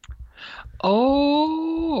Peaks.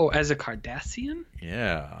 Oh, as a Cardassian?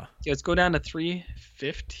 Yeah. Okay, let's go down to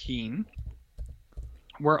 315.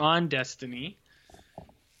 We're on Destiny.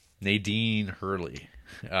 Nadine Hurley.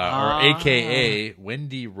 Or AKA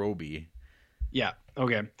Wendy Roby. Yeah.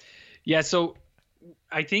 Okay. Yeah. So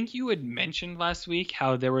I think you had mentioned last week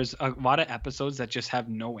how there was a lot of episodes that just have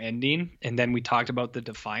no ending. And then we talked about the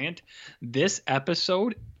Defiant. This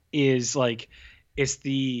episode is like,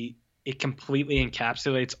 it completely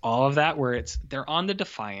encapsulates all of that, where they're on the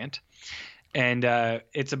Defiant and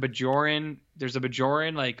it's a Bajoran. There's a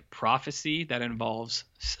Bajoran like prophecy that involves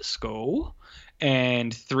Sisko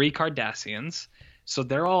and 3 Cardassians. So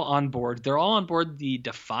they're all on board. They're all on board the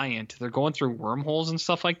Defiant. They're going through wormholes and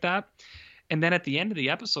stuff like that. And then at the end of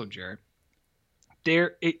the episode, Jared,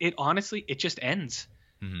 it honestly just ends.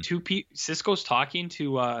 Mm-hmm. Sisko's talking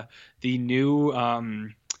to the new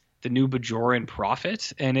Bajoran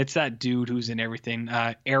prophet, and it's that dude who's in everything.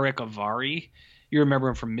 Eric Avari. You remember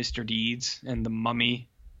him from Mr. Deeds and The Mummy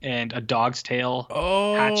and A Dog's Tale.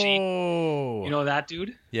 Oh, Hachi. You know that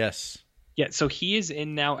dude? Yes. Yeah, so he is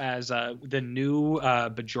in now as the new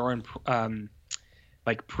Bajoran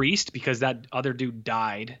like priest, because that other dude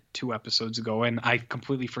died 2 episodes ago, and I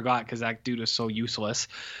completely forgot because that dude is so useless.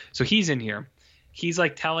 So he's in here. He's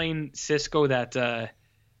like telling Sisko that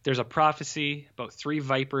there's a prophecy about 3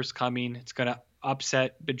 Vipers coming. It's gonna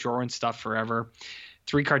upset Bajoran stuff forever.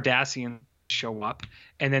 3 Cardassians show up,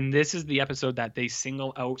 and then this is the episode that they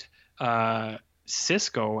single out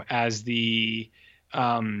Sisko as the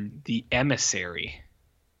emissary.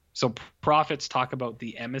 So prophets talk about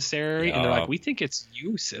the emissary, and they're like, "We think it's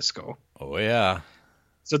you, Sisko." Oh yeah.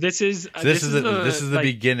 So this is the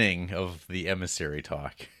beginning of the emissary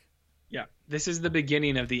talk. Yeah, this is the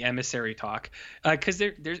beginning of the emissary talk. Because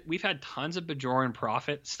we've had tons of Bajoran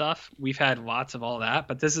prophet stuff. We've had lots of all that,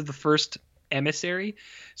 but this is the first emissary.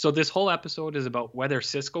 So this whole episode is about whether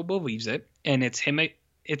Sisko believes it, and it's him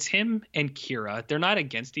and Kira. They're not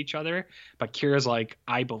against each other, but Kira's like,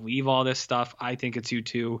 I believe all this stuff. I think it's you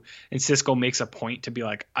too. And Sisko makes a point to be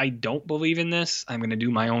like, I don't believe in this. I'm going to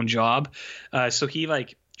do my own job. So he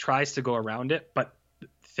like tries to go around it, but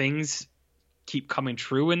things keep coming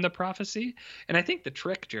true in the prophecy. And I think the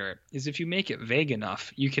trick, Jared, is if you make it vague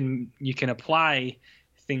enough, you can apply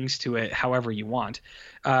things to it however you want.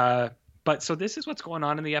 But so this is what's going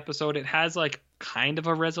on in the episode. It has like kind of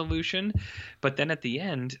a resolution, but then at the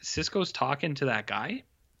end, Sisko's talking to that guy,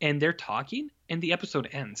 and they're talking, and the episode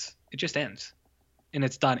ends. It just ends, and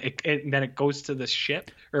it's done. And then it goes to the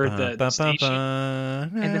ship or the station,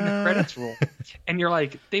 and then the credits roll, and you're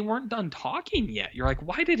like, they weren't done talking yet. You're like,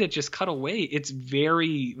 why did it just cut away? It's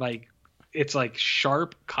very like, it's like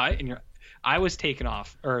sharp cut, and I was taken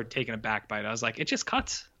aback by it. I was like, it just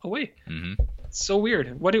cuts away. Mm-hmm. So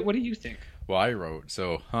weird. What do you think? Well, I wrote,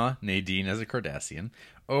 Nadine as a Cardassian.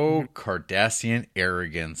 Oh, Cardassian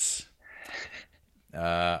arrogance.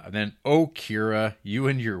 And then, Kira, you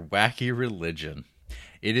and your wacky religion.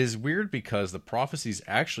 It is weird because the prophecies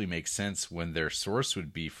actually make sense when their source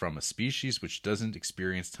would be from a species which doesn't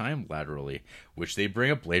experience time laterally, which they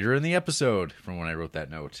bring up later in the episode from when I wrote that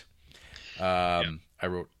note. I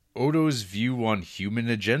wrote, Odo's view on human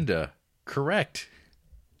agenda. Correct.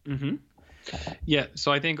 Mm-hmm. Yeah,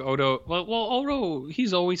 so I think Odo. Well, Odo.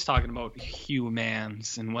 He's always talking about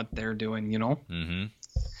humans and what they're doing. Mm-hmm.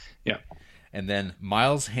 Yeah. And then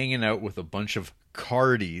Miles hanging out with a bunch of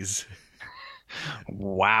cardies.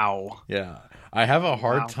 Wow. Yeah. I have a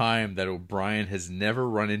hard Wow. time that O'Brien has never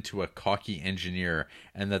run into a cocky engineer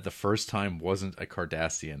and that the first time wasn't a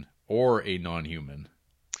Cardassian or a non-human.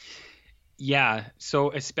 Yeah.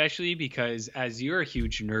 So especially because as you're a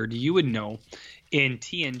huge nerd, you would know in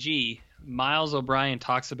TNG, Miles O'Brien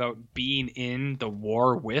talks about being in the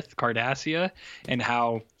war with Cardassia and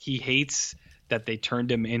how he hates that they turned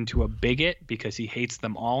him into a bigot because he hates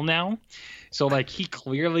them all now. So like he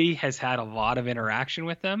clearly has had a lot of interaction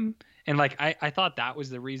with them. And like I thought that was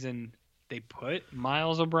the reason they put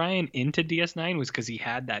Miles O'Brien into DS9 was because he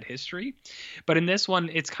had that history. But in this one,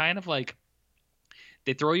 it's kind of like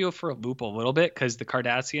they throw you for a loop a little bit because the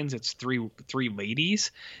Cardassians, it's three ladies,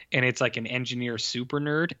 and it's like an engineer super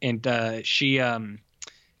nerd, and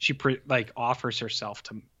like offers herself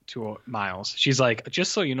to Miles. She's like,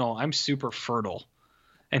 just so you know, I'm super fertile,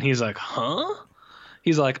 and he's like, huh?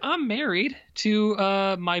 He's like, I'm married to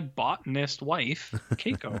my botanist wife,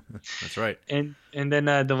 Keiko. That's right. And then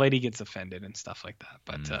the lady gets offended and stuff like that.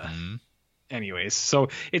 But anyways, so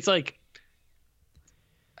it's like.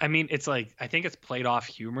 I mean, it's like I think it's played off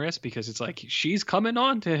humorous because it's like she's coming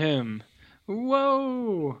on to him.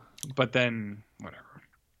 Whoa. But then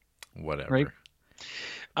Whatever. Right?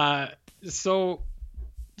 So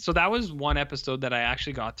that was one episode that I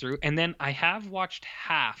actually got through, and then I have watched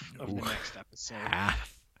half of the next episode.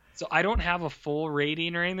 Half. So I don't have a full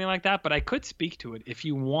rating or anything like that, but I could speak to it if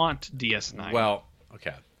you want DS9. Well,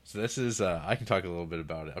 okay. So this is I can talk a little bit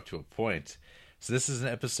about it up to a point. So this is an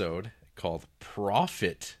episode called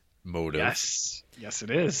Profit Motive. Yes,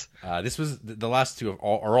 it is. This was the last two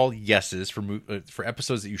are all yeses for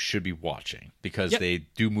episodes that you should be watching because they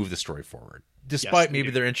do move the story forward. Despite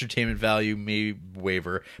maybe their entertainment value may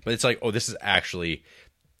waver, but it's like, oh, this is actually,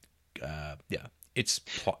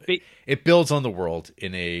 it builds on the world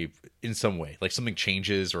in some way, like something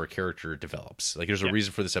changes or a character develops. Like there's a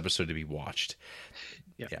reason for this episode to be watched.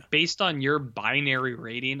 Yeah. Based on your binary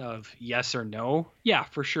rating of yes or no, yeah,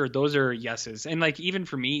 for sure. Those are yeses. And like even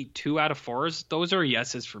for me, 2 out of 4s, those are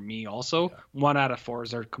yeses for me also. 1 out of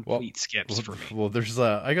 4s are complete skips for me. Well, there's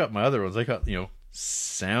I got my other ones. I got,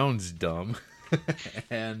 sounds dumb.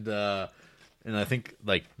 and I think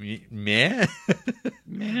like meh.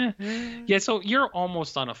 Meh. Yeah, so you're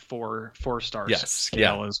almost on a 4 star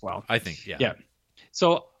scale as well. I think, Yeah.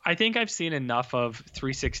 So I think I've seen enough of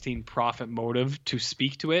 316 Profit Motive to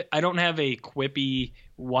speak to it. I don't have a quippy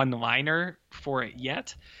one-liner for it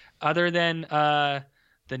yet, other than the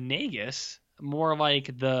Nagus, more like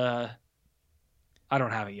I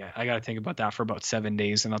don't have it yet. I got to think about that for about 7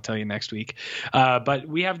 days, and I'll tell you next week. But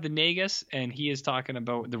we have the Nagus, and he is talking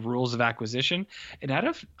about the rules of acquisition. And I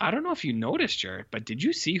don't know if you noticed, Jared, but did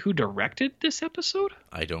you see who directed this episode?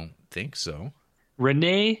 I don't think so.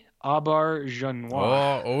 Rene Auberjonois.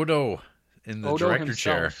 Oh, Odo in the director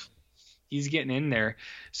chair. He's getting in there.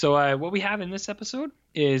 So what we have in this episode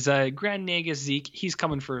is Grand Nagus Zeke. He's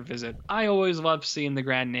coming for a visit. I always love seeing the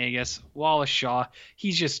Grand Nagus. Wallace Shaw.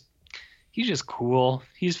 He's just cool.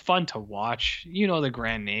 He's fun to watch. You know the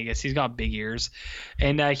Grand Nagus. He's got big ears.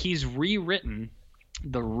 And he's rewritten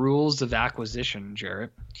the rules of acquisition,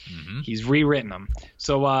 Jarrett. Mm-hmm. He's rewritten them.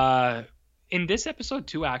 So in this episode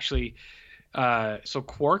too, actually, so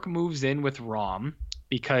Quark moves in with Rom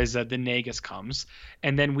because the Nagus comes,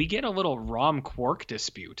 and then we get a little Rom-Quark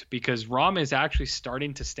dispute because Rom is actually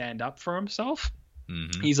starting to stand up for himself.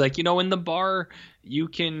 Mm-hmm. He's like, in the bar, you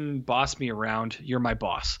can boss me around. You're my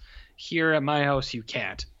boss. Here at my house, you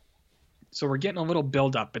can't. So we're getting a little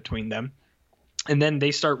build-up between them. And then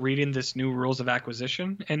they start reading this new rules of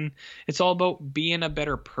acquisition, and it's all about being a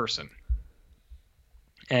better person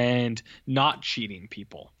and not cheating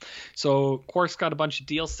people. So Quark's got a bunch of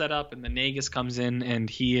deals set up, and the Nagus comes in, and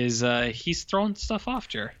he's throwing stuff off,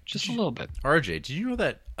 Jer, just a little bit. RJ, did you know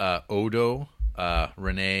that Odo,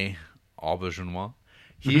 Rene Auberjonois,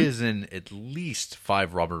 he is in at least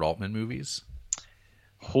 5 Robert Altman movies?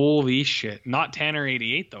 Holy shit. Not Tanner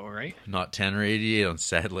 88, though, right? Not Tanner 88,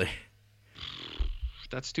 sadly.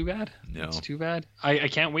 That's too bad. No. That's too bad. I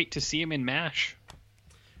can't wait to see him in MASH.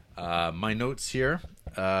 My notes here.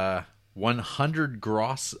 100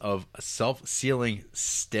 gross of self-sealing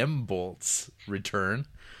stem bolts return.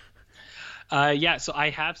 Yeah, so I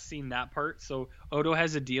have seen that part. So Odo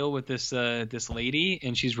has a deal with this lady,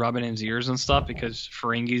 and she's rubbing his ears and stuff because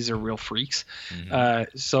Ferengis are real freaks.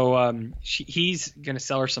 He's gonna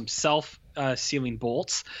sell her some self-sealing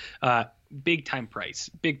bolts. Big time price,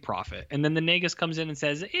 big profit. And then the Nagus comes in and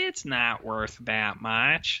says, it's not worth that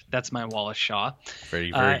much. That's my Wallace Shaw.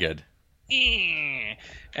 Very good.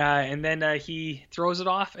 And then he throws it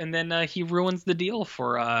off, and then he ruins the deal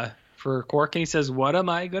for Quark, and he says, what am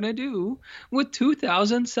I going to do with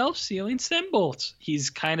 2,000 self-sealing stem bolts? He's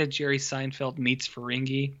kind of Jerry Seinfeld meets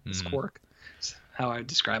Ferengi. It's Quark. That's how I would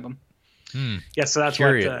describe him. Yeah, so that's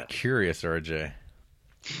curious, RJ.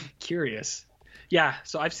 Curious. Yeah,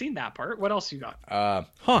 so I've seen that part. What else you got?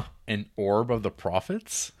 An orb of the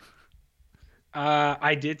prophets?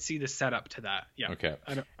 I did see the setup to that. Yeah. Okay.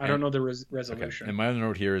 I don't know the resolution. Okay. And my other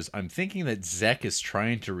note here is I'm thinking that Zek is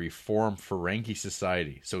trying to reform Ferengi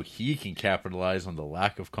society so he can capitalize on the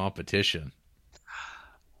lack of competition.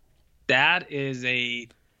 That is a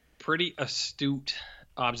pretty astute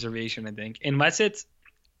observation, I think. Unless it's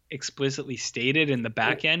explicitly stated in the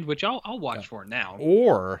back end, which I'll watch for now.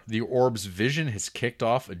 Or the orb's vision has kicked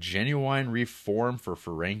off a genuine reform for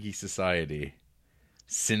Ferengi society.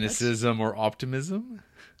 Cynicism or optimism?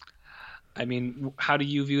 I mean, how do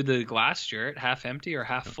you view the glass, Jarrett? Half empty or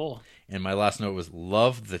half full? And my last note was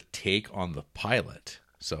love the take on the pilot.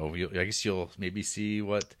 So I guess you'll maybe see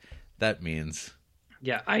what that means.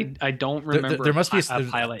 Yeah, I don't remember. There must be a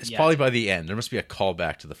pilot. It's probably by the end. There must be a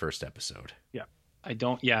callback to the first episode. Yeah.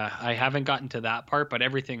 I haven't gotten to that part, but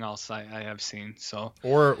everything else I have seen. So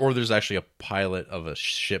or there's actually a pilot of a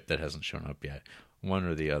ship that hasn't shown up yet. One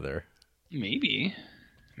or the other. Maybe,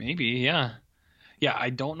 yeah.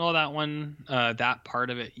 I don't know that one, that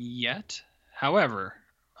part of it yet. However,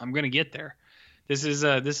 I'm gonna get there. This is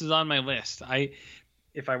on my list.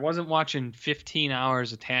 If I wasn't watching 15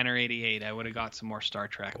 hours of Tanner 88, I would have got some more Star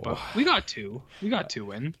Trek. But we got two. We got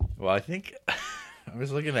two in. Well, I think I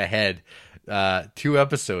was looking ahead. 2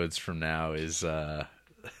 episodes from now is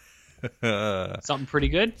something pretty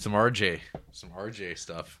good. Some RJ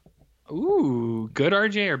stuff. Ooh, good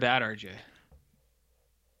RJ or bad RJ?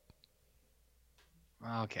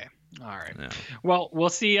 Okay, all right. Yeah. Well, we'll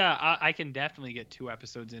see. I can definitely get 2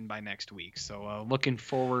 episodes in by next week, so looking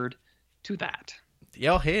forward to that.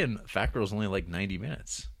 Yeah, hey, and Fat Girl's only like 90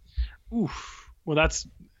 minutes. Oof. Well,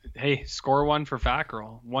 score 1 for Fat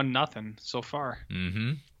Girl. 1-0 so far.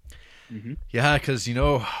 Yeah, because,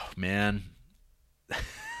 man,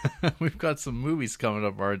 we've got some movies coming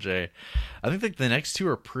up, RJ. I think like the next 2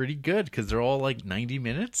 are pretty good because they're all like 90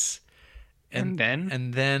 minutes. And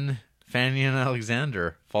then Fanny and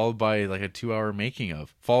Alexander, followed by like a 2-hour making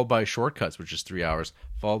of, followed by Shortcuts, which is 3 hours,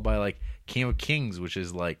 followed by like King of Kings, which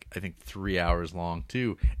is like, I think 3 hours long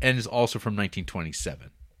too, and is also from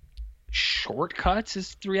 1927. Shortcuts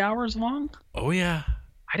is 3 hours long? Oh, yeah.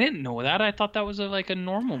 I didn't know that. I thought that was like a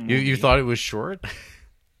normal movie. You thought it was short?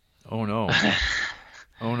 Oh, no.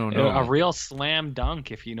 Oh, no. A real slam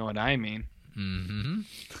dunk, if you know what I mean. Mm-hmm.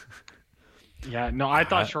 Yeah, no, I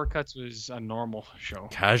thought Shortcuts was a normal show.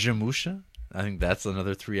 Kajamusha? I think that's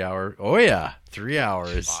another 3 hour. Oh, yeah. 3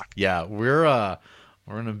 hours. Fuck. Yeah, we're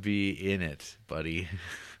going to be in it, buddy.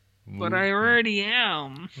 But I already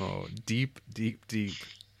am. Oh, deep.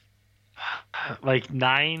 Like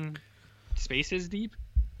 9 spaces deep?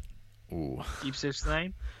 Ooh. Deep Space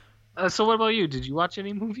Nine? So what about you? Did you watch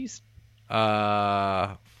any movies?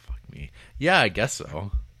 Fuck me. Yeah, I guess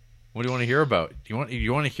so. What do you want to hear about? You want to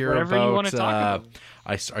hear whatever about? You want to talk about.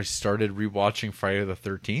 I started rewatching Friday the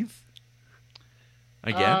 13th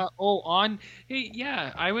again.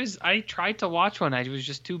 I tried to watch one. I was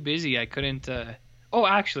just too busy. I couldn't.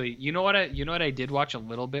 Actually, you know what I did watch a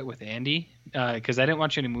little bit with Andy because I didn't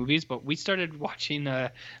watch any movies, but we started watching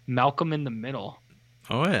Malcolm in the Middle.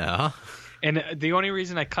 Oh yeah. And the only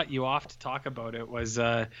reason I cut you off to talk about it was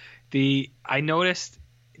I noticed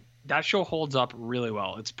that show holds up really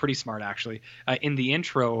well. It's pretty smart, actually. In the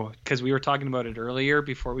intro, because we were talking about it earlier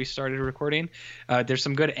before we started recording, there's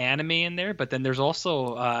some good anime in there, but then there's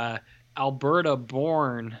also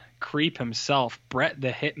Alberta-born creep himself, Brett the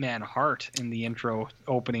Hitman Hart, in the intro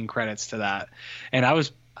opening credits to that. And I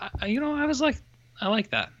was like, I like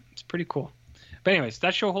that. It's pretty cool. But anyways,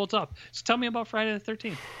 that show holds up. So tell me about Friday the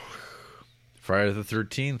 13th. Friday the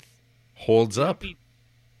 13th holds up.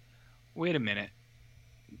 Wait a minute.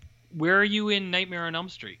 Where are you in Nightmare on Elm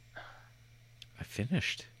Street? I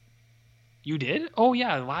finished. You did? Oh,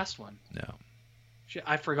 yeah, the last one. No. Shit,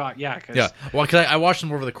 I forgot. Yeah. Well, because I watched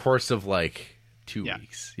them over the course of like 2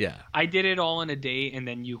 weeks. Yeah. I did it all in a day, and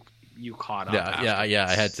then you caught up. Yeah.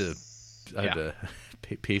 I had to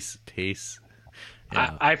pace.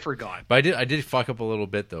 Yeah. I forgot. But I did fuck up a little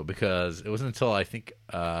bit though, because it wasn't until I think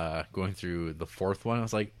going through the fourth one, I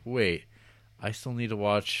was like, wait, I still need to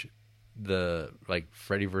watch the like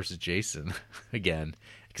Freddy versus Jason again,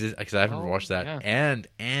 because I haven't watched that, yeah.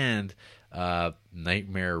 and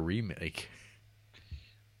Nightmare remake,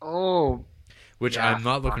 Oh, which yeah. I'm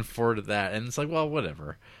not looking forward to that. And it's like, well,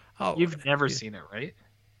 whatever. You've never seen it, right?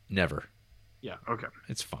 Never. Yeah. Okay.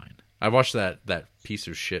 It's fine. I watched that piece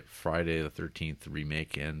of shit Friday the 13th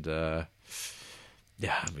remake, and yeah,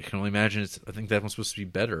 I can only imagine I think that one's supposed to be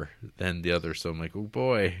better than the other. So I'm like, oh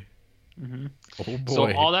boy. Mm-hmm. Oh boy.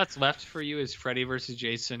 So all that's left for you is Freddy versus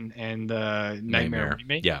Jason and the Nightmare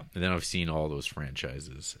remake? Yeah, and then I've seen all those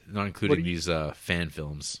franchises, not including these fan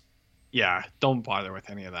films. Yeah, don't bother with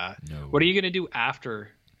any of that. No. What are you going to do after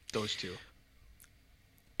those two?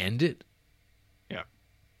 End it? Yeah.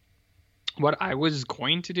 What I was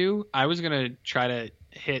going to do, I was going to try to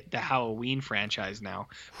hit the Halloween franchise now.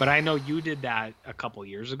 But I know you did that a couple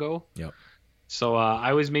years ago. Yep. So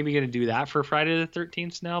I was maybe going to do that for Friday the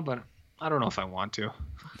 13th now, but I don't know if I want to.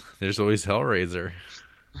 There's always Hellraiser.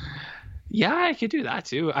 Yeah, I could do that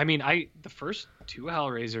too. I mean, the first two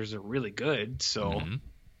Hellraisers are really good, so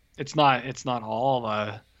it's not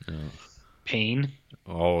all pain.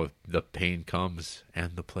 Oh, the pain comes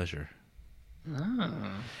and the pleasure. Oh.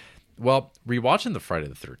 Well, rewatching the Friday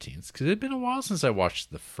the 13th, because it had been a while since I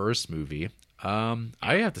watched the first movie. I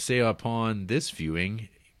have to say, upon this viewing,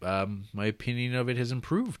 my opinion of it has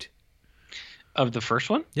improved. Of the first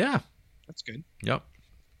one? Yeah. That's good. Yep.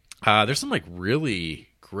 There's some like really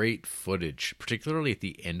great footage, particularly at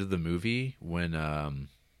the end of the movie when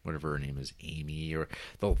whatever her name is, Amy, or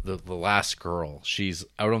the last girl, she's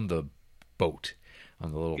out on the boat,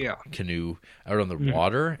 on the little canoe out on the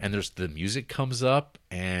water, and there's the music comes up,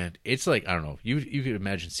 and it's like, I don't know, you could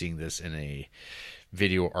imagine seeing this in a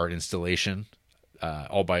video art installation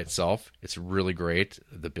all by itself. It's really great.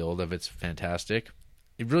 The build of it's fantastic.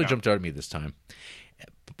 It really jumped out at me this time.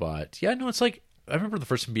 But yeah, no, it's like, I remember the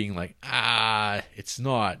first one being like, it's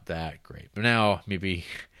not that great. But now, maybe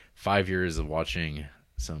 5 years of watching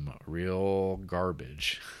some real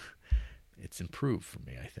garbage, it's improved for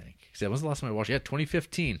me, I think. Because that was the last time I watched it. Yeah,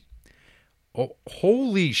 2015. Oh,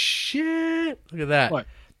 holy shit. Look at that. What?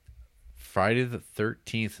 Friday the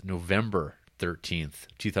 13th, November 13th,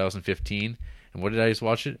 2015. And what did I just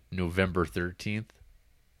watch it? November 13th,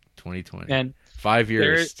 2020. And 5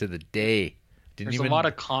 years to the day. There's a lot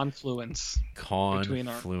of confluence.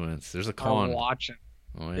 There's a con. Watching.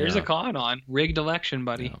 Oh, yeah. There's a con on. Rigged election,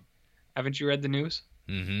 buddy. Yeah. Haven't you read the news?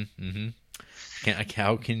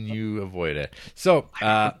 How can you avoid it? So,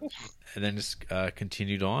 and then just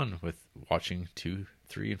continued on with watching 2,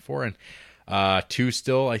 3, and 4. And 2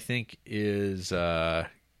 still, I think, is the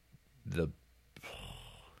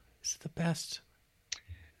best.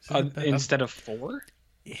 Instead of 4?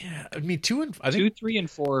 Yeah, I mean 2, 3, and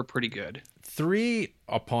 4 are pretty good. 3,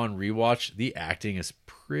 upon rewatch, the acting is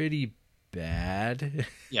pretty bad.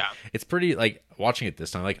 Yeah, it's pretty, like, watching it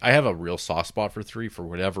this time, like, I have a real soft spot for 3 for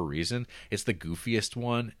whatever reason. It's the goofiest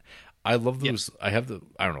one. I love those. I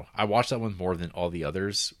don't know, I watched that one more than all the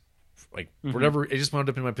others. Like, whatever, it just wound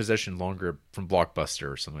up in my possession longer from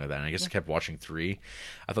Blockbuster or something like that. And I guess I kept watching 3.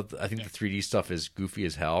 I think the 3D stuff is goofy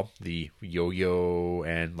as hell. The yo-yo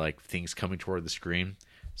and like things coming toward the screen,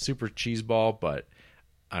 super cheeseball. But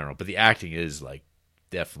I don't know. But the acting is like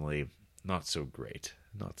definitely not so great.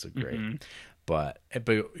 But I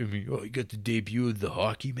mean, you got the debut of the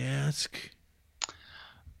hockey mask.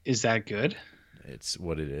 Is that good? It's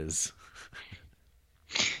what it is.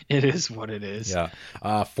 It is what it is. Yeah.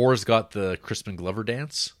 4's got the Crispin Glover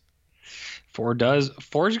dance. 4 does.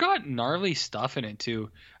 4's got gnarly stuff in it too.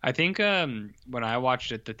 I think when I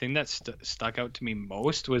watched it, the thing that stuck out to me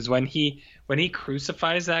most was when he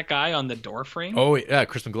crucifies that guy on the door frame. Oh yeah,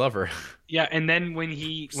 Crispin Glover. Yeah, and then when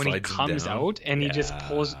he comes out and he just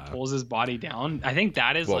pulls his body down. I think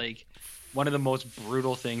that is like one of the most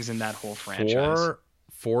brutal things in that whole franchise.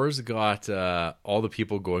 4's got all the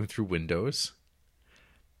people going through windows.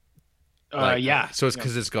 Yeah. So it's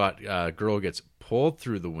because it's got girl gets pulled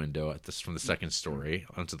through the window from the second story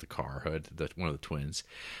onto the car hood, one of the twins.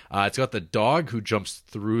 It's got the dog who jumps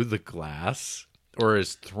through the glass or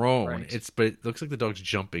is thrown. Right. But it looks like the dog's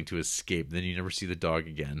jumping to escape. Then you never see the dog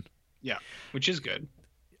again. Yeah, which is good,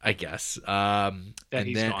 I guess. And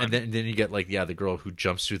then you get like the girl who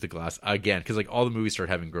jumps through the glass again, because like all the movies start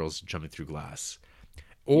having girls jumping through glass.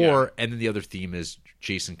 And then the other theme is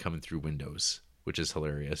Jason coming through windows, which is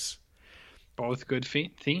hilarious. Both good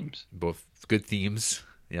themes. Both good themes.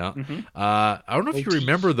 Yeah. Mm-hmm. I don't know if They you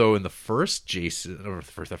remember though, in the first Jason, or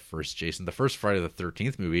the first Friday the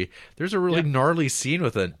 13th movie, there's a really gnarly scene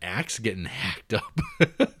with an axe getting hacked up.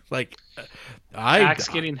 Like, Axe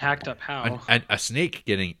getting hacked up. How? a snake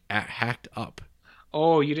getting hacked up.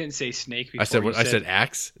 Oh, you didn't say snake before. I said what? You I said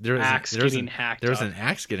axe. Axe getting hacked There's up. an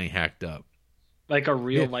axe getting hacked up. Like a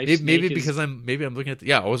real life Maybe, snake. maybe because I'm looking at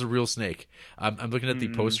it was a real snake. I'm looking at the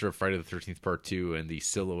poster of Friday the 13th Part 2, and the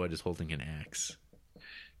silhouette is holding an axe.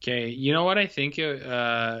 Okay, you know what I think?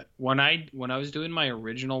 When I was doing my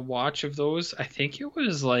original watch of those, I think it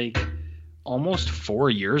was like almost 4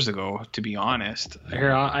 years ago, to be honest.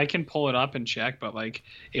 Here, I can pull it up and check, but like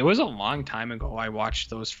it was a long time ago. I watched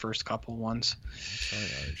those first couple ones.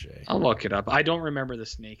 Sorry, RJ. I'll look it up. I don't remember the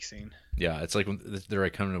snake scene. Yeah, it's like when they're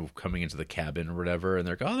like coming into the cabin or whatever, and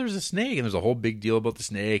they're like, "Oh, there's a snake," and there's a whole big deal about the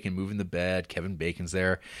snake and moving the bed. Kevin Bacon's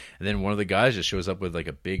there, and then one of the guys just shows up with like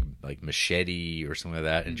a big like machete or something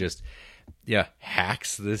like that, and just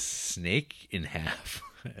hacks this snake in half.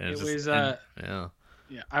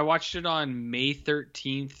 Yeah, I watched it on May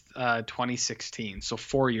 13th, 2016, so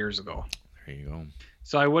 4 years ago. There you go.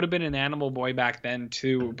 So I would have been an animal boy back then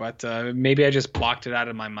too, but maybe I just blocked it out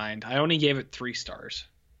of my mind. I only gave it 3 stars.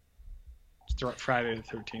 Friday the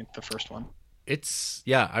 13th, the first one.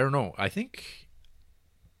 I don't know. I think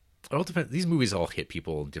it all depends. These movies all hit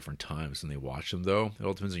people at different times when they watch them, though. It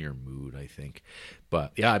all depends on your mood, I think.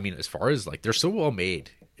 But yeah, I mean, as far as like, they're so well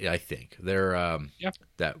made. I think they're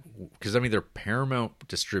because I mean they're Paramount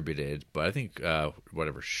distributed, but I think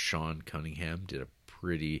Sean Cunningham did a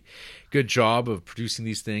pretty good job of producing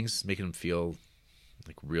these things, making them feel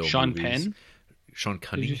like real. Sean movies. Penn, Sean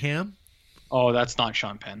Cunningham. Oh, that's not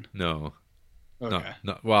Sean Penn. No. Okay.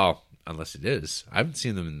 No. Well, unless it is, I haven't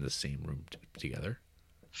seen them in the same room together.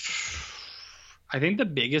 I think the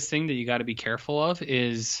biggest thing that you got to be careful of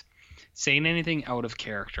is saying anything out of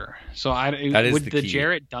character. So would the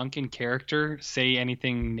Jarrett Duncan character say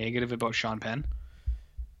anything negative about Sean Penn?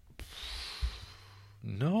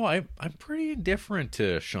 No, I'm pretty indifferent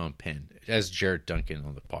to Sean Penn as Jarrett Duncan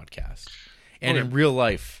on the podcast, and in real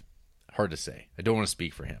life, hard to say. I don't want to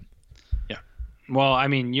speak for him. Yeah, well, I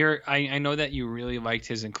mean, I know that you really liked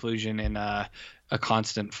his inclusion in a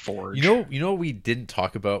Constant Forge. You know, we didn't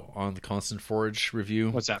talk about on the Constant Forge review.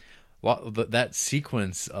 What's that? That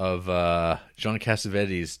sequence of John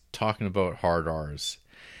Cassavetes talking about hard R's,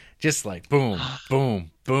 just like boom, boom,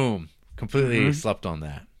 boom, completely slept on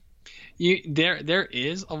that. There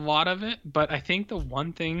is a lot of it, but I think the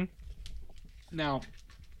one thing, now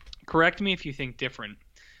correct me if you think different,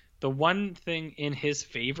 the one thing in his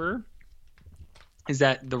favor is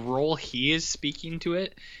that the role he is speaking to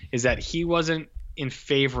it is that he wasn't in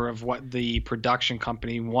favor of what the production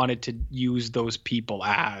company wanted to use those people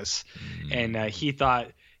as. And he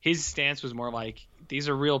thought his stance was more like, these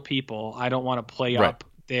are real people. I don't want to play up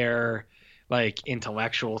their like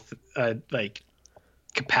intellectual like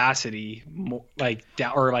capacity, like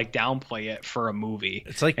downplay it for a movie.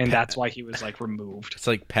 It's like, and that's why he was like removed. It's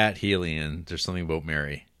like Pat Healy and There's Something About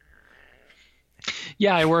Mary.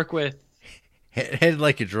 Yeah, I work with Head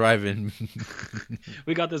like a drive-in.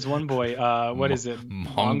 We got this one boy. What is it?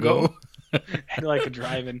 Mongo. Head like a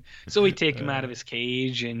drive-in. So we take him out of his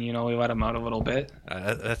cage, and we let him out a little bit.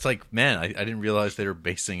 That's like, man, I didn't realize they were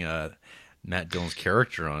basing Matt Dillon's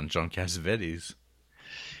character on John Cassavetes.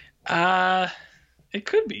 It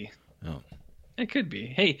could be. Oh, it could be.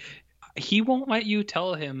 Hey, he won't let you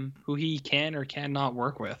tell him who he can or cannot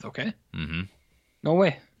work with. Okay. Mm-hmm. No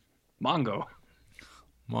way. Mongo.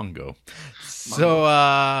 So,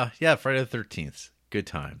 Friday the 13th. Good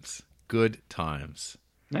times.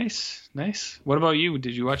 Nice. What about you?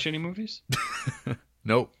 Did you watch any movies?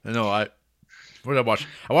 Nope. No, what did I watch?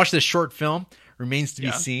 I watched this short film, Remains to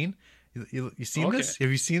Be Seen. You seen this?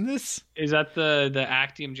 Have you seen this? Is that the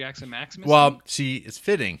Actium Jackson Maximus? Well, see, it's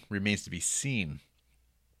fitting. Remains to Be Seen.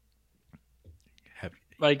 Have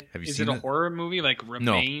you is seen it a horror movie? Like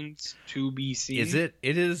Remains to Be Seen? Is it?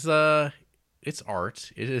 It is. It's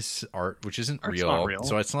art. It is art, which isn't Art's real. not real.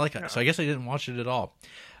 So it's not like. Yeah. So I guess I didn't watch it at all.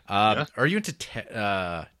 Are you into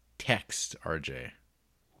text, RJ?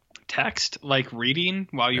 Text, like reading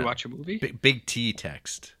while you watch a movie? Big T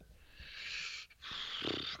text.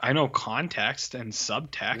 I know context and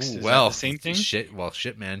subtext. Is that the same thing? Shit,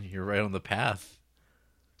 man. You're right on the path.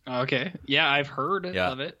 Okay. Yeah, I've heard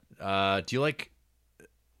of it. Do you like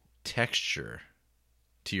texture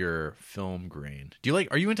to your film grain?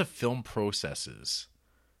 Are you into film processes?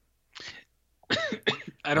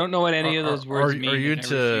 I don't know what any of those words mean. Are you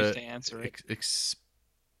into to answer it.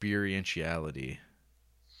 experientiality?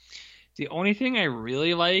 The only thing I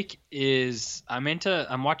really like is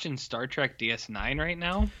I'm watching Star Trek DS9 right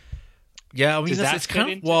now. Yeah, I mean Does that it's fit kind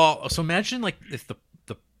of into? well. So imagine like if the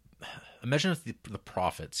imagine if the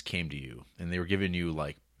prophets came to you and they were giving you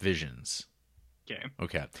like visions. Okay.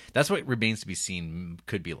 Okay, that's what Remains to Be Seen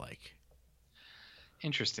could be like.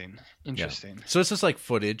 Interesting. Yeah. Interesting. So it's just like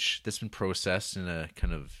footage that's been processed in a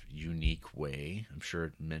kind of unique way. I'm sure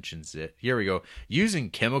it mentions it. Here we go. Using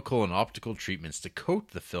chemical and optical treatments to coat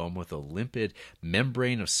the film with a limpid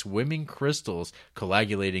membrane of swimming crystals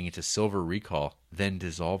coagulating into silver recall, then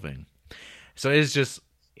dissolving. So it's just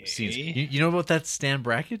scenes. Okay. You know about that Stan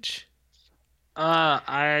Brakhage?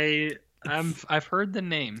 I've heard the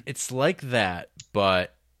name. It's like that,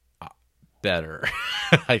 but better,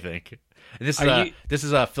 I think. And this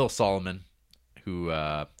is Phil Solomon, who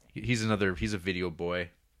he's a video boy,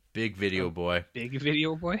 big video boy. Big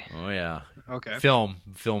video boy. Oh yeah, Okay.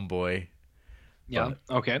 film boy. Yeah.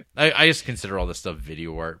 Okay. I just consider all this stuff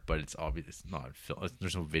video art, but it's obvious it's not film.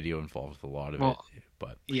 There's no video involved with a lot of it.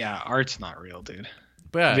 But Yeah, art's not real, dude.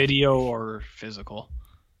 yeah. Video or physical.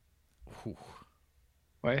 Whew.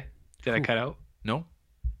 What? Did I cut out? No.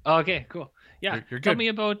 Oh, okay, cool. Yeah. You're Tell good. me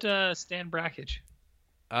about Stan Brakhage.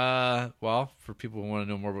 Well, for people who want to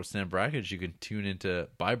know more about Stan Brakhage, you can tune into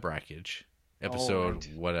By Brakhage episode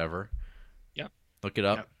right. whatever. Yep. Look it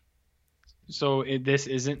up. Yep. So this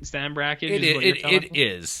isn't Stan Brakhage? It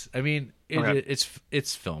is. I mean, Okay.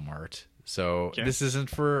 it's film art. So Okay. this isn't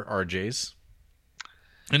for RJs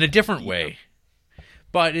in a different way,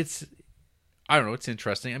 but I don't know. It's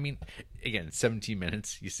interesting. I mean, again, 17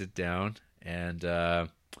 minutes. You sit down and I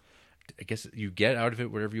guess you get out of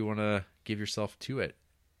it whatever you want to give yourself to it,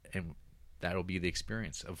 and that'll be the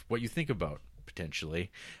experience of what you think about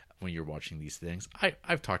potentially when you're watching these things.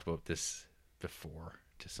 I've talked about this before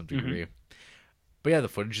to some degree. But yeah, the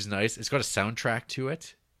footage is nice. It's got a soundtrack to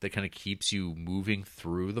it that kind of keeps you moving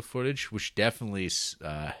through the footage, which definitely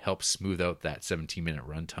helps smooth out that 17-minute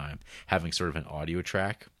runtime, having sort of an audio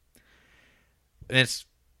track. And it's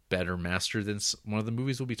better mastered than one of the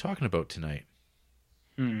movies we'll be talking about tonight.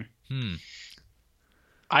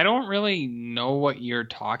 I don't really know what you're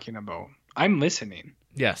talking about. I'm listening.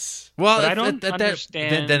 Yes. Well, But I don't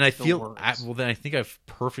understand Then I the feel. words. Then I think I've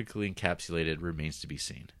perfectly encapsulated Remains to Be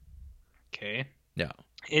Seen. Okay. Yeah.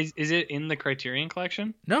 Is it in the Criterion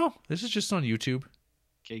Collection? No, this is just on YouTube.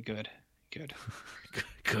 Okay, good. Good.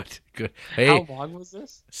 Good. Hey, How long was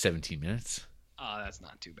this? 17 minutes. Oh, that's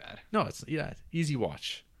not too bad. No, it's easy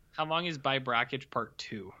watch. How long is By Brakhage Part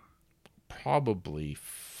 2? Probably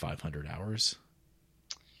 500 hours.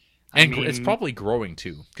 I And it's mean- probably growing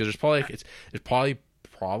too, because there's probably it's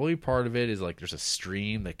probably part of it is like there's a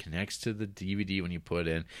stream that connects to the DVD when you put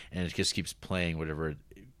in, and it just keeps playing whenever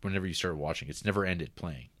you start watching. It's never ended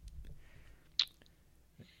playing.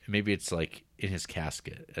 Maybe it's like in his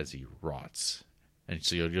casket as he rots, and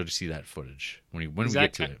so you'll just see that footage when we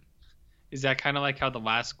get to it. Is that kind of like how The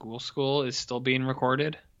Last School is still being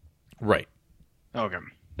recorded? Right. Okay.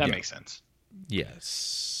 That Yeah. makes sense.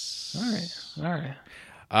 Yes. All right.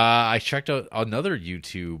 I checked out another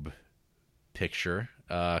YouTube picture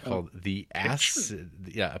called The Acid.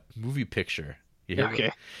 Yeah, a movie picture. You hear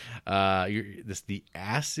Okay. The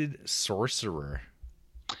Acid Sorcerer.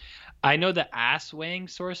 I know the ass weighing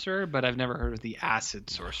sorcerer, but I've never heard of the acid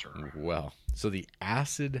sorcerer. Well, so The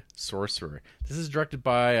Acid Sorcerer. This is directed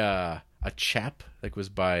by a chap that was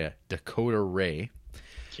by Dakota Ray.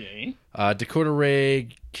 Okay. Dakota Ray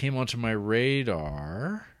came onto my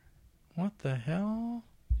radar. What the hell?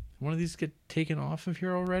 One of these get taken off of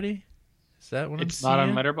here already? Is that what It's I'm not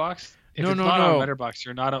seeing? on Letterboxd? If No, it's no, not no. on Letterboxd,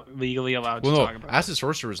 you're not legally allowed to Well, talk no, about Acid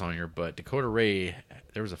Sorcerer is on here, but Dakota Ray,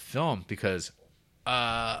 there was a film because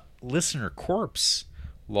Listener Corpse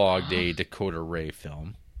logged a Dakota Ray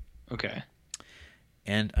film, it. Okay.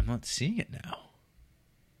 and I'm not seeing it now.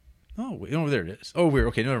 Oh, wait, no, there it is. Oh, weird.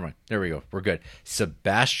 Okay, never mind. There we go. We're good.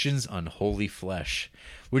 Sebastian's Unholy Flesh.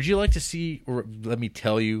 Would you like to see, or let me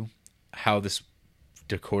tell you how this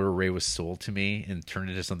Dakota Ray was sold to me and turned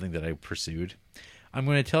into something that I pursued? I'm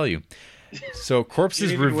going to tell you. So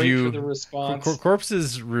Corpse's review,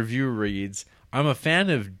 Corpse's review reads, "I'm a fan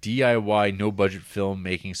of DIY no budget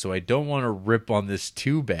filmmaking, so I don't want to rip on this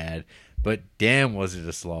too bad, but damn was it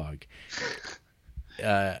a slog."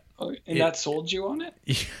 That sold you on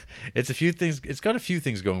it? It's a few things. It's got a few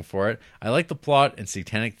things going for it. I like the plot and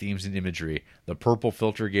satanic themes and imagery. The purple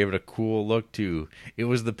filter gave it a cool look too. It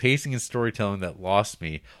was the pacing and storytelling that lost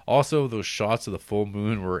me. Also, those shots of the full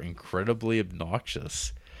moon were incredibly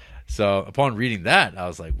obnoxious. So, upon reading that, I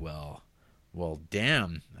was like, "Well, Well,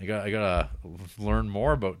 damn, I gotta learn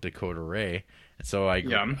more about Dakota Ray. And so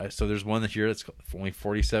so there's one here that's only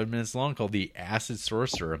 47 minutes long called The Acid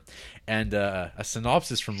Sorcerer, and a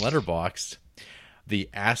synopsis from Letterboxd. The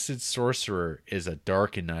Acid Sorcerer is a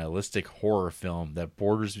dark and nihilistic horror film that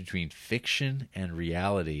borders between fiction and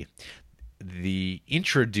reality. The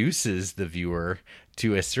introduces the viewer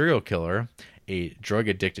to a serial killer, a drug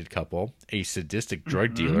addicted couple, a sadistic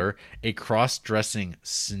drug dealer, a cross dressing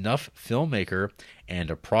snuff filmmaker, and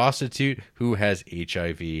a prostitute who has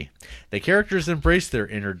HIV. The characters embrace their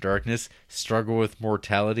inner darkness, struggle with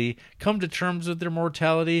mortality, come to terms with their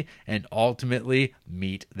mortality, and ultimately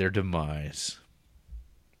meet their demise.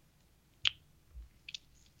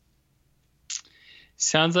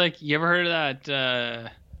 Sounds like, you ever heard of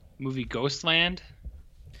that movie Ghostland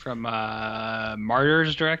from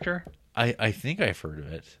Martyrs director? I think I've heard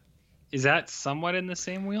of it. Is that somewhat in the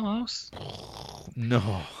same wheelhouse?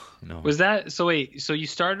 No. Was that so? Wait, so you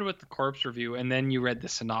started with the corpse review and then you read the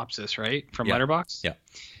synopsis, right, from Letterboxd? Yeah.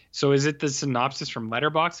 So is it the synopsis from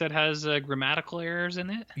Letterboxd that has grammatical errors in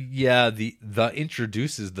it? Yeah, the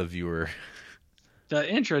introduces the viewer That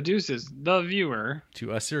introduces the viewer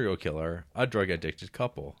to a serial killer, a drug addicted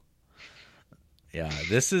couple. Yeah,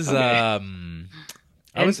 this is Okay.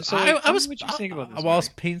 I was what you think about this? I was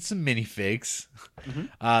painting some minifigs.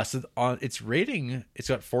 So on its rating, it's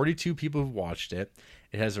got 42 people who've watched it.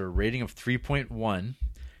 It has a rating of 3.1.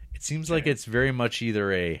 It seems like it's very much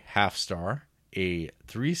either a half star, a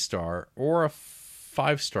 3-star, or a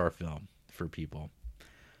 5-star film for people.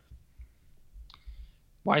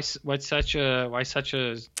 Why such a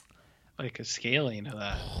like a scaling of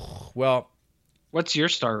that? Well, What's your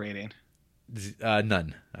star rating?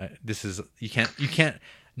 none. This is you can't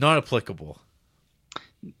not applicable.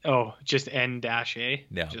 Oh, just N-A.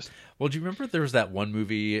 Yeah. Just Well, do you remember there was that one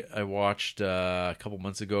movie I watched a couple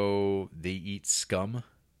months ago? They Eat Scum.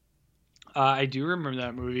 I do remember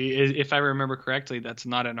that movie. If I remember correctly, that's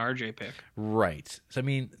not an RJ pick. Right. So I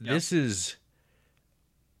mean, this is.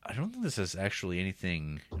 I don't think this has actually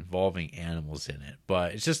anything involving animals in it,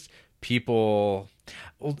 but it's just people.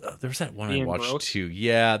 Well, there's that one Being I watched gross? too.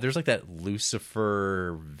 Yeah, there's like that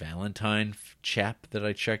Lucifer Valentine chap that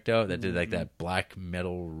I checked out that did like that Black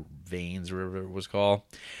Metal Veins or whatever it was called.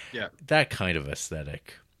 Yeah. That kind of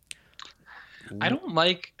aesthetic. I don't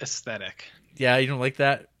like aesthetic. Yeah, you don't like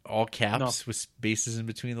that? All caps No. with spaces in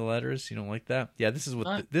between the letters. You don't like that? Yeah, this is what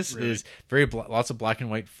Not this really. is. Lots of black and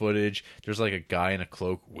white footage. There's like a guy in a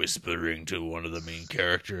cloak whispering to one of the main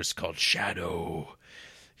characters called Shadow.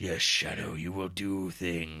 Yes, Shadow, you will do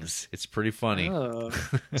things. It's pretty funny. Oh.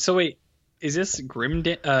 So wait, is this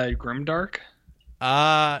Grimdark?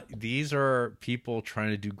 These are people trying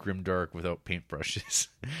to do grimdark without paintbrushes.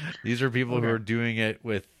 These are people who are doing it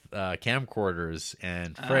with camcorders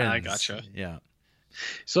and friends. I gotcha. Yeah.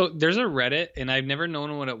 So there's a Reddit, and I've never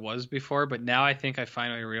known what it was before, but now I think I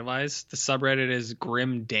finally realized the subreddit is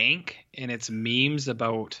Grim Dank, and it's memes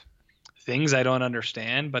about things I don't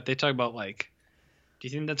understand. But they talk about like, do you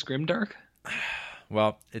think that's Grimdark?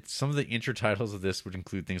 Well, it's some of the intertitles of this would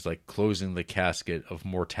include things like "Closing the Casket of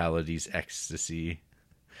Mortality's Ecstasy."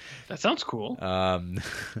 That sounds cool. One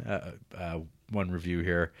review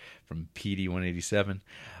here from PD187.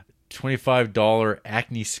 $25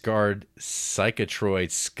 acne-scarred psychotroid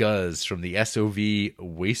scuzz from the SOV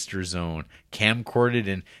Waster Zone, camcorded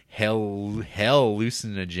in hell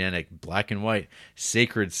hallucinogenic black and white,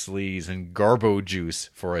 sacred sleaze, and garbo juice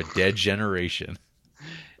for a dead generation.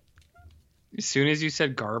 As soon as you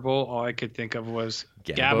said Garbo, all I could think of was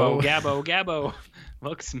Gabbo. Gabbo.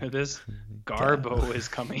 Look, Smithers, Garbo is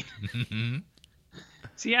coming.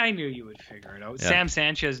 See, I knew you would figure it out. Yeah. Sam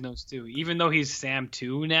Sanchez knows too. Even though he's Sam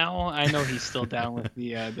 2 now, I know he's still down with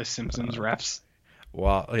the Simpsons refs.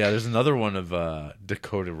 Well, yeah, there's another one of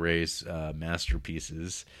Dakota Ray's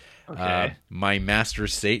masterpieces. Okay. My Master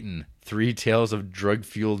Satan, 3 Tales of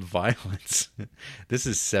Drug-Fueled Violence. This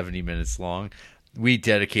is 70 minutes long. We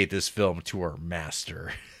dedicate this film to our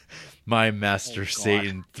master. My Master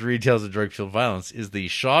Satan, 3 Tales of Drug-Fueled Violence is the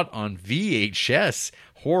shot on VHS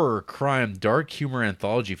horror, crime, dark humor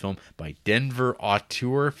anthology film by Denver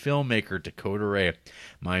auteur filmmaker Dakota Ray.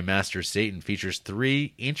 My Master Satan features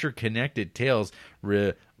 3 interconnected tales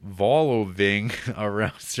revolving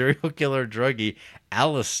around serial killer druggie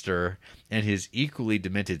Alistair and his equally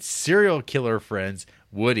demented serial killer friends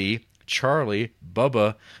Woody, Charlie,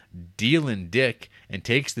 Bubba, Dealin' Dick, and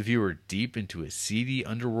takes the viewer deep into a seedy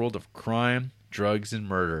underworld of crime, drugs, and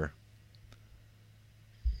murder.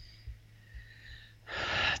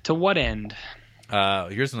 To what end?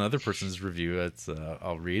 Here's another person's review. That's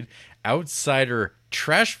I'll read. Outsider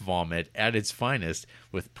trash vomit at its finest,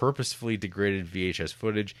 with purposefully degraded VHS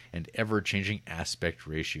footage and ever-changing aspect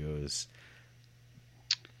ratios.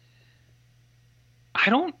 I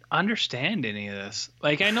don't understand any of this.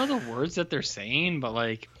 Like, I know the words that they're saying, but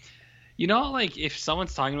like, you know, like if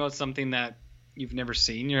someone's talking about something that you've never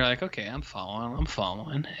seen, you're like, okay, I'm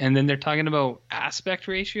following. And then they're talking about aspect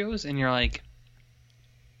ratios, and you're like,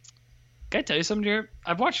 can I tell you something, Jared?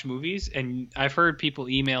 I've watched movies, and I've heard people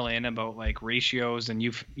email in about like ratios, and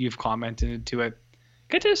you've commented to it.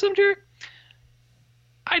 Can I tell you something, Jared?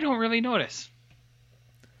 I don't really notice,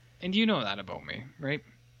 and you know that about me, right?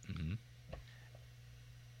 Mm-hmm.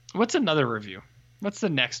 What's another review? What's the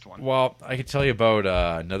next one? Well, I can tell you about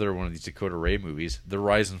another one of these Dakota Ray movies, The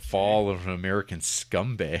Rise and Fall of an American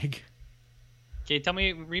Scumbag.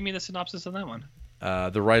 Okay, read me the synopsis on that one.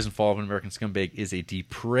 The Rise and Fall of an American Scumbag is a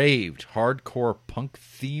depraved, hardcore,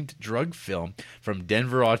 punk-themed drug film from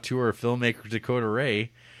Denver auteur filmmaker Dakota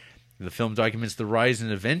Ray. The film documents the rise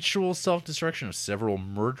and eventual self-destruction of several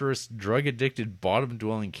murderous, drug-addicted,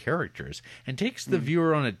 bottom-dwelling characters and takes the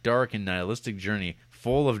viewer on a dark and nihilistic journey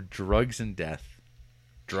full of drugs and death.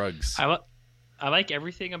 Drugs. I like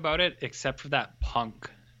everything about it except for that punk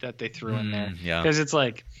that they threw in there. Yeah. Because it's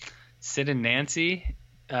like Sid and Nancy,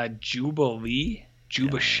 Jubilee.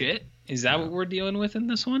 Shit. Is that what we're dealing with in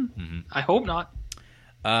this one? Mm-hmm. I hope not.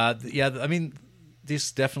 Yeah, I mean,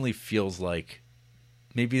 this definitely feels like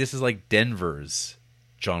maybe this is like Denver's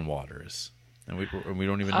John Waters, and we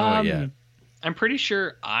don't even know it yet. I'm pretty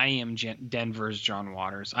sure I am Denver's John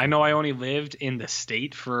Waters. I know I only lived in the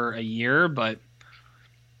state for a year, but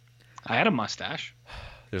I had a mustache.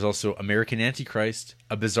 There's also American Antichrist,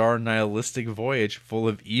 a bizarre nihilistic voyage full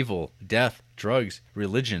of evil, death, drugs,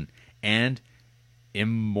 religion, and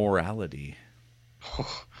immorality.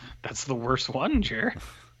 Oh, that's the worst one, Jer.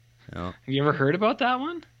 Yeah. Have you ever heard about that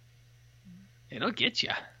one? It'll get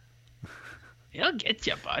you. It'll get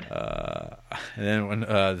you, bud. And then when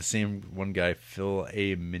the same one guy, Phil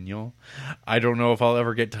A. Mignon, I don't know if I'll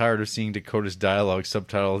ever get tired of seeing Dakota's dialogue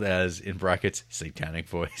subtitled as, in brackets, satanic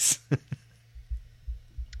voice.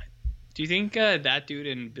 Do you think that dude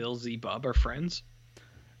and Bill Z. Bub are friends?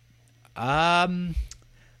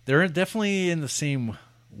 They're definitely in the same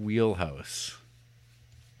wheelhouse.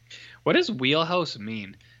 What does wheelhouse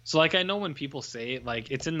mean? So, like, I know when people say it, like,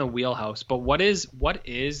 it's in the wheelhouse, but what is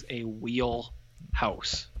a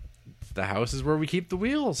wheelhouse? The house is where we keep the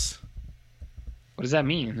wheels. What does that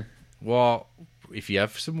mean? Well, if you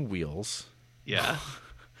have some wheels, yeah,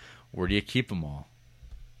 where do you keep them all?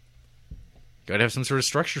 Gotta have some sort of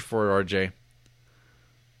structure for it, RJ.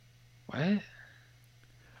 What?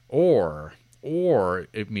 Or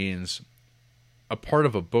it means a part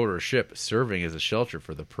of a boat or ship serving as a shelter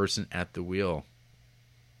for the person at the wheel.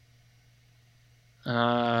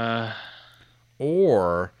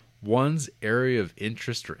 Or one's area of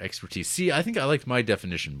interest or expertise. See, I think I liked my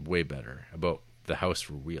definition way better about the house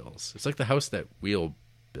for wheels. It's like the house that Wheel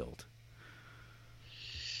built.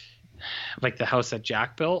 Like the house that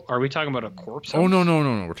Jack built? Are we talking about a corpse house? Oh, no.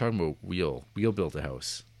 We're talking about Wheel. Wheel built a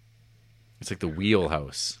house. It's like the Wheel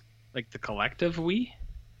house. Like the collective we?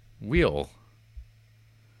 Wheel.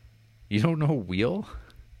 You don't know Wheel?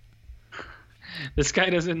 This guy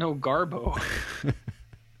doesn't know Garbo.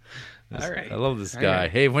 All right. I love this guy.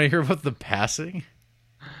 Right. Hey, want to hear about The Passing?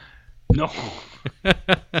 No.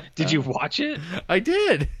 Did you watch it? I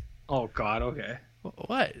did. Oh God. Okay.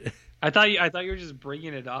 What? I thought you were just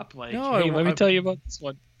bringing it up. Like, no, hey, let me tell you about this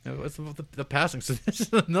one. It's about the Passing. So this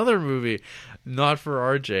is another movie, not for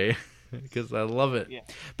RJ, because I love it. Yeah.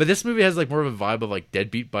 But this movie has like more of a vibe of like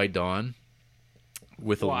Deadbeat by Dawn.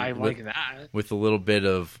 I like that. With a little bit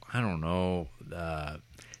of, I don't know,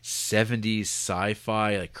 70s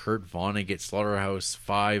sci-fi, like Kurt Vonnegut,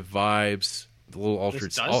 Slaughterhouse-Five vibes, the little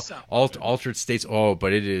altered states. Oh,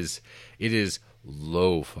 but it is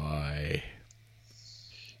lo-fi.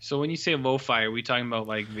 So when you say lo-fi, are we talking about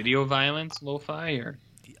like video violence lo-fi or?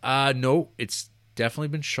 No, it's definitely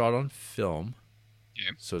been shot on film.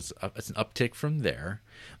 Okay. So it's an uptick from there,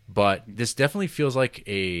 but this definitely feels like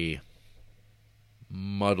a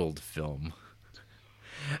muddled film.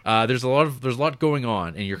 There's a lot going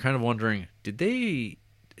on, and you're kind of wondering, is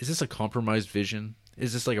this a compromised vision?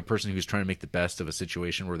 Is this like a person who's trying to make the best of a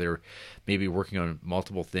situation where they're maybe working on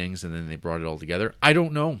multiple things and then they brought it all together? I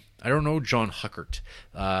don't know. John Huckert,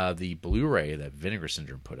 the Blu-ray that Vinegar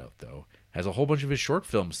Syndrome put out, though, has a whole bunch of his short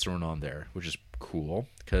films thrown on there, which is cool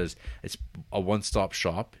because it's a one-stop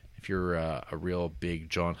shop if you're a real big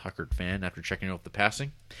John Huckert fan after checking out The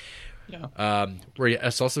Passing. Yeah. Where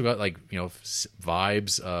it's also got like,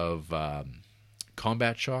 vibes of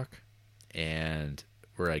Combat Shock, and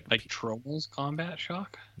we're Like Trolls Combat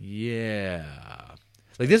Shock. yeah,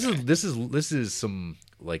 like this is some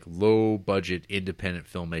like low budget independent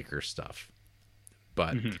filmmaker stuff,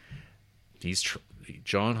 but Mhm.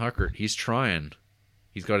 John Huckert. He's trying.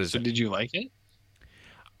 He's got his. So did you like it?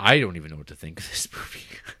 I don't even know what to think of this movie.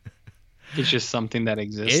 It's just something that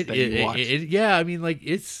exists that you watch. Yeah, I mean, like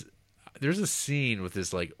there's a scene with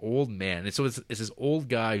this like old man, and so it's this old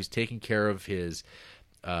guy who's taking care of his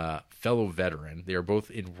fellow veteran. They are both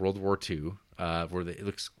in World War II, where it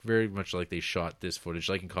looks very much like they shot this footage,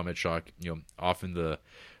 like in Combat Shock, off in the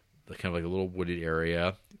kind of like a little wooded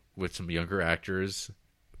area with some younger actors,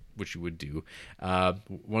 which you would do.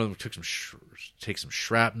 One of them takes some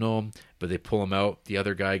shrapnel, but they pull him out. The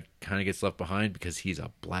other guy kind of gets left behind because he's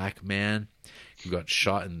a black man who got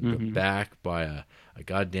shot in the back by a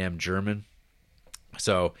goddamn German.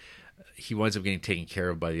 So he winds up getting taken care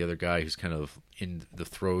of by the other guy who's kind of in the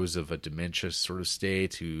throes of a dementia sort of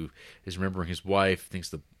state, who is remembering his wife, thinks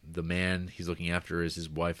the man he's looking after is his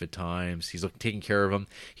wife at times. He's taking care of him.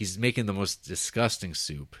 He's making the most disgusting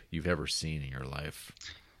soup you've ever seen in your life.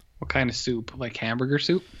 What kind of soup? Like hamburger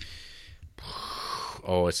soup?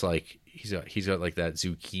 Oh, it's like he's got like that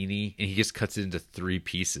zucchini, and he just cuts it into 3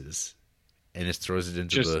 pieces, and just throws it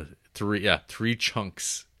into the three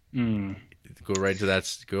chunks. Go right into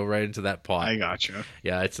that pot. I gotcha.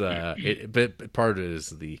 Yeah, it's but part of it is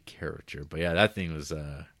the character. But yeah, that thing was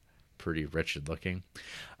pretty wretched looking.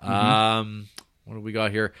 What do we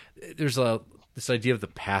got here? There's this idea of the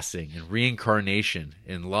passing and reincarnation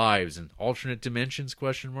in lives and alternate dimensions ?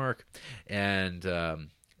 And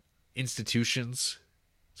institutions,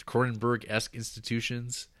 Cronenberg-esque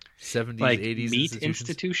institutions, 70s, like 80s meat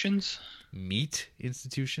institutions. Meat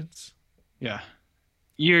institutions. Yeah.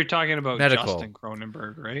 You're talking about Medical. Justin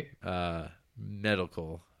Cronenberg, right?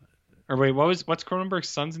 Medical. Or wait, what's Cronenberg's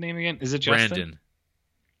son's name again? Is it Justin? Brandon.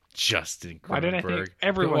 Justin Cronenberg. Why did I think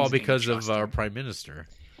everyone's Well, because name of our prime minister.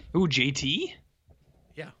 Ooh, JT?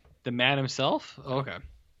 Yeah. The man himself? Okay.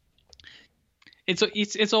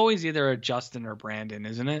 It's always either a Justin or Brandon,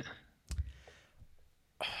 isn't it?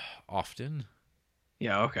 Often.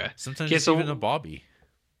 Yeah, okay. Sometimes it's even a Bobby.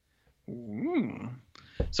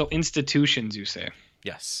 So institutions, you say?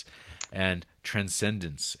 Yes. And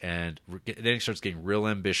transcendence. And then it starts getting real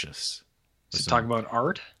ambitious. So talk about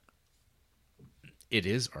art? It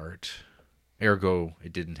is art. Ergo,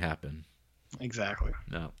 it didn't happen. Exactly.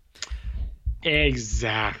 No.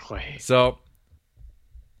 Exactly. So,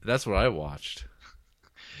 that's what I watched.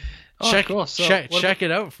 Oh, cool. So check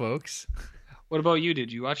it out, folks. What about you?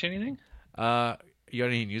 Did you watch anything? You got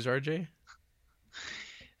any news, RJ?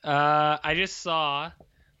 I just saw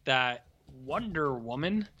that Wonder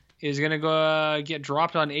Woman is gonna go get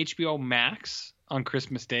dropped on HBO Max on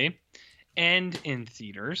Christmas Day, and in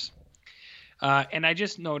theaters. And I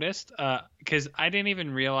just noticed because I didn't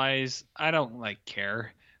even realize, I don't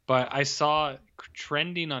care, but I saw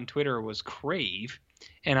trending on Twitter was Crave,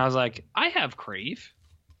 and I was like, I have Crave.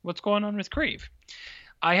 What's going on with Crave?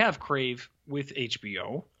 I have Crave with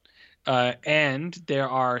HBO. And there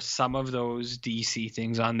are some of those DC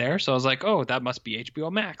things on there. So I was like, oh, that must be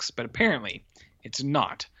HBO Max. But apparently it's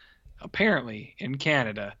not. Apparently in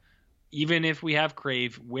Canada, even if we have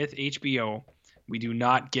Crave with HBO, we do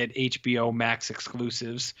not get HBO Max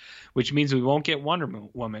exclusives, which means we won't get Wonder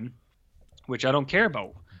Woman, which I don't care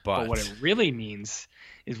about. But what it really means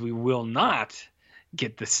is we will not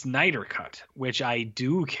get the Snyder Cut, which I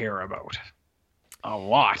do care about a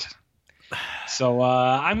lot. So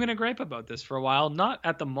I'm going to gripe about this for a while. Not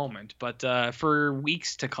at the moment, but for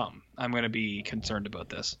weeks to come, I'm going to be concerned about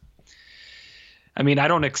this. I mean, I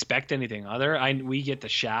don't expect anything other. We get the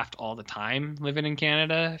Shaft all the time living in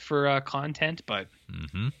Canada for content, but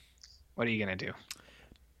what are you going to do?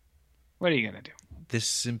 What are you going to do?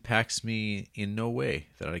 This impacts me in no way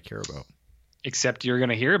that I care about. Except you're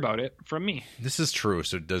going to hear about it from me. This is true,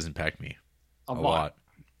 so it does impact me a lot.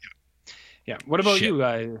 Yeah. What about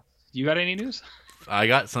you? You got any news? I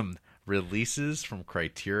got some releases from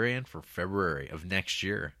Criterion for February of next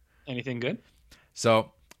year. Anything good?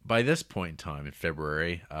 So by this point in time in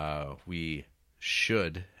February, we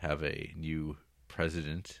should have a new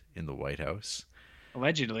president in the White House.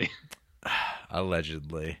 Allegedly.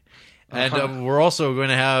 Allegedly. And we're also going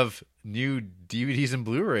to have new DVDs and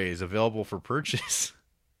Blu-rays available for purchase.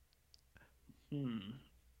 You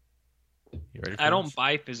ready for I don't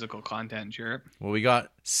buy physical content, Jarrett. Well, we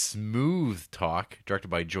got Smooth Talk, directed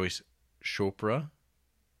by Joyce Chopra.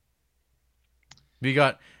 We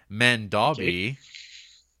got Mandabi,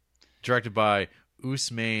 directed by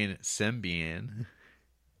Ousmane Sembian.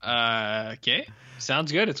 Okay.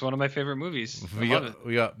 Sounds good. It's one of my favorite movies. We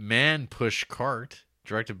got Man Push Cart,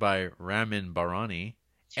 directed by Ramin Barani,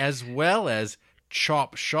 as well as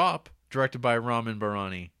Chop Shop, directed by Ramin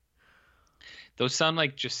Barani. Those sound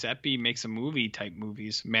like Giuseppe makes a movie type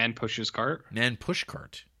movies. Man Pushes Cart. Man Push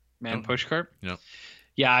Cart. Man Push Cart. No.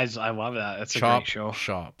 Yeah, I love that. That's a Chop great show.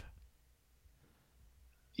 Shop.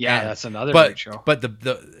 Yeah, that's another great show. But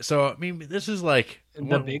so I mean, this is like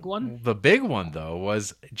the big one. The big one though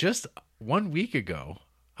was just 1 week ago.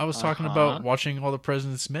 I was talking about watching All the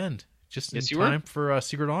President's Men just in time for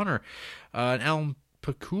Secret Honor, an Alan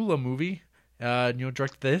Pakula movie.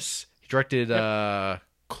 Directed this. He directed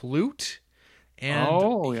Clute.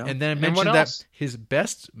 And then I mentioned that his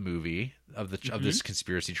best movie of this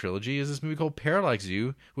conspiracy trilogy is this movie called Parallax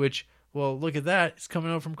View, which, well, look at that. It's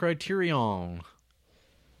coming out from Criterion.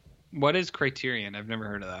 What is Criterion? I've never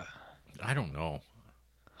heard of that. I don't know.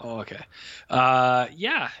 Oh, okay.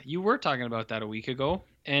 Yeah, you were talking about that a week ago.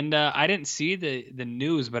 And I didn't see the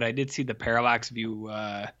news, but I did see the Parallax View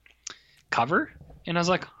cover. And I was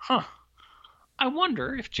like, I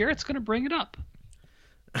wonder if Jarrett's going to bring it up.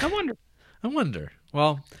 I wonder.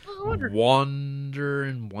 Well, wander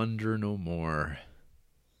and wonder no more.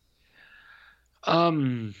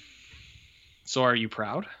 So are you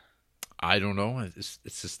proud? I don't know. It's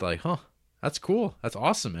just like, that's cool. That's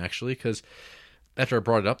awesome, actually, because after I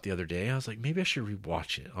brought it up the other day, I was like, maybe I should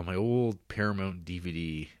rewatch it on my old Paramount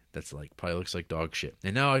DVD that's like probably looks like dog shit.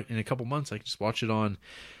 And now in a couple months, I can just watch it on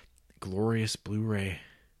glorious Blu-ray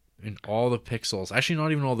in all the pixels. Actually,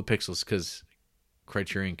 not even all the pixels, because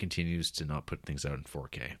Criterion continues to not put things out in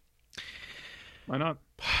 4K. Why not?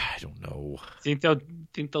 I don't know. Think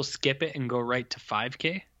they'll skip it and go right to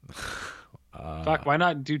 5K? Fuck, why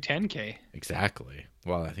not do 10K? Exactly.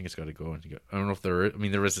 Well, I think it's got to go. I don't know if there. I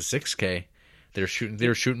mean, there was a 6K. They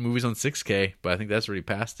were shooting movies on 6K, but I think that's already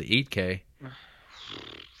passed to 8K.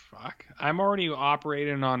 Fuck, I'm already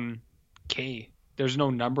operating on K. There's no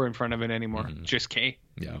number in front of it anymore. Just K.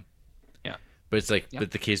 Yeah. But it's like,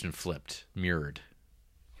 but the K's been flipped, mirrored,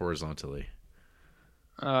 horizontally.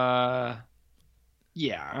 Yeah.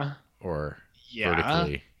 Or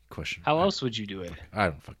vertically. Question. How else would you do it? I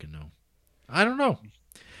don't fucking know. I don't know.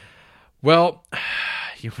 Well,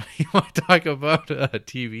 you want to talk about a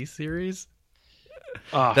TV series?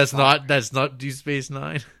 That's not Deep Space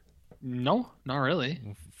Nine. No, not really.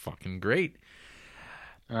 Fucking great.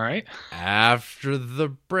 All right. After the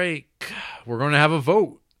break, we're going to have a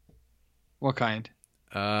vote. What kind?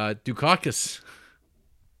 Dukakis.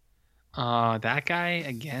 That guy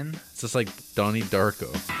again? It's just like Donnie Darko.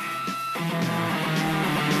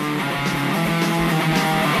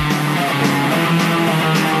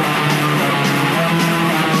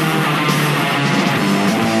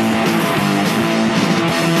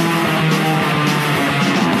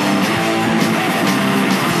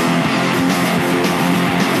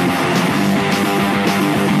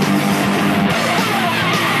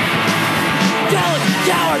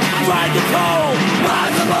 Ride the pole,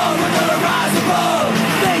 rise above, we're gonna rise above.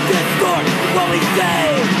 Make this sport what we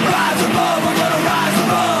say. Rise above, we're gonna rise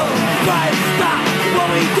above. Try to stop what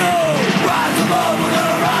we do. Rise above, we're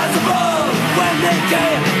gonna rise above. When they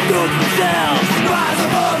can't do it themselves. Rise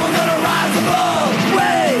above, we're gonna rise above.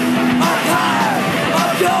 We are tired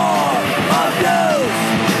of your abuse.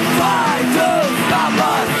 Try to stop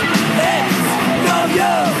us, it's no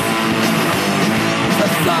use.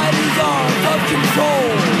 Society's out of control.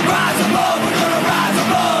 Rise above, we're gonna rise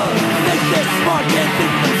above. Think this smart can't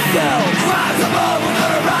think themselves. Rise above, we're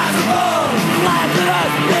gonna rise above. Laugh at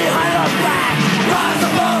us behind our back. Rise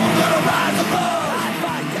above, we're gonna rise above. I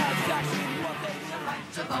find satisfaction in what they do. Right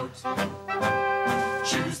to vote.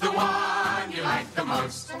 Choose the one you like the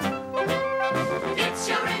most. It's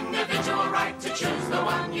your individual right to choose the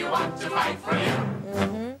one you want to fight for you.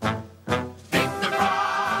 Pick the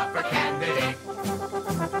proper candidate.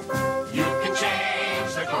 You can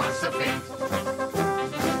change the course of fate.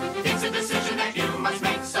 It's a decision that you must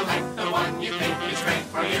make. Select the one you think is great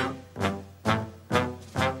for you.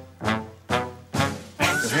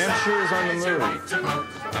 New Hampshire is on the move. Right to vote.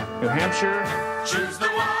 New Hampshire Choose the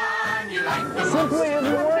one you like the most. simply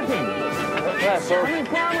isn't working. How many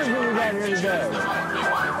farmers have we got here today?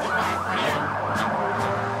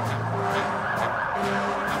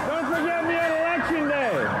 Don't forget me on election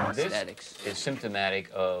day. This is symptomatic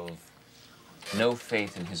of no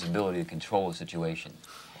faith in his ability to control the situation.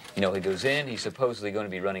 You know, he goes in, he's supposedly going to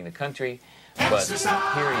be running the country, but here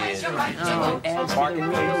he is. Adds to the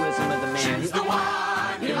realism of the man. Choose the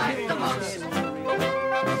one you like the most.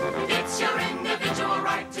 It's your individual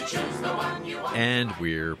right to choose the one you want. And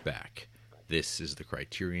we're back. This is the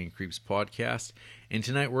Criterion Creeps podcast, and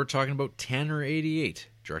tonight we're talking about Tanner 88,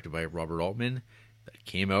 directed by Robert Altman, that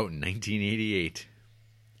came out in 1988.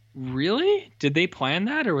 Really? Did they plan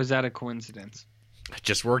that, or was that a coincidence? It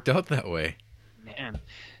just worked out that way. Man,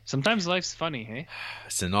 sometimes life's funny, hey?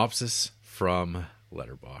 Synopsis from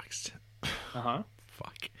Letterboxd. Uh-huh.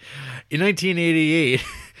 Fuck. In 1988,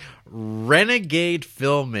 renegade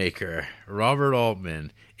filmmaker Robert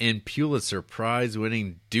Altman and Pulitzer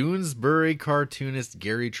Prize-winning Doonesbury cartoonist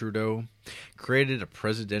Gary Trudeau created a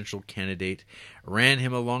presidential candidate, ran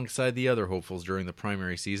him alongside the other hopefuls during the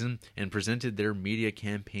primary season, and presented their media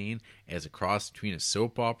campaign as a cross between a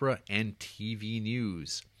soap opera and TV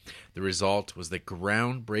news. The result was the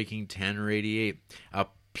groundbreaking Tanner 88, a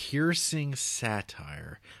piercing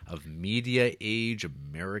satire of media age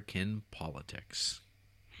American politics.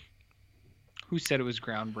 Who said it was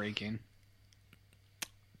groundbreaking?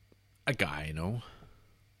 A guy I know.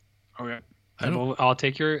 Okay. I'll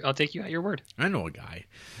take you at your word. I know a guy. Okay.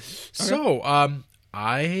 So,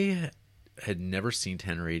 I had never seen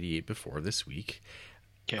Tanner 88 before this week.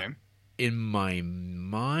 Okay. In my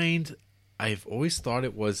mind, I've always thought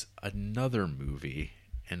it was another movie,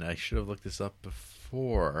 and I should have looked this up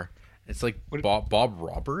before. It's like Bob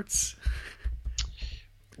Roberts.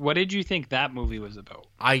 What did you think that movie was about?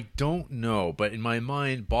 I don't know, but in my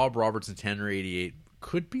mind, Bob Roberts and Tanner 88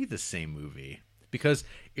 could be the same movie, because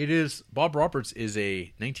Bob Roberts is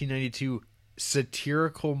a 1992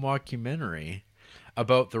 satirical mockumentary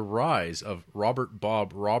about the rise of Robert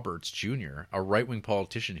Bob Roberts Jr., a right-wing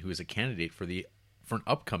politician who is a candidate for an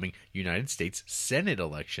upcoming United States Senate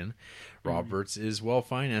election. Roberts is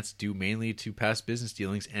well-financed due mainly to past business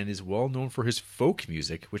dealings and is well known for his folk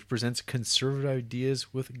music, which presents conservative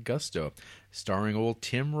ideas with gusto. Starring old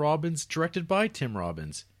Tim Robbins, directed by Tim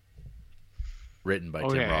Robbins. Written by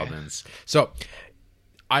Tim Robbins. So,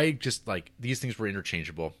 I just, these things were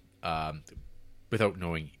interchangeable without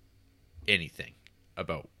knowing anything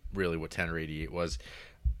about really what Tanner 88 was.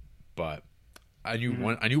 But I knew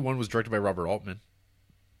one was directed by Robert Altman.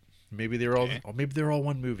 Maybe they're all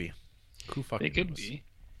one movie. Who fucking knows? They could be.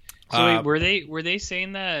 So wait, were they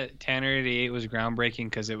saying that Tanner 88 was groundbreaking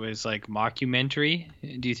because it was like mockumentary?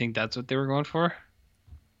 Do you think that's what they were going for?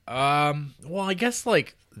 Well, I guess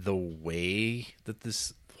the way that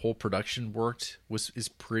this whole production worked is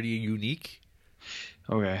pretty unique.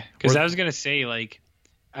 Okay, because I was gonna say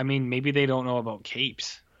maybe they don't know about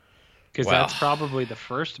capes, because that's probably the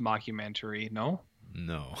first mockumentary. No.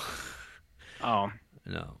 Oh.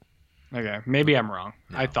 No. Okay, maybe I'm wrong.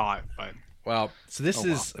 No. I thought, but so this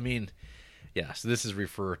is. So this is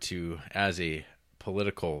referred to as a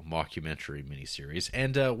political mockumentary miniseries,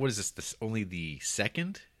 and what is this? This only the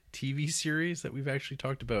second TV series that we've actually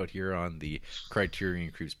talked about here on the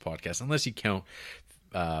Criterion Creeps podcast, unless you count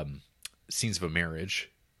Scenes of a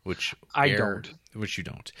Marriage, which you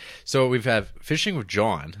don't. So we've had Fishing with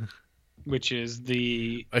John, which is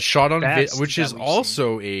a shot on video, which is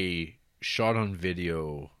also a shot on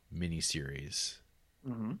video miniseries.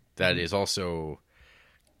 That is also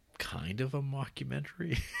kind of a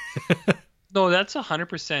mockumentary. No, that's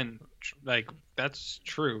 100%. That's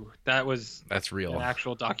true. That's real. An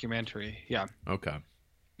actual documentary. Yeah. Okay.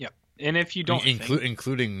 Yep. And if you don't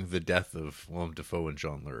including the death of Willem Dafoe and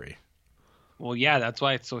John Lurie. Well, yeah, that's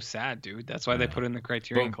why it's so sad, dude. That's why they put it in the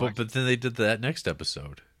Criterion Collection. But then they did that next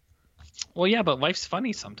episode. Well, yeah, but life's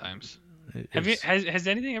funny sometimes. Has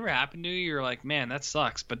anything ever happened to you? You're like, man, that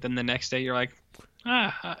sucks. But then the next day, you're like,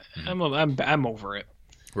 I'm over it.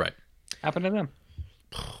 Right. Happened to them.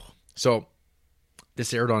 So,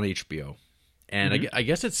 this aired on HBO, and I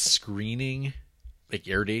guess its screening,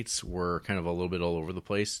 air dates were kind of a little bit all over the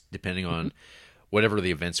place, depending on whatever the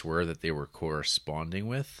events were that they were corresponding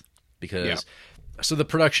with. Because, so the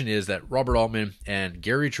production is that Robert Altman and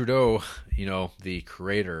Gary Trudeau, the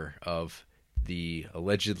creator of the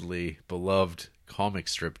allegedly beloved comic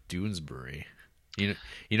strip Doonesbury. You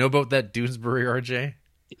know about that Doonesbury, RJ?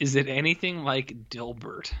 Is it anything like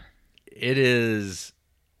Dilbert? It is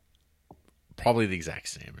probably the exact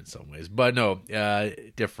same in some ways, but no,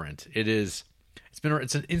 different. It's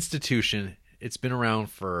an institution. It's been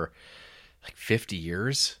around for 50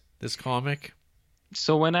 years, this comic.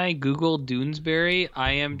 So when I Google Doonesbury,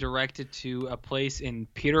 I am directed to a place in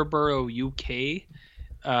Peterborough, UK.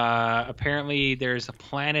 Apparently there's a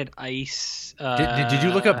Planet Ice. Did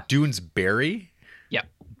you look up Doonesbury? Yeah.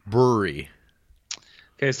 Brewery.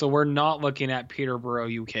 Okay, so we're not looking at Peterborough,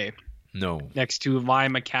 UK. No. Next to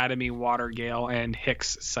Lime Academy, Watergale, and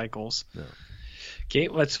Hicks Cycles. No. Okay,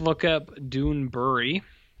 let's look up Doonesbury.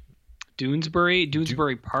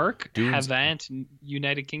 Doonesbury Park, Dunes- Havant,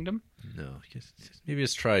 United Kingdom. No, maybe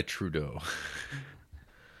let's try Trudeau.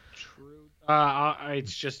 True.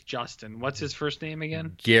 It's just Justin. What's his first name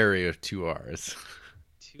again? Gary with 2 R's.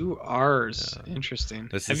 2 R's. Interesting.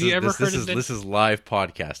 This Have is- you ever this, heard this of is, it? This is live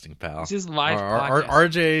podcasting, pal. This is live Our podcasting.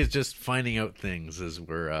 RJ is just finding out things as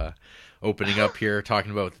we're opening up here,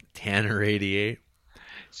 talking about Tanner 88.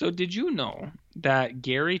 So did you know that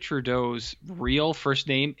Gary Trudeau's real first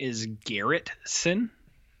name is Garrettson?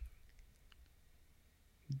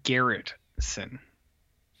 Garrettson.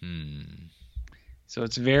 So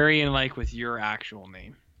it's very in like with your actual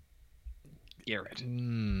name. Garrett.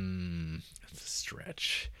 That's a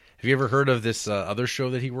stretch. Have you ever heard of this other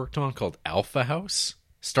show that he worked on called Alpha House,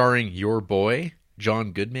 starring your boy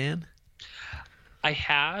John Goodman? I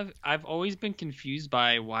have. I've always been confused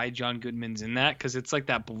by why John Goodman's in that, because it's like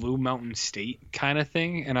that Blue Mountain State kind of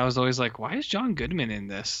thing, and I was always like, why is John Goodman in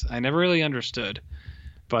this? I never really understood,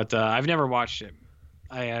 but I've never watched it.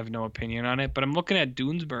 I have no opinion on it, but I'm looking at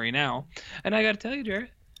Doonesbury now, and I got to tell you, Jared,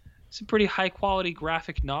 some pretty high quality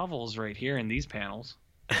graphic novels right here in these panels.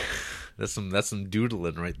 That's some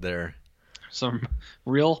doodling right there. Some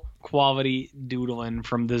real quality doodling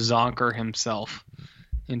from the Zonker himself.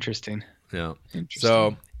 Interesting. Yeah. Interesting.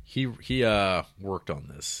 So he worked on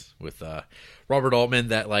this with Robert Altman.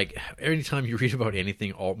 That like anytime you read about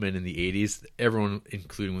anything Altman in the 80s, everyone,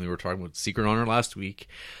 including when we were talking about Secret Honor last week,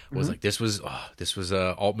 was like this was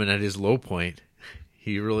Altman at his low point.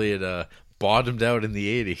 He really had bottomed out in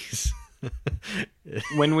the 80s.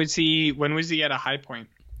 When was he at a high point?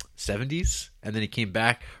 70s, and then he came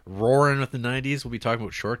back roaring with the 90s. We'll be talking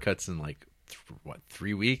about Shortcuts in like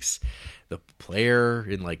 3 weeks. The Player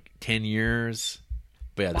in like 10 years.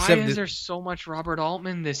 But yeah, the Why 70s, is there so much Robert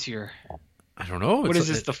Altman this year? I don't know. What is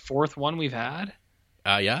this, the fourth one we've had?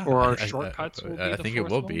 Yeah. Or our Shortcuts will be I the think it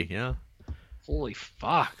fourth will one? be. Yeah. Holy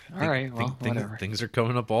fuck! All right, well, whatever. Things are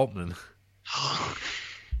coming up Altman.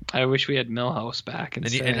 I wish we had Millhouse back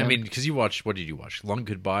instead. And I mean, because you watched, what did you watch? Long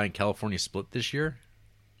Goodbye and California Split this year,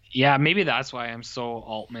 yeah, maybe that's why I'm so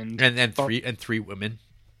Altman. and three women.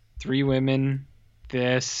 3 women.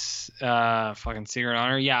 This fucking Secret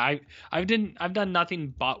Honor. Yeah, I've done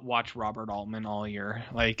nothing but watch Robert Altman all year.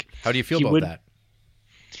 Like, How do you feel he about would- that?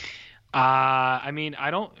 I mean,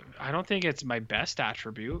 I don't think it's my best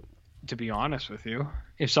attribute, to be honest with you.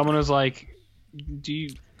 If someone was like,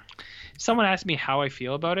 someone asked me how I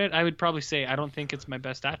feel about it, I would probably say I don't think it's my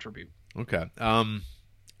best attribute. Okay.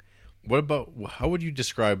 What about, how would you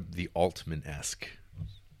describe the Altman-esque?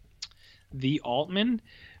 The Altman,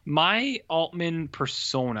 my Altman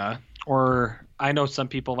persona, or I know some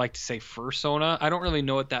people like to say fursona. I don't really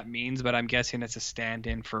know what that means, but I'm guessing it's a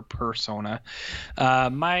stand-in for persona.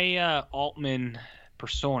 My Altman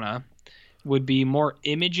persona would be more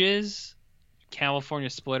Images, California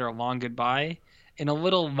Split, or Long Goodbye, and a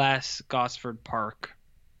little less Gosford Park,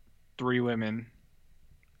 3 women,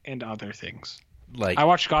 and other things. Like, I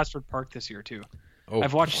watched Gosford Park this year too. oh,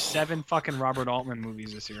 I've watched 7 fucking Robert Altman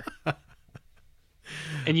movies this year.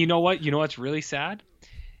 And you know what? You know what's really sad?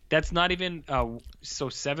 That's not even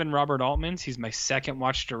 7 Robert Altmans. He's my second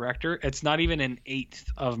watched director. It's not even an 8th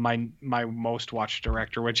of my most watched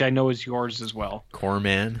director, which I know is yours as well.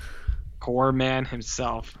 Corman. Core man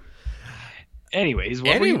himself. Anyways,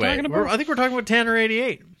 what were you talking about? I think we're talking about Tanner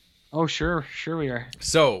 88. Oh, sure we are.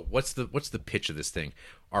 So, what's the pitch of this thing?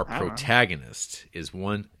 Our I don't know. protagonist is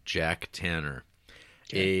one Jack Tanner,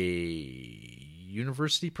 a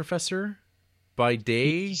university professor by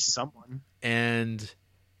day, He's someone. and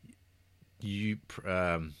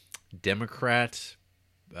Democrat.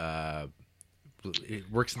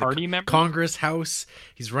 Works in Party the member? Congress House.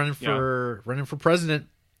 He's running for president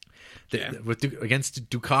against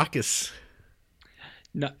Dukakis.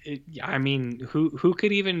 No, I mean, who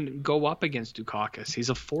could even go up against Dukakis? He's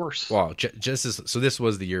a force. Well, so this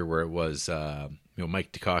was the year where it was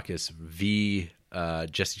Mike Dukakis v.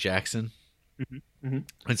 Jesse Jackson. Mm-hmm.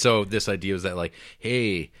 And so this idea was that, like,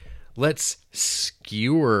 hey, let's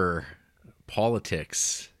skewer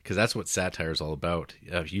politics, because that's what satire is all about.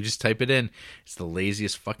 If you just type it in, it's the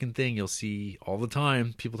laziest fucking thing you'll see all the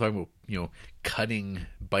time. People talking about, cutting,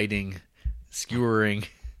 biting, skewering.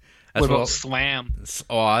 What about slam?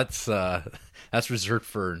 Oh, that's reserved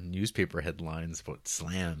for newspaper headlines about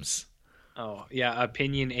slams. Oh, yeah,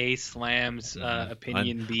 opinion A slams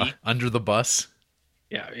opinion B. Under the bus.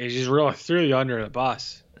 Yeah, he just really threw you under the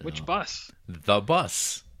bus. Which bus? The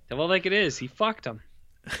bus. Well, like it is. He fucked him.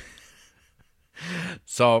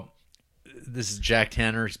 So, this is Jack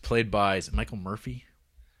Tanner. He's played by, is it Michael Murphy?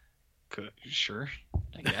 Sure,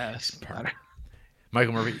 I guess.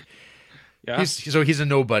 Michael Murphy. Yeah. He's a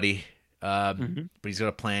nobody. But he's got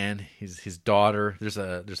a plan. His daughter. There's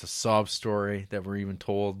a sob story that we're even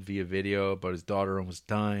told via video about his daughter almost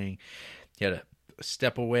dying. He had a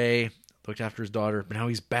step away, looked after his daughter, but now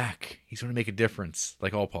he's back. He's going to make a difference,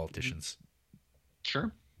 like all politicians.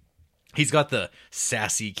 Sure. He's got the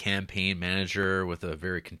sassy campaign manager with a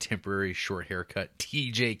very contemporary short haircut,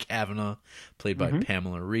 T.J. Kavanaugh, played by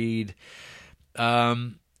Pamela Reed.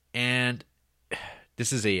 And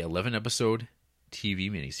this is a 11-episode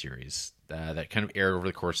TV miniseries that kind of aired over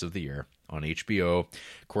the course of the year on HBO,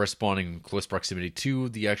 corresponding in close proximity to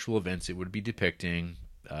the actual events it would be depicting.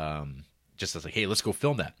 Just as like, hey, let's go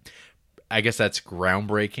film that. I guess that's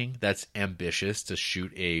groundbreaking. That's ambitious to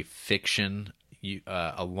shoot a fiction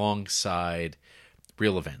alongside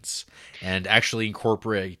real events and actually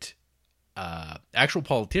incorporate actual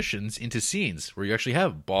politicians into scenes where you actually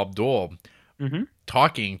have Bob Dole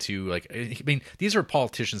talking to, like, I mean, these are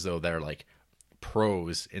politicians though that are like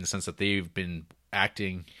pros in the sense that they've been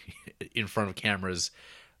acting in front of cameras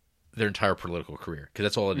their entire political career, because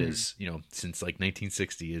that's all it is, you know, since like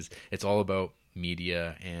 1960 is it's all about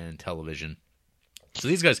media and television. So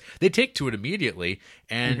these guys, they take to it immediately,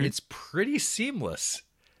 and it's pretty seamless.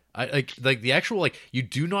 I like the actual, like, you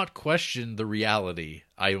do not question the reality,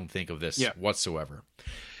 I don't think, of this whatsoever,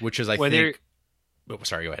 which is think. Oh,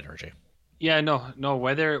 sorry, go ahead, RJ. Yeah, no.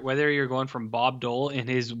 Whether you're going from Bob Dole in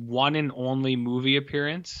his one and only movie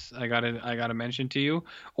appearance, I gotta mention to you,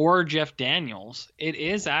 or Jeff Daniels, it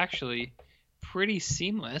is actually pretty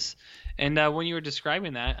seamless. And when you were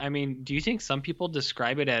describing that, I mean, do you think some people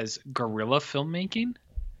describe it as guerrilla filmmaking?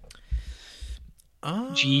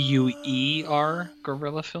 GUER,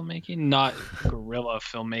 guerrilla filmmaking, not guerrilla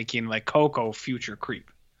filmmaking like Coco, Future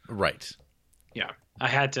Creep. Right. Yeah, I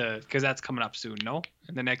had to, because that's coming up soon. No,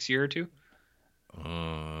 in the next year or two.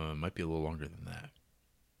 Might be a little longer than that.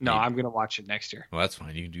 No, I'm gonna watch it next year. Well, that's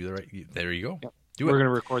fine. You can do that. Right. There you go. Yep. We're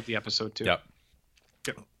gonna record the episode too. Yep.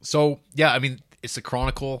 So yeah, I mean, it's a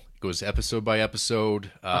chronicle. It goes episode by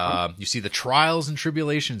episode. You see the trials and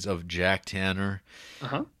tribulations of Jack Tanner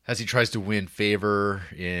as he tries to win favor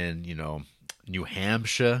in, you know, New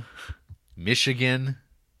Hampshire, Michigan,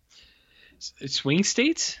 swing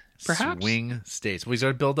states, perhaps. Swing states. Well, he's got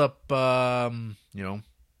to build up, you know,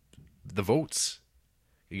 the votes.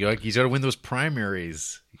 He's got to win those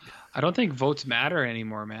primaries. I don't think votes matter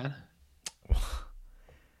anymore, man.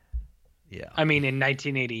 Yeah. I mean, in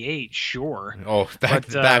 1988, sure. Oh, back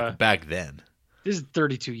then. This is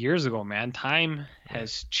 32 years ago, man. Time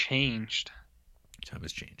has changed. Time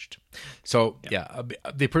has changed. So, yeah,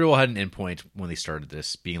 they pretty well had an endpoint when they started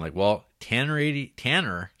this, being like, well,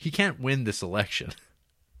 Tanner, he can't win this election.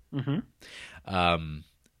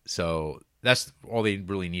 So that's all they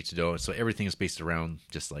really need to do. So everything is based around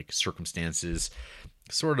just like circumstances,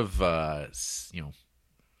 sort of, you know,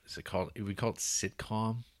 is it called? We call it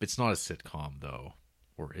sitcom. It's not a sitcom though,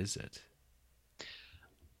 or is it?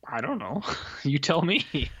 I don't know. You tell me.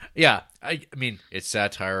 Yeah, I mean, it's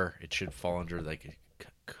satire. It should fall under like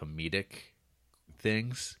comedic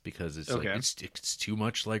things because it's like it's too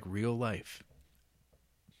much like real life.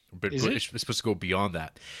 But it's supposed to go beyond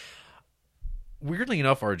that. Weirdly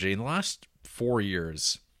enough, RJ, in the last 4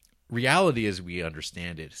 years, reality as we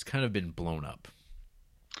understand it has kind of been blown up.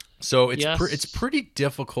 So it's pretty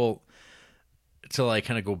difficult to like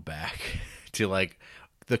kind of go back to like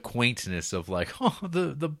the quaintness of like, oh,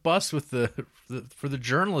 the bus with for the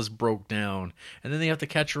journalist broke down, and then they have to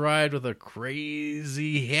catch a ride with a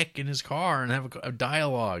crazy hick in his car and have a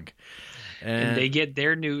dialogue. And they get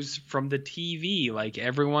their news from the TV like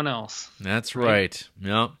everyone else. That's right.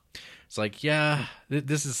 Yep. It's like, yeah,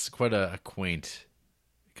 this is quite a quaint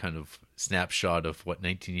kind of snapshot of what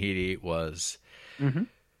 1988 was.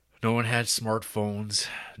 No one had smartphones.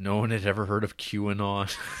 No one had ever heard of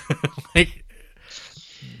QAnon. Like,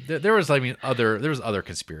 there was, I mean, there was other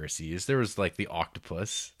conspiracies. There was like the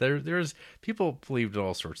octopus. There was people believed in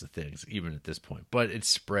all sorts of things, even at this point. But its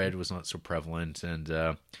spread was not so prevalent,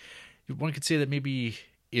 and one could say that maybe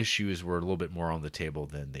issues were a little bit more on the table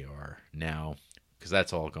than they are now, because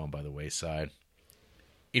that's all gone by the wayside.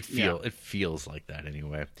 It feels like that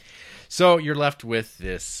anyway. So you're left with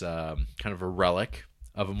this kind of a relic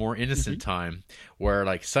of a more innocent time, where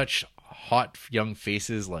like such hot young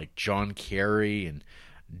faces like John Kerry and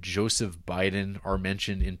Joseph Biden are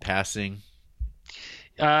mentioned in passing.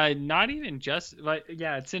 Not even just like,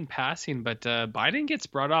 yeah, it's in passing, but Biden gets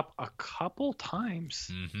brought up a couple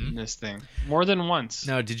times in this thing, more than once.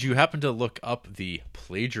 Now, did you happen to look up the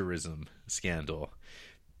plagiarism scandal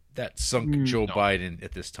that sunk Joe Biden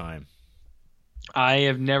at this time? I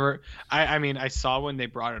have never. I mean, I saw when they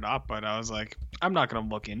brought it up, but I was like, I'm not going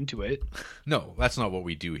to look into it. No, that's not what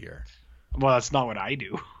we do here. Well, that's not what I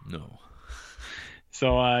do. No.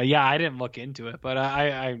 So yeah, I didn't look into it, but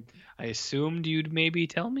I assumed you'd maybe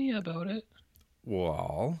tell me about it.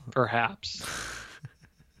 Well, Perhaps.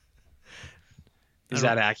 Is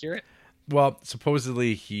that accurate? well,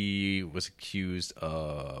 supposedly he was accused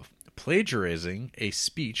of plagiarizing a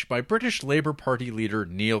speech by British Labour Party leader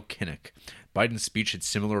Neil Kinnock. Biden's speech had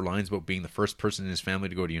similar lines about being the first person in his family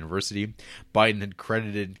to go to university. Biden had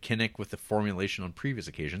credited Kinnock with the formulation on previous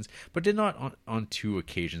occasions, but did not on 2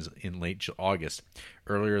 occasions in late August.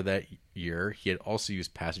 Earlier that year, he had also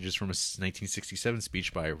used passages from a 1967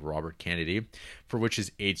 speech by Robert Kennedy, for which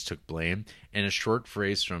his aides took blame, and a short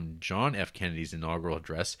phrase from John F. Kennedy's inaugural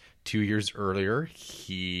address. 2 years earlier,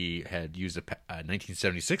 he had used a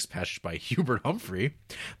 1976 passage by Hubert Humphrey.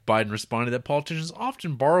 Biden responded that politicians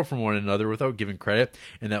often borrow from one another without giving credit,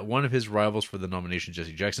 and that one of his rivals for the nomination,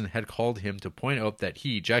 Jesse Jackson, had called him to point out that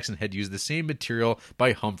Jackson, had used the same material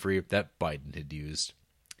by Humphrey that Biden had used.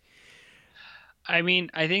 I mean,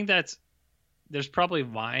 I think there's probably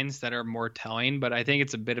lines that are more telling, but I think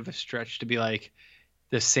it's a bit of a stretch to be like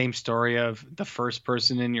the same story of the first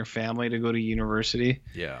person in your family to go to university.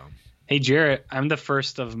 Yeah. Hey, Jarrett, I'm the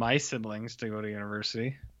first of my siblings to go to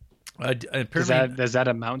university. Does that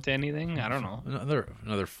amount to anything? I don't know.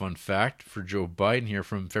 Another fun fact for Joe Biden here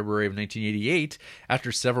from February of 1988.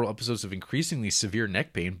 After several episodes of increasingly severe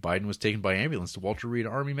neck pain, Biden was taken by ambulance to Walter Reed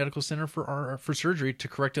Army Medical Center for surgery to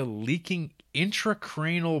correct a leaking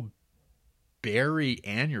intracranial berry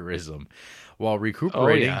aneurysm. While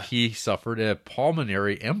recuperating, he suffered a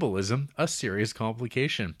pulmonary embolism, a serious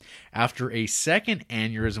complication. After a second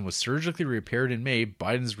aneurysm was surgically repaired in May,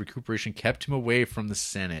 Biden's recuperation kept him away from the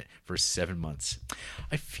Senate for 7 months.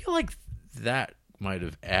 I feel like that might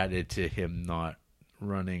have added to him not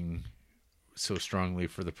running so strongly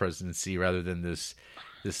for the presidency rather than this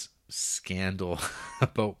scandal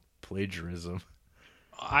about plagiarism.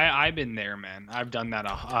 I've been there, man. I've done that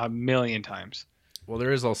a million times. Well,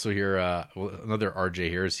 there is also here another RJ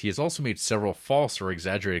here. He has also made several false or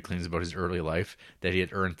exaggerated claims about his early life, that he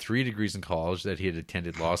had earned 3 degrees in college, that he had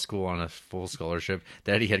attended law school on a full scholarship,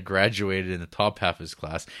 that he had graduated in the top half of his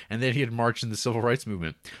class, and that he had marched in the civil rights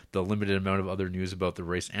movement. The limited amount of other news about the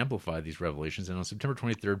race amplified these revelations, and on September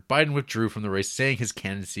 23rd, Biden withdrew from the race, saying his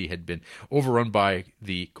candidacy had been overrun by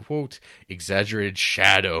the, quote, exaggerated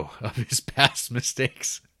shadow of his past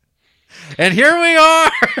mistakes. And here we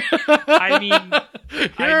are. I mean,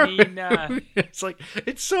 it's like,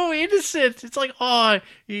 it's so innocent. It's like, oh,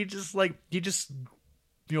 he just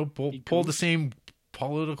pulled the same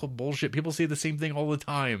political bullshit. People say the same thing all the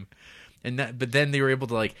time, but then they were able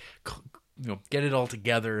to get it all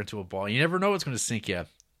together into a ball. You never know what's going to sink you.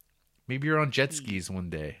 Maybe you're on jet skis one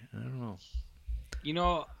day. I don't know. You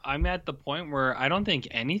know, I'm at the point where I don't think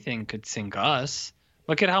anything could sink us.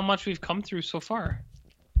 Look at how much we've come through so far.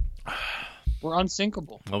 We're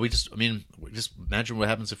unsinkable. Well, just imagine what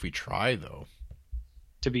happens if we try, though.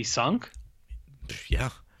 To be sunk?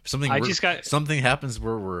 Yeah. Something happens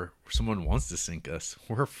where someone wants to sink us.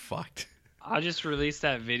 We're fucked. I'll just release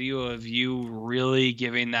that video of you really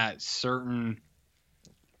giving that certain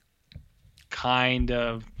kind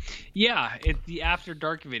of... Yeah, it's the After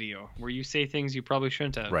Dark video where you say things you probably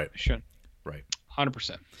shouldn't have. Right. Shouldn't. Right.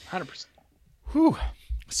 100%. 100%. Whew.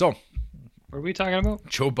 So... What are we talking about?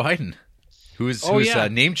 Joe Biden, who's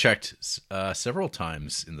name-checked several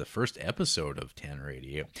times in the first episode of Tanner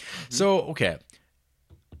 88. Mm-hmm. So, okay,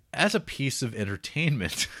 as a piece of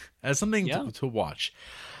entertainment, as something to watch,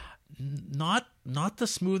 not the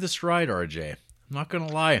smoothest ride, RJ. I'm not going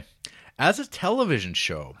to lie. As a television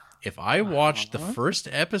show, if I watched the first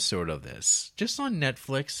episode of this, just on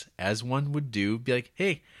Netflix, as one would do, be like,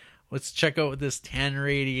 hey, let's check out what this Tanner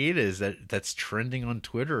 88 is that's trending on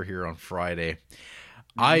Twitter here on Friday.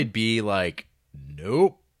 Mm-hmm. I'd be like,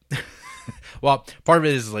 nope. Well, part of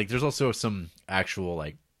it is like there's also some actual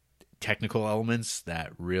like technical elements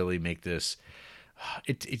that really make this.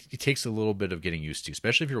 It takes a little bit of getting used to,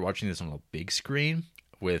 especially if you're watching this on a big screen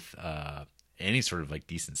with any sort of like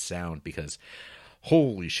decent sound, because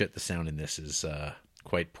holy shit, the sound in this is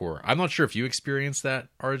quite poor. I'm not sure if you experienced that,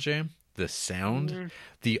 RJ. The sound,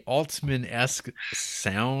 the Altman-esque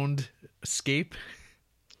soundscape.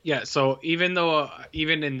 Yeah, so even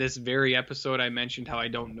in this very episode I mentioned how I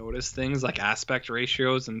don't notice things like aspect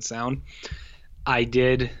ratios and sound, I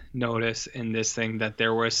did notice in this thing that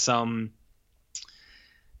there were some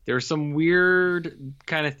weird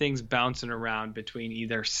kind of things bouncing around between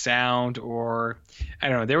either sound or, I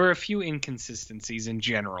don't know, there were a few inconsistencies in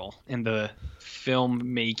general in the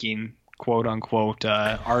filmmaking, quote unquote,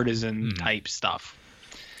 artisan type stuff.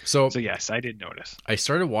 So yes, I did notice. I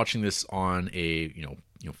started watching this on a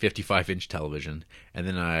 55-inch television, and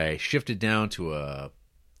then I shifted down to a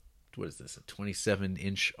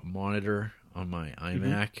 27-inch monitor on my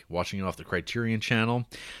iMac, watching it off the Criterion channel.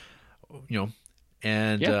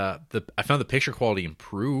 And I found the picture quality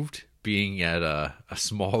improved, being at a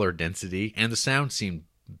smaller density, and the sound seemed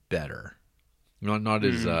better. Not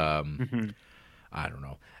as I don't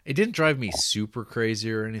know. It didn't drive me super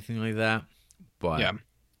crazy or anything like that, but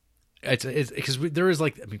it's because there is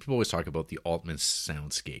people always talk about the Altman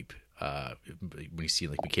soundscape. When you see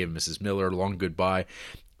like McCabe and Mrs. Miller, Long Goodbye,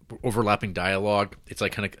 overlapping dialogue, it's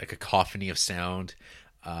like kind of like a cacophony of sound.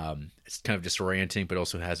 It's kind of disorienting, but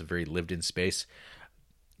also has a very lived-in space.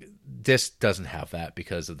 This doesn't have that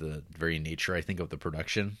because of the very nature, I think, of the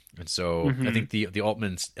production, and so I think the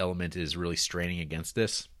Altman element is really straining against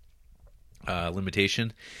this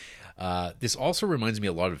limitation. This also reminds me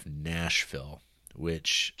a lot of Nashville,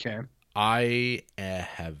 which I've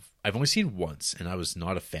only seen once, and I was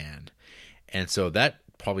not a fan, and so that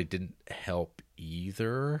probably didn't help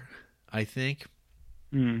either, I think.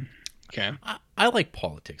 I like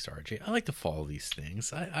politics, RJ. I like to follow these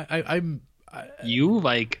things. You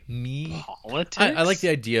like me politics? I like the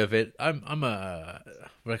idea of it. I'm a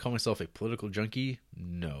would I call myself a political junkie?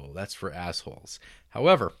 No, that's for assholes.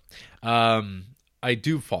 However, I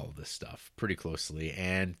do follow this stuff pretty closely,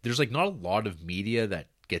 and there's like not a lot of media that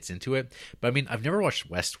gets into it. But I mean, I've never watched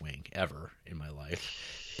West Wing ever in my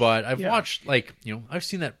life, but I've watched I've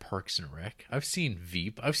seen that Parks and Rec. I've seen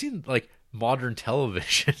Veep. I've seen like modern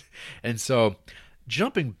television, and so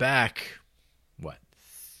jumping back,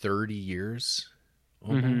 30 years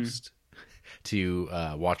almost to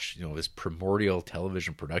watch this primordial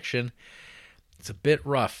television production, it's a bit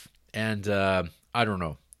rough. And I don't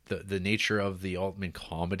know, the nature of the Altman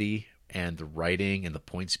comedy and the writing and the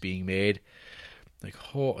points being made,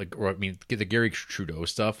 the Gary Trudeau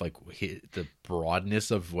stuff, the broadness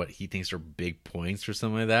of what he thinks are big points or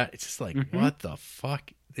something like that, it's just like, what the fuck,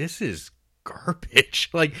 this is garbage.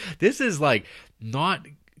 Like, this is like not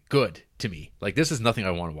good to me. Like, this is nothing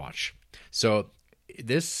I want to watch. So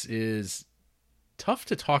this is tough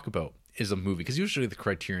to talk about as a movie, because usually the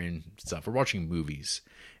Criterion stuff, we're watching movies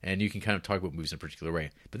and you can kind of talk about movies in a particular way,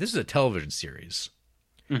 but this is a television series.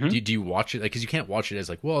 Do you watch it because you can't watch it as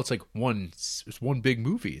it's like one big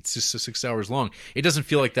movie, it's just 6 hours long. It doesn't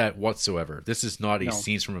feel like that whatsoever. This is not a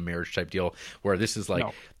Scenes from a Marriage type deal where this is like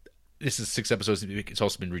this is 6 episodes. It's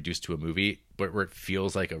also been reduced to a movie, but where it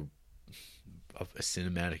feels like a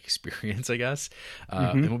cinematic experience, I guess.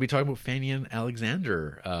 And we'll be talking about Fanny and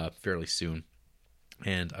Alexander fairly soon.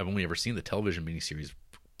 And I've only ever seen the television miniseries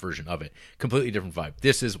version of it. Completely different vibe.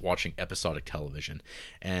 This is watching episodic television.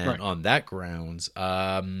 And on that grounds,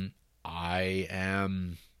 I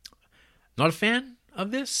am not a fan of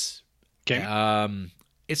this. Okay.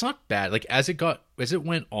 It's not bad. Like, as it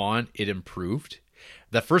went on, it improved.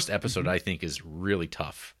 That first episode, I think, is really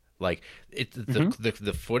tough. Like,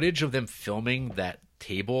 the footage of them filming that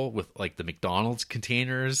table with like the McDonald's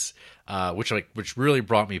containers, which really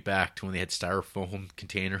brought me back to when they had styrofoam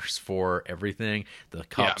containers for everything, the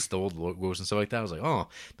cups, the old logos and stuff like that. I was like, oh,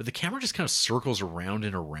 but the camera just kind of circles around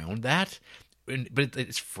and around that, but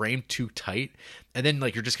it's framed too tight, and then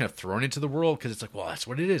like you're just kind of thrown into the world because it's like, well, that's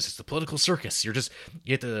what it is. It's the political circus. You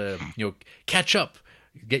have to catch up.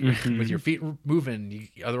 Get with your feet moving,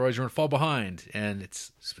 otherwise you're gonna fall behind. And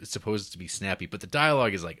it's supposed to be snappy, but the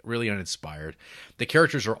dialogue is like really uninspired. The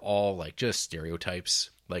characters are all like just stereotypes.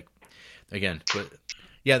 Like, again, but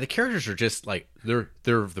yeah, the characters are just like they're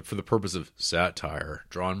for the purpose of satire,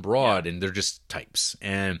 drawn broad, and they're just types.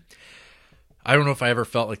 And I don't know if I ever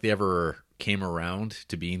felt like they ever came around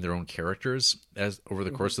to being their own characters as over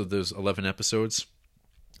the course of those 11 episodes.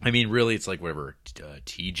 I mean, really, it's like whatever.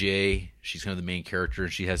 TJ, she's kind of the main character,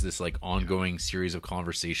 and she has this like ongoing series of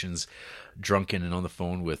conversations, drunken and on the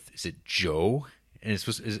phone with, is it Joe? And it's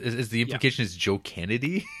supposed is the implication is Joe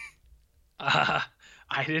Kennedy? I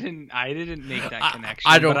didn't make that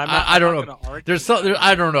connection. I don't know. I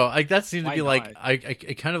don't know. Like, that seemed to be like I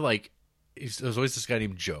kind of like. There's always this guy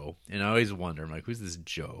named Joe, and I always wonder, I'm like, who's this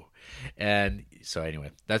Joe? And so anyway,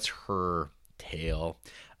 that's her tale.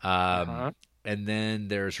 And then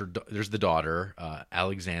there's the daughter,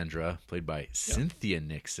 Alexandra, played by Cynthia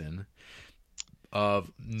Nixon,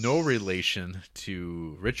 of no relation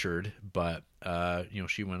to Richard, but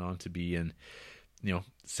she went on to be in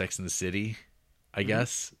Sex and the City, I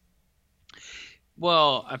guess.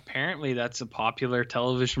 Well, apparently that's a popular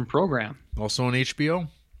television program. Also on HBO.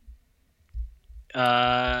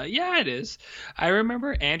 Yeah, it is. I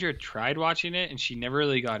remember Andrea tried watching it and she never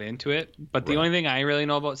really got into it. But the only thing I really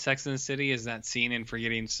know about Sex and the City is that scene in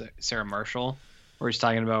Forgetting Sarah Marshall. where he's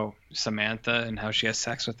talking about Samantha and how she has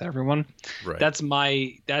sex with everyone. Right. That's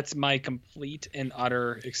my complete and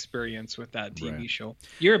utter experience with that TV Right. show.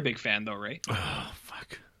 You're a big fan though, right? Oh,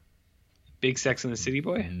 fuck. Big Sex and the City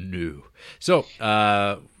boy? No. So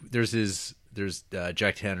there's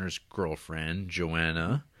Jack Tanner's girlfriend,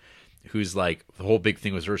 Joanna, who's like, the whole big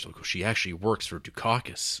thing was her. So she actually works for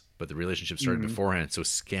Dukakis, but the relationship started beforehand. So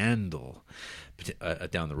scandal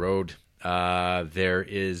down the road. There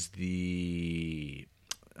is the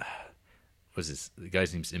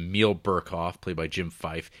guy's name's Emil Burkhoff, played by Jim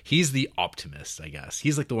Fife. He's the optimist, I guess.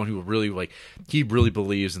 He's like the one who really he really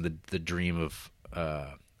believes in the dream of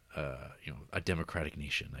a democratic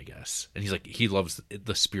nation, I guess. And he's like, he loves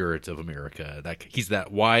the spirit of America. That he's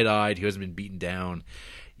that wide-eyed. He hasn't been beaten down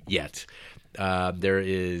yet. There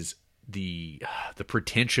is the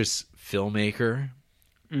pretentious filmmaker,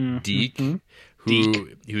 Deke,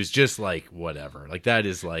 who's just like whatever. Like that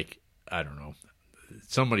is like, I don't know.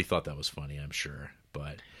 Somebody thought that was funny, I'm sure,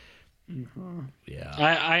 but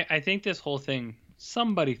yeah. I think this whole thing,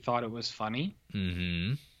 somebody thought it was funny.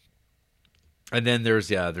 Mm-hmm. And then there's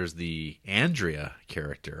the Andrea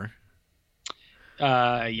character.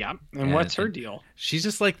 Yeah. And what's her deal? She's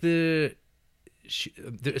just like she's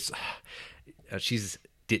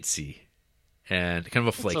ditzy and kind of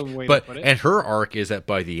a flake. That's a way to put it. And her arc is that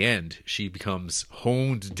by the end she becomes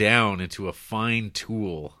honed down into a fine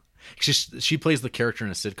tool. She plays the character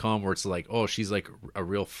in a sitcom where it's like, oh, she's like a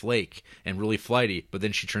real flake and really flighty, but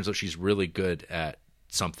then she turns out she's really good at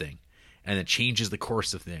something, and it changes the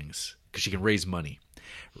course of things because she can raise money.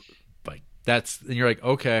 But and you're like,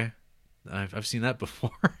 okay, I've seen that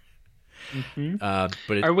before.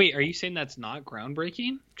 But are you saying that's not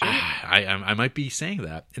groundbreaking? I might be saying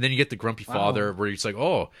that. And then you get the grumpy father where it's like,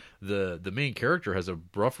 oh, the main character has a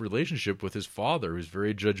rough relationship with his father who's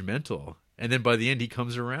very judgmental. And then by the end he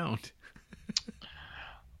comes around.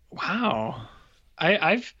 Wow.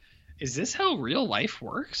 Is this how real life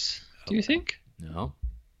works? Do you think? No.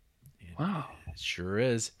 Wow. It sure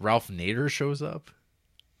is. Ralph Nader shows up.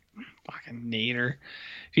 Fucking Nader.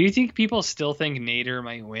 Do you think people still think Nader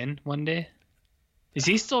might win one day? Is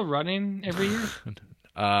he still running every year?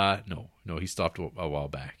 No, he stopped a while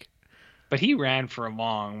back. But he ran for a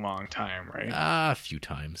long, long time, right? A few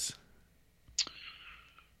times.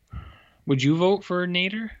 Would you vote for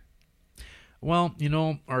Nader? Well,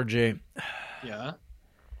 RJ. Yeah.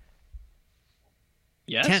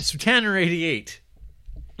 Yes. Tanner 88.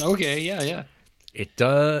 Okay. Yeah. It's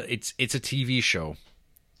a TV show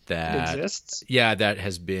that exists. Yeah, that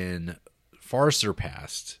has been far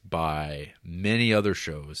surpassed by many other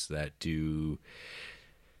shows that do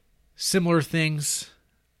similar things,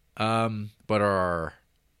 but are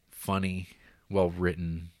funny, well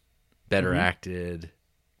written, better acted,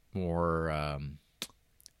 more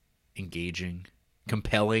engaging,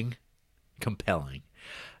 compelling.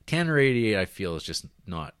 Tanner 88, I feel, is just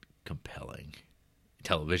not compelling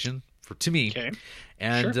television to me. Okay.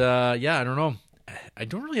 And sure. I don't know. I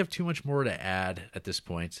don't really have too much more to add at this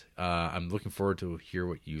point. I'm looking forward to hear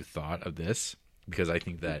what you thought of this, because I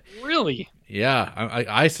think that really, yeah,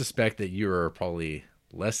 I suspect that you are probably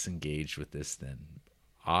less engaged with this than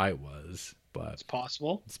I was, but it's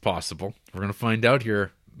possible. We're gonna find out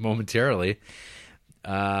here momentarily.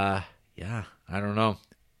 Yeah, I don't know.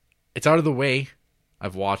 It's out of the way.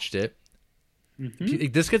 I've watched it.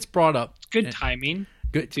 This gets brought up. Good timing.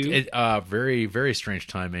 Good. Too. Very, very strange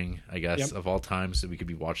timing, I guess, of all times that we could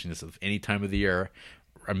be watching this of any time of the year,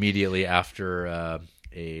 immediately after a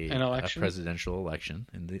presidential election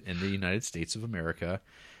in the United States of America,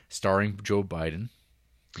 starring Joe Biden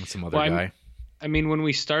and some other guy. I mean, when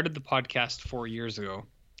we started the podcast 4 years ago,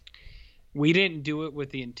 we didn't do it with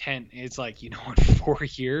the intent. It's like, in 4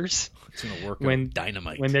 years, it's gonna work when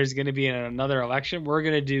dynamite. When there's gonna be another election, we're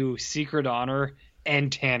gonna do Secret Honor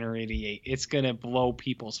and Tanner 88. It's gonna blow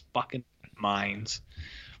people's fucking minds.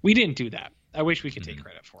 We didn't do that. I wish we could take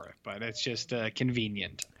credit for it, but it's just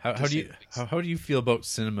convenient. How do you feel about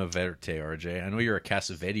Cinema Verte, RJ? I know you're a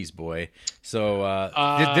Cassavetes boy, so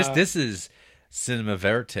this is Cinema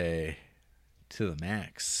Verte to the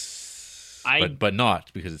max, but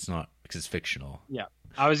not because it's fictional. Yeah,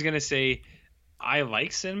 I was gonna say I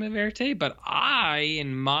like Cinema Verte, but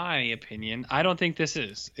in my opinion, I don't think this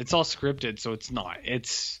is. It's all scripted, so it's not.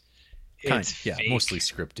 It's fake. Mostly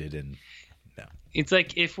scripted and. It's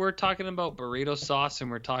like if we're talking about burrito sauce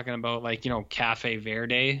and we're talking about Cafe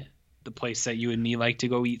Verde, the place that you and me like to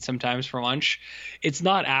go eat sometimes for lunch. It's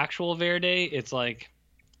not actual Verde. It's like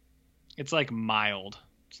mild.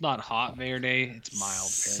 It's not hot Verde. It's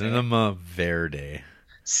mild Verde.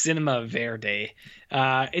 Cinema Verde.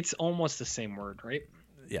 It's almost the same word, right?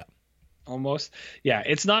 Yeah. almost. Yeah,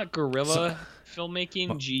 it's not guerrilla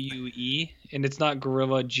filmmaking, GUE, and it's not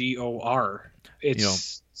guerrilla, GOR.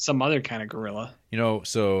 It's some other kind of guerrilla.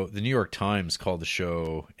 So the New York Times called the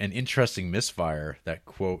show an interesting misfire that,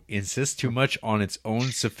 quote, insists too much on its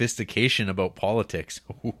own sophistication about politics.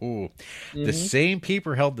 The same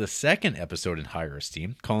paper held the second episode in higher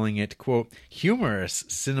esteem, calling it, quote, humorous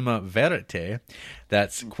cinema verite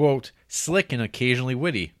that's, quote, slick and occasionally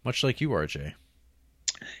witty, much like you, RJ.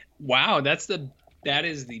 Wow, that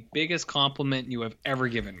is the biggest compliment you have ever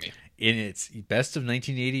given me. In its Best of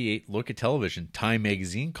 1988 look at television, Time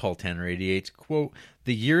magazine called Tanner 88, quote,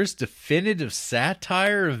 the year's definitive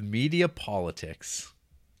satire of media politics.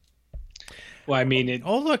 Well, I mean,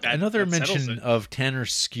 look, another mention of Tanner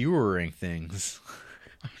skewering things.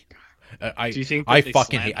 Do you think I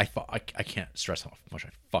fucking hate? I can't stress how much I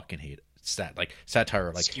fucking hate it.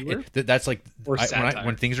 Satire, like that's like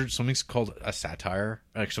when things are something's called a satire,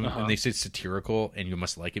 like when they say satirical and you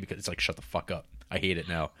must like it because it's like shut the fuck up. I hate it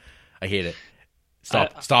now. I hate it.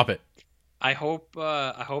 Stop it. I hope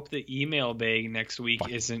the email bag next week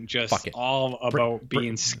isn't just all about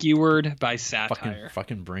being skewered by satire.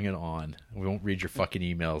 Fucking bring it on. We won't read your fucking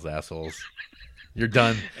emails, assholes. You're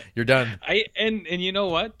done. You're done. And you know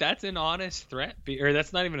what? That's an honest threat, or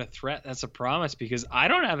that's not even a threat. That's a promise because I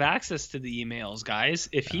don't have access to the emails, guys.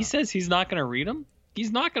 If he says he's not going to read them,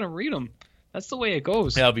 he's not going to read them. That's the way it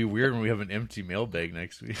goes. Yeah, it'll be weird when we have an empty mailbag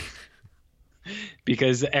next week.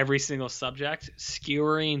 Because every single subject,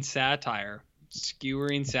 skewering satire.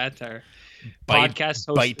 Podcast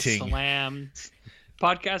host biting.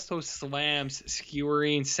 Podcast host slams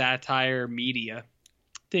skewering satire media.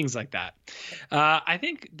 Things like that. I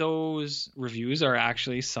think those reviews are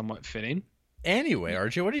actually somewhat fitting. Anyway,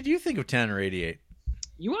 RJ, what did you think of Tanner 88?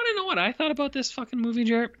 You want to know what I thought about this fucking movie,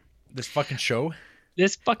 Jarrett? This fucking show?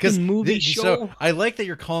 This fucking movie show? So I like that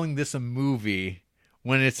you're calling this a movie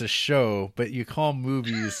when it's a show, but you call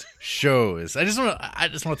movies shows. I just want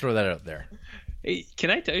to throw that out there. Hey, can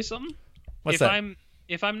I tell you something? What's that?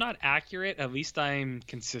 If I'm not accurate, at least I'm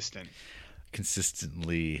consistent.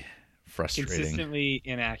 Consistently frustrating. Consistently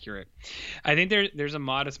inaccurate. I think there's a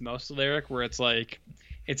Modest Mouse lyric where it's like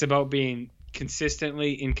it's about being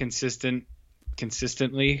consistently inconsistent,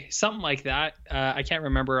 consistently, something like that. I can't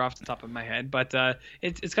remember off the top of my head, but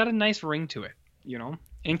it's got a nice ring to it,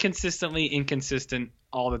 inconsistently inconsistent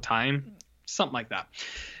all the time, something like that.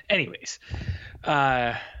 Anyways,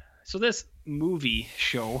 so this movie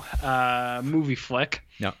show, movie flick,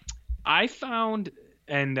 I found,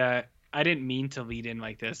 and I didn't mean to lead in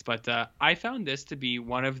like this, but I found this to be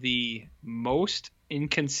one of the most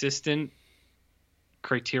inconsistent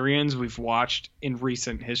Criterions we've watched in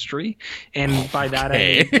recent history, and by that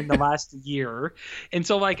I mean in the last year. And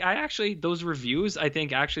so those reviews I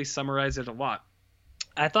think actually summarize it a lot.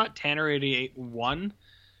 I thought Tanner 88 won.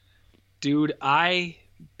 Dude, I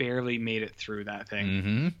barely made it through that thing.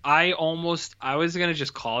 Mm-hmm. I was going to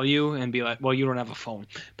just call you and be like, well, you don't have a phone.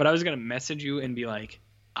 But I was going to message you and be like,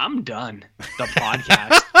 I'm done the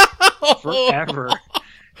podcast forever.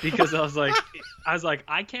 Because I was like,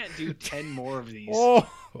 I can't do 10 more of these.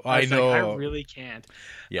 I know. I really can't.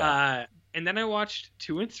 Yeah. And then I watched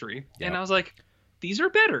 2 and 3 and I was like, these are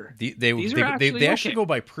better. They actually go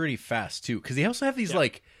by pretty fast too, because they also have these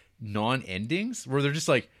like non-endings where they're just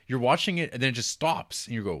like you're watching it and then it just stops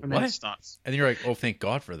and you go, and what? Then it stops. And then you're like, oh, thank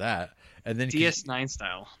God for that. And then DS9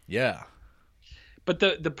 style. Yeah. But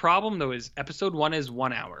the problem though is episode 1 is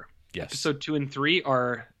 1 hour. Yes. Episode 2 and 3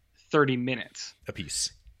 are 30 minutes a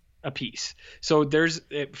piece. So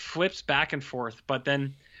it flips back and forth. But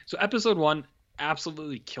then so episode 1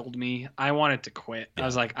 absolutely killed me. I wanted to quit. Yeah. I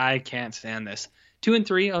was like, I can't stand this. 2 and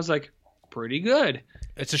 3, I was like, pretty good.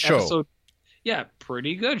 It's a show.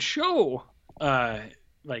 Pretty good show.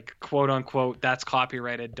 Like quote unquote, that's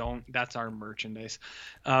copyrighted. That's our merchandise.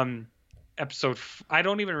 Episode, I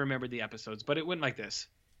don't even remember the episodes, but it went like this.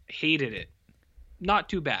 Hated it. Not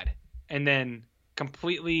too bad. And then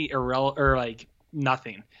completely irrelevant, or like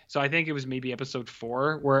nothing. So I think it was maybe episode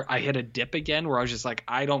 4 where I hit a dip again, where I was just like,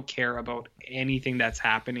 I don't care about anything that's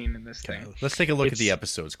happening in this thing. Let's take a look at the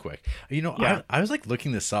episodes quick. I was like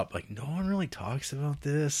looking this up, like no one really talks about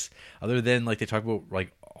this other than like they talk about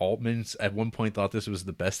like Altman's at one point thought this was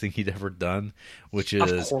the best thing he'd ever done, which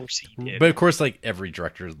is, of course he did. But of course, like every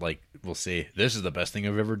director like will say this is the best thing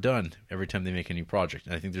I've ever done every time they make a new project.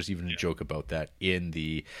 And I think there's even a joke about that in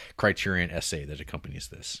the Criterion essay that accompanies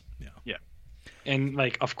this. Yeah. And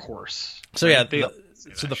like, of course. So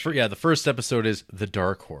the first episode is The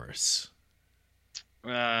Dark Horse.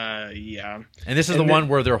 Yeah. And this is the one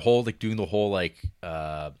where they're doing the whole like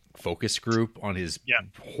focus group on his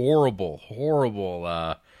horrible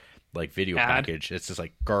like video Ad. package. It's just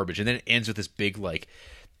like garbage, and then it ends with this big like,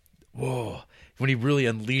 whoa, when he really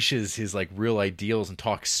unleashes his like real ideals and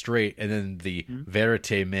talks straight, and then the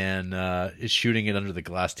verite man is shooting it under the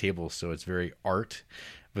glass table, so it's very art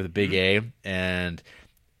with a big A, and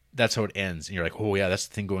that's how it ends. And you're like, oh yeah, that's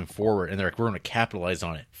the thing going forward, and they're like, we're going to capitalize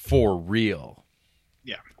on it for real.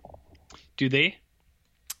 Yeah. Do they?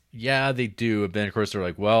 Yeah, they do. And then of course they're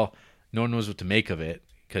like, well, no one knows what to make of it,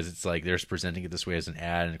 because it's like they're presenting it this way as an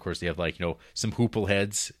ad, and of course they have like, you know, some hoople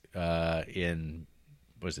heads in,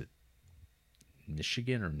 what is it,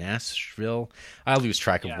 Michigan or Nashville? I lose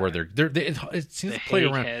track of where it seems The to play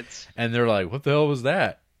Hague around, heads. and they're like, what the hell was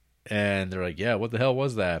that? And they're like, yeah, what the hell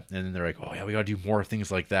was that? And then they're like, oh yeah, we gotta do more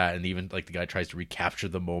things like that. And even like the guy tries to recapture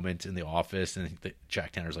the moment in the office, and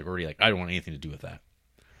Jack Tanner's like already like, I don't want anything to do with that.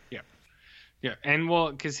 Yeah, and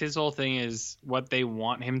well, because his whole thing is what they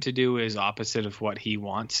want him to do is opposite of what he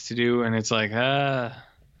wants to do, and it's like,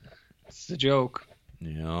 it's a joke.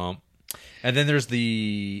 Yeah. And then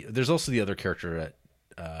there's also the other character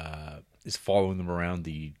that is following them around,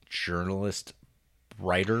 the journalist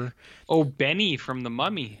writer. Oh, Benny from The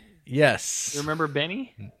Mummy. Yes. You remember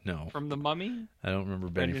Benny No. from The Mummy? I don't remember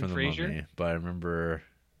Benny Brendan from the Fraser? Mummy, but I remember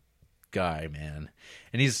Guy, man.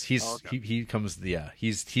 And he's he comes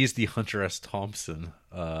he's the Hunter S. Thompson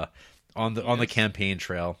on the campaign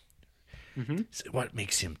trail. Mm-hmm. So what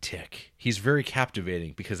makes him tick? He's very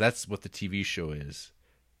captivating because that's what the TV show is.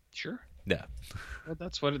 Sure. Yeah. Well,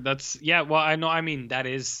 well, I know. I mean, that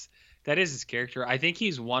is his character. I think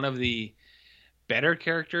he's one of the better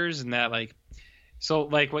characters in that, like, so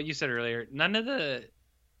like what you said earlier, none of the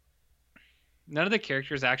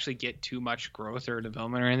characters actually get too much growth or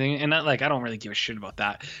development or anything. And not like, I don't really give a shit about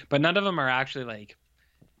that, but none of them are actually like,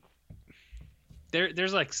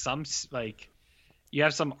 there's like some, like, you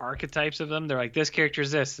have some archetypes of them. They're like, this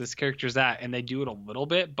character's this character's that, and they do it a little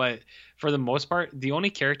bit, but for the most part, the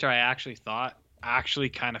only character I actually thought actually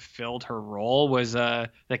kind of filled her role was the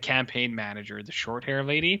campaign manager, the short hair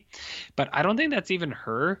lady. But I don't think that's even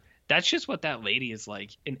her. That's just what that lady is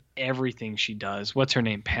like in everything she does. What's her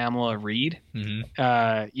name? Pamela Reed.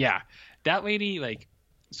 Mm-hmm. Yeah, that lady, like,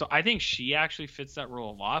 so I think she actually fits that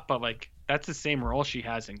role a lot, but like, that's the same role she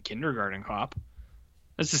has in Kindergarten Cop.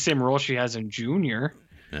 That's the same role she has in Junior.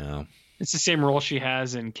 Yeah. It's the same role she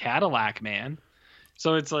has in Cadillac Man.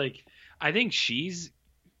 So it's like, I think she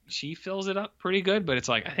fills it up pretty good, but it's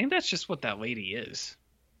like, I think that's just what that lady is.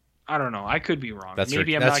 I don't know. I could be wrong. That's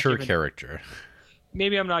Maybe her character.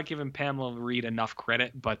 Maybe I'm not giving Pamela Reed enough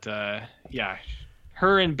credit, but yeah,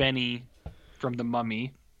 her and Benny from The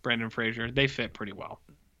Mummy, Brendan Fraser, they fit pretty well.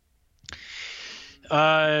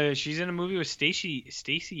 She's in a movie with Stacy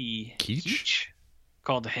Keach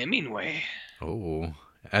called Hemingway. Oh,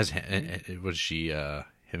 was she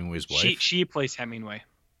Hemingway's wife? She plays Hemingway.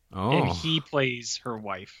 Oh, and he plays her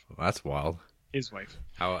wife. Well, that's wild. His wife.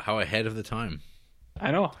 How ahead of the time.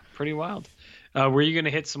 I know, pretty wild. Were you gonna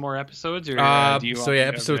hit some more episodes, or do you? So yeah,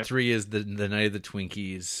 episode 3 is the Night of the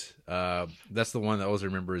Twinkies. That's the one that I always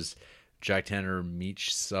remember is Jack Tanner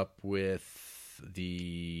meets up with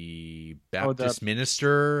the Baptist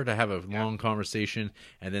minister to have a long conversation,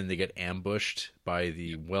 and then they get ambushed by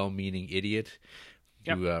the well-meaning idiot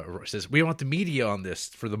who says, "We want the media on this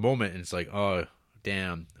for the moment," and it's like, oh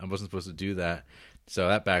damn, I wasn't supposed to do that. So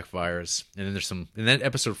that backfires, and then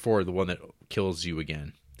episode 4, the one that kills you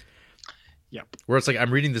again. Yep. Where it's like,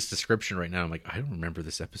 I'm reading this description right now, I'm like, I don't remember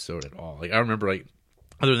this episode at all. Like, I don't remember, like,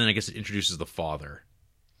 other than I guess it introduces the father.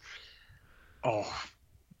 Oh,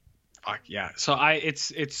 fuck yeah! So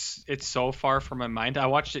it's so far from my mind. I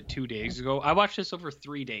watched it 2 days ago. I watched this over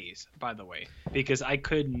 3 days, by the way, because I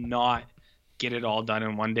could not get it all done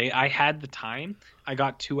in one day. I had the time. I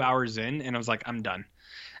got 2 hours in, and I was like, I'm done.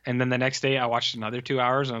 And then the next day I watched another 2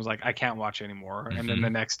 hours, and I was like, I can't watch anymore. Mm-hmm. And then the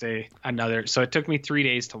next day another. So it took me 3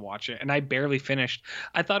 days to watch it, and I barely finished.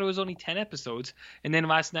 I thought it was only 10 episodes, and then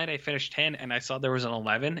last night I finished 10, and I saw there was an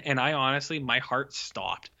 11, and I honestly, my heart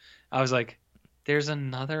stopped. I was like, there's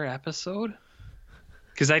another episode?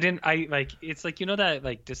 Because it's like, you know, that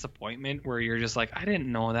like disappointment where you're just like, I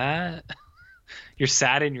didn't know that. You're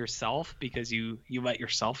sad in yourself because you let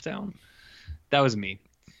yourself down. That was me.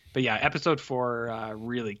 But yeah, episode 4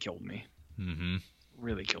 really killed me. Mm-hmm.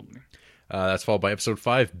 Really killed me. That's followed by episode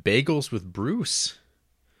 5, Bagels with Bruce.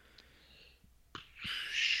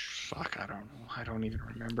 Fuck, I don't know. I don't even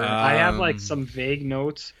remember. I have like some vague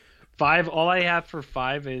notes. 5, all I have for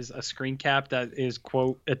 5 is a screen cap that is,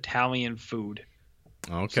 quote, Italian food.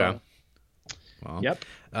 Okay. So, well, yep.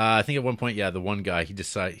 I think at one point, the one guy,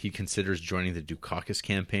 he considers joining the Dukakis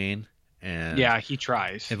campaign. And yeah, he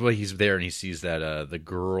tries. And well, he's there and he sees that the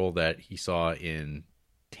girl that he saw in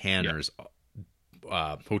Tanner's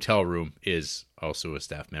hotel room is also a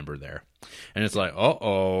staff member there. And it's like,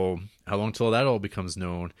 how long till that all becomes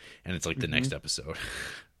known? And it's like the next episode,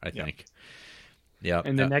 I think. Yeah.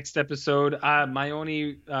 And the next episode, my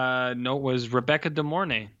only note was Rebecca De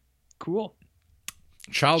Mornay. Cool.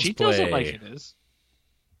 Child's She Play. does it like it is.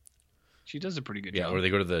 She does a pretty good Yeah, job. where they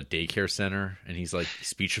go to the daycare center and he's like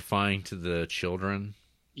speechifying to the children.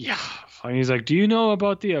 Yeah. And he's like, do you know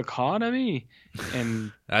about the economy?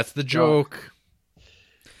 And That's the joke.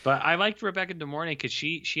 but I liked Rebecca De Mornay because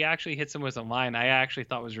she actually hits him with a line I actually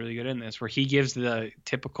thought was really good in this, where he gives the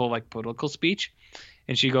typical like political speech,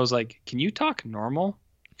 and she goes like, can you talk normal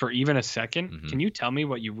for even a second? Mm-hmm. Can you tell me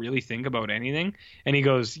what you really think about anything? And he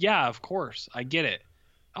goes, yeah, of course, I get it.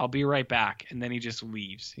 I'll be right back. And then he just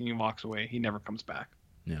leaves. He walks away. He never comes back.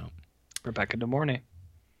 No. Rebecca De Mornay.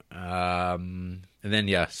 And then,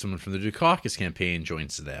 someone from the Dukakis campaign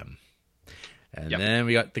joins them. And Yep. then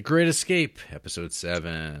we got The Great Escape, episode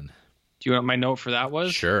 7. Do you know what my note for that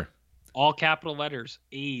was? Sure. All capital letters,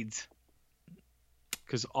 AIDS.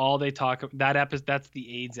 Because all they talk that's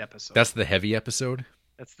the AIDS episode. That's the heavy episode?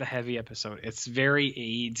 That's the heavy episode. It's very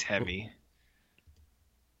AIDS heavy.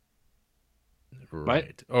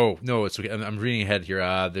 Right. Oh, no, it's okay. I'm reading ahead here.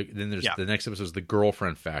 Then there's the next episode is The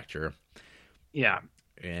Girlfriend Factor. Yeah.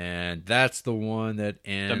 And that's the one that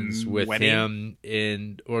ends with wedding? him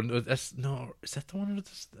in, or no, is that the one?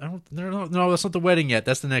 No, that's not the wedding yet.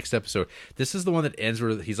 That's the next episode. This is the one that ends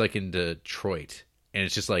where he's like in Detroit, and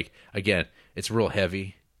it's just like, again, it's real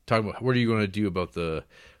heavy. Talking about what are you going to do about the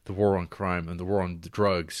war on crime and the war on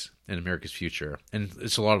drugs and America's future, and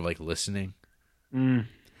it's a lot of like listening. And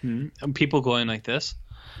people going like this.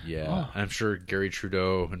 Yeah, I'm sure Gary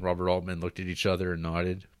Trudeau and Robert Altman looked at each other and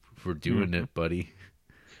nodded. We're doing it, buddy.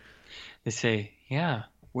 They say, yeah,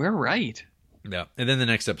 we're right. Yeah, and then the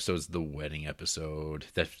next episode is the wedding episode.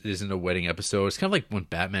 That isn't a wedding episode. It's kind of like when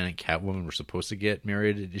Batman and Catwoman were supposed to get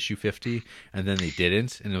married at issue 50, and then they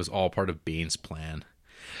didn't, and it was all part of Bane's plan.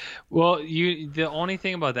 Well, the only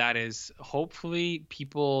thing about that is hopefully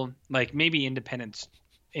people, like maybe independent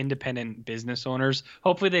business owners,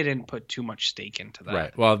 hopefully they didn't put too much stake into that.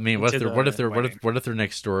 Right. Well, I mean, what if they're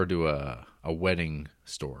next door to a wedding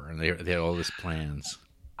store and they had all these plans?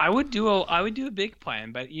 I would do a big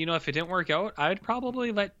plan, but if it didn't work out, I would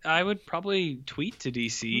probably tweet to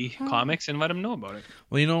DC Comics and let them know about it.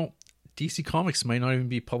 Well, DC Comics might not even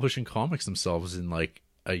be publishing comics themselves in like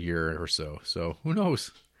a year or so. So who knows?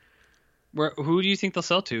 Who do you think they'll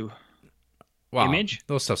sell to? Wow, Image?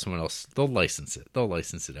 They'll sell someone else. They'll license it. They'll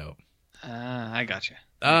license it out. I gotcha.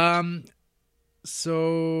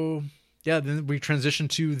 So then we transition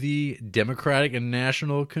to the Democratic and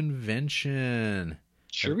National Convention.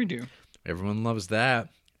 Sure we do. Everyone loves that.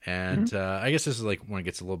 And I guess this is like when it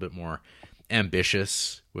gets a little bit more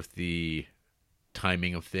ambitious with the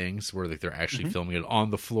timing of things, where like they're actually filming it on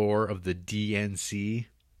the floor of the DNC.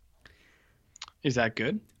 Is that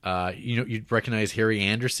good? You'd recognize Harry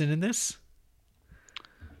Anderson in this?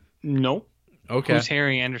 No. Okay. Who's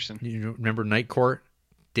Harry Anderson? You remember Night Court,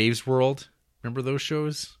 Dave's World? Remember those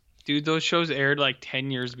shows? Dude, those shows aired like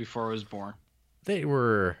 10 years before I was born. They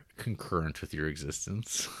were concurrent with your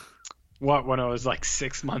existence. What, when I was like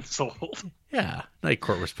 6 months old? Yeah, Night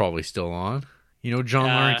Court was probably still on. John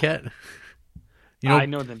Larroquette? I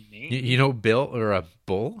know the name. You know Bill or a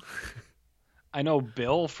Bull? I know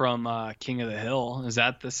Bill from King of the Hill. Is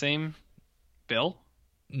that the same Bill?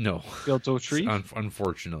 No. Bill Dauterive?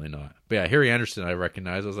 Unfortunately not. But yeah, Harry Anderson I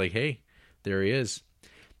recognize. I was like, hey, there he is.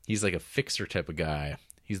 He's like a fixer type of guy.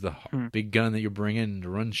 He's the big gun that you bring in to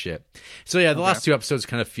run shit. So yeah, the last two episodes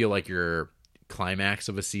kind of feel like your climax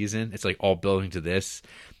of a season. It's like all building to this.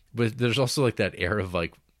 But there's also like that air of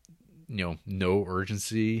like, no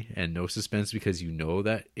urgency and no suspense because you know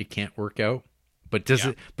that it can't work out. But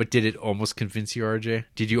did it almost convince you, RJ?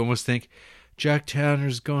 Did you almost think Jack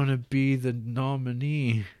Tanner's gonna be the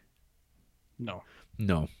nominee? No.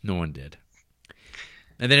 No one did.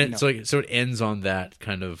 And then so it ends on that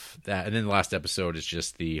kind of that, and then the last episode is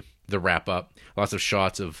just the wrap up. Lots of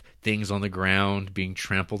shots of things on the ground being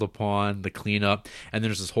trampled upon, the cleanup, and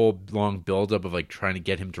there's this whole long build up of like trying to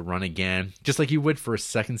get him to run again, just like you would for a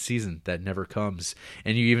second season that never comes.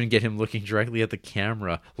 And you even get him looking directly at the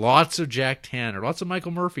camera. Lots of Jack Tanner, lots of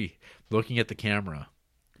Michael Murphy looking at the camera,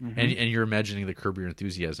 and you're imagining the Curb Your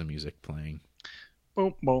Enthusiasm music playing.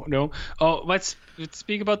 Oh, no. Oh, let's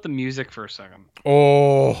speak about the music for a second.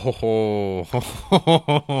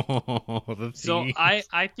 So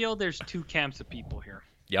I feel there's two camps of people here.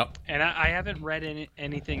 Yep. And I haven't read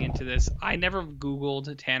anything into this. I never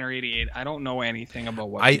Googled Tanner 88. I don't know anything about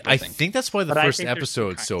what I think. think that's why the But I first think there's two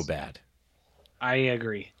episode's so kinds. bad. I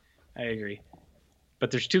agree. But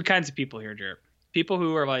there's two kinds of people here, Jared. People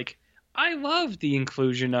who are like, I love the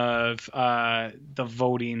inclusion of the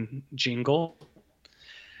voting jingle.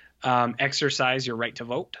 Exercise your right to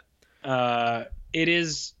vote. It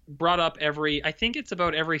is brought up I think it's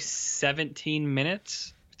about every 17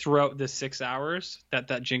 minutes throughout the 6 hours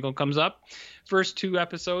that jingle comes up. First 2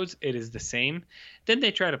 episodes, it is the same. Then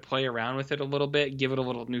they try to play around with it a little bit, give it a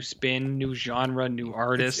little new spin, new genre, new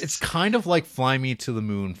artist. It's kind of like Fly Me to the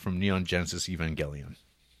Moon from Neon Genesis Evangelion.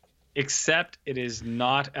 Except it is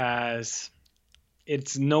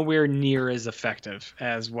it's nowhere near as effective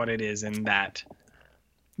as what it is in that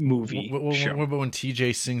movie show. What about when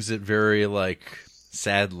TJ sings it very, like,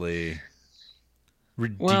 sadly,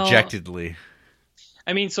 dejectedly?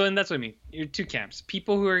 I mean, and that's what I mean. You're two camps.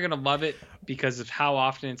 People who are going to love it because of how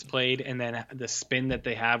often it's played and then the spin that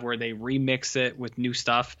they have where they remix it with new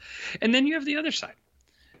stuff. And then you have the other side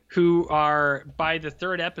who are, by the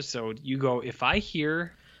 3rd episode, you go, if I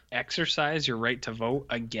hear exercise your right to vote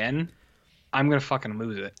again, I'm going to fucking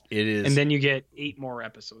lose it. It is. And then you get 8 more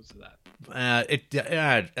episodes of that.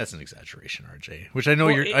 That's an exaggeration, RJ. Which I know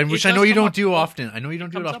it I know you don't do up, often. I know you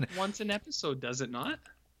don't do it often. Once an episode, does it not?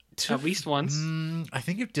 At least once. I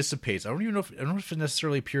think it dissipates. I don't know if it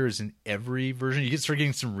necessarily appears in every version. You start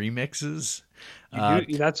getting some remixes.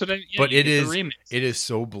 That's what I. Yeah, but it is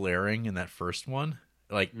so blaring in that first one.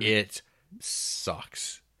 Like it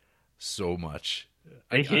sucks so much.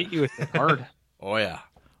 I hit you with it hard. Oh yeah,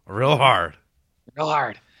 real hard.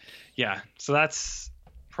 Yeah. So that's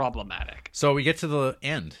problematic. So we get to the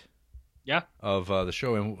end. Yeah. Of the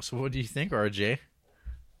show, and so what do you think, RJ?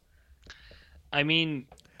 I mean.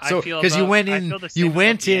 So because you went in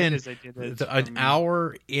an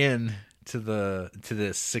hour in to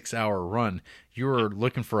this 6 hour run, you were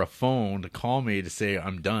looking for a phone to call me to say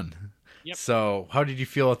I'm done. Yep. So how did you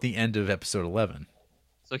feel at the end of episode 11?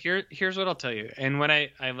 So here's what I'll tell you. And when I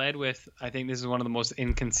led with, I think this is one of the most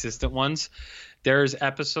inconsistent ones. There's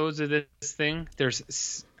episodes of this thing.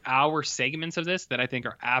 There's hour segments of this that I think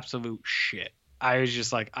are absolute shit. I was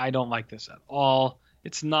just like, I don't like this at all.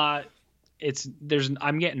 It's not.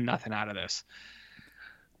 I'm getting nothing out of this.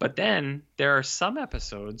 But then there are some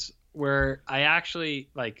episodes where I actually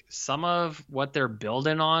like some of what they're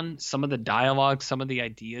building on, some of the dialogue, some of the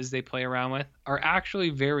ideas they play around with are actually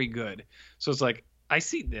very good. So it's like, I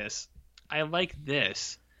see this, I like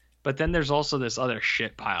this, but then there's also this other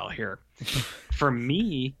shit pile here. For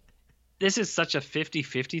me, this is such a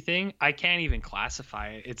 50-50 thing. I can't even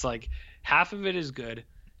classify it. It's like half of it is good.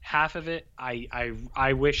 Half of it, I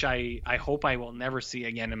wish I hope I will never see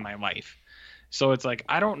again in my life. So it's like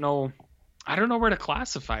I don't know where to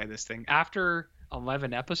classify this thing. After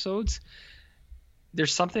 11 episodes,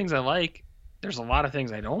 there's some things I like. There's a lot of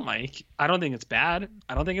things I don't like. I don't think it's bad.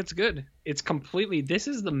 I don't think it's good. It's completely. This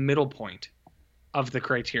is the middle point of the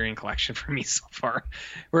Criterion Collection for me so far.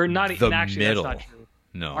 We're not the actually middle. That's not true.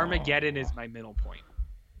 No, Armageddon is my middle point.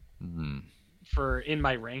 For in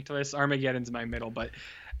my ranked list, Armageddon's my middle, but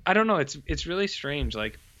I don't know. It's really strange.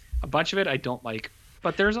 Like a bunch of it I don't like,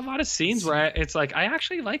 but there's a lot of scenes where it's like I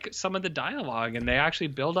actually like some of the dialogue, and they actually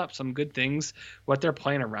build up some good things. What they're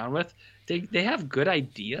playing around with, they have good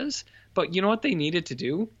ideas. But you know what they needed to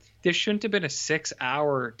do? This shouldn't have been a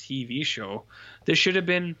 6-hour TV show. This should have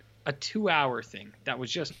been a 2-hour thing that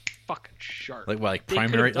was just fucking sharp. Like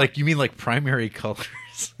primary, like you mean like Primary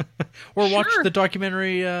Colors, or watch the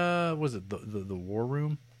documentary. Was it the War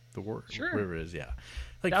Room? The War, whatever it is. Yeah.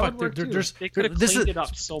 Like that fuck, would work there's they could have cleaned it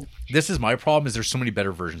up so much. This is my problem. Is there's so many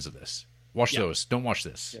better versions of this. Watch those. Don't watch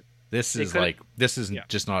this. Yep. This is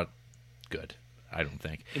just not good. I don't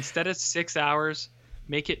think. Instead of 6 hours,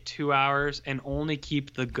 make it 2 hours and only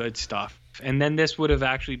keep the good stuff. And then this would have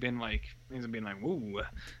actually been like, ooh,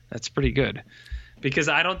 that's pretty good. Because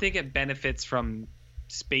I don't think it benefits from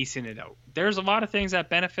spacing it out. There's a lot of things that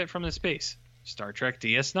benefit from the space. Star Trek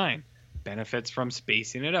DS9 benefits from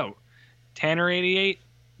spacing it out. Tanner 88,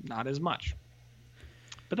 not as much.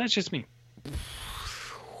 But that's just me.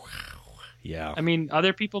 Yeah. I mean,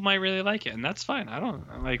 other people might really like it, and that's fine. I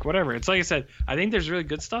don't like whatever. It's like I said, I think there's really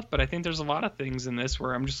good stuff, but I think there's a lot of things in this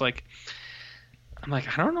where I'm like, I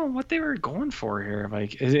don't know what they were going for here.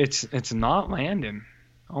 Like, it's not landing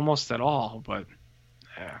almost at all, but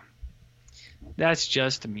yeah, that's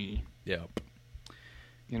just me. Yep.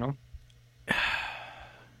 You know?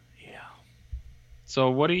 Yeah. So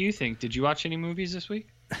what do you think? Did you watch any movies this week?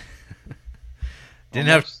 Didn't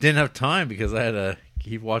have time because I had to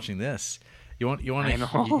keep watching this. You want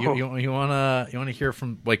to hear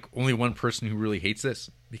from like only one person who really hates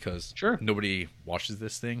this because nobody watches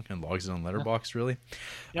this thing and logs it on Letterboxd really.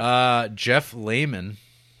 Yep. Jeff Lehman.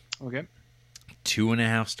 Okay.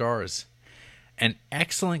 2.5 stars. An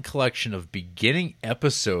excellent collection of beginning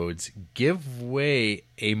episodes give way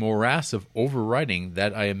a morass of overwriting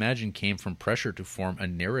that I imagine came from pressure to form a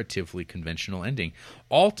narratively conventional ending,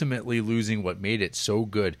 ultimately losing what made it so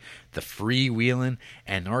good. The freewheeling,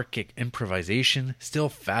 anarchic improvisation, still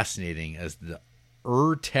fascinating as the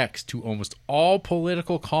text to almost all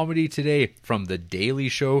political comedy today, from The Daily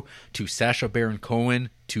Show to Sacha Baron Cohen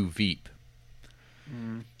to Veep.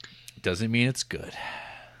 Doesn't mean it's good.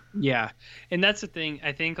 Yeah, and that's the thing.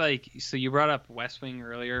 I think, like, so you brought up West Wing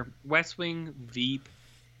earlier. West Wing, Veep,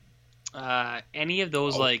 any of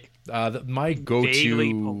those, my go-to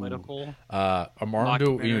vaguely political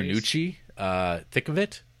Armando documentaries. Iannucci, Thick of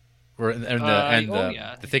It, or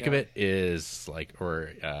the Thick of It is like,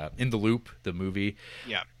 or In the Loop, the movie.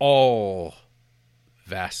 Yeah, all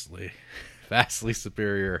vastly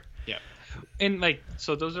superior. Yeah, and like,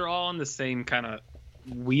 so those are all in the same kind of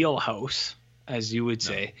wheelhouse, as you would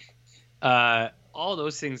say. All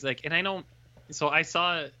those things, like, and I don't, so I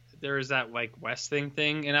saw there was that like West thing,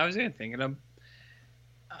 and I was thinking of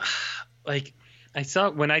like, I saw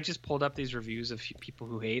when I just pulled up these reviews of people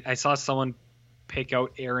who hate, I saw someone pick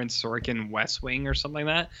out Aaron Sorkin West Wing or something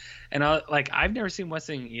like that, and I've never seen West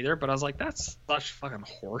Wing either, but I was like, that's such fucking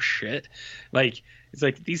horse shit. Like, it's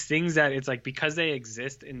like these things that it's like, because they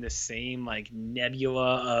exist in the same like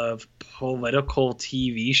nebula of political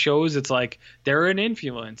TV shows, it's like they're an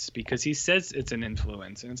influence because he says it's an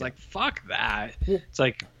influence, and it's like, fuck that. It's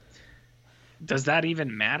like, does that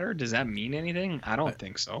even matter? Does that mean anything? I don't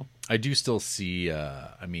think so. I do still see,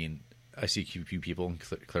 I see a few people,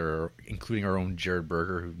 including our own Jared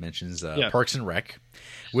Berger, who mentions Parks and Rec,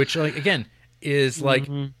 which, like, again, is like,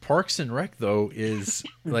 Parks and Rec, though, is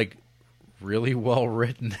like really well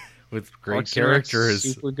written with great Parks characters,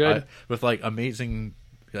 super good, with like amazing,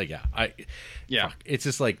 like, fuck. It's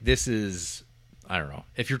just like, this is, I don't know.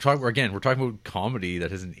 If you're talking, again, we're talking about comedy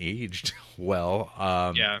that hasn't aged well,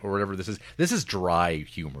 or whatever this is. This is dry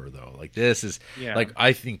humor, though. Like, this is, like,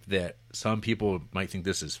 I think that some people might think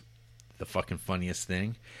this is the fucking funniest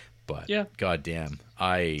thing, but goddamn,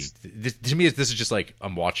 to me, this is just like,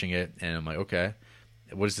 I'm watching it and I'm like, okay,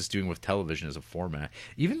 what is this doing with television as a format?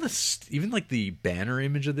 Even like the banner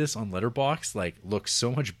image of this on Letterboxd, like, looks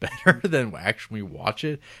so much better than actually watch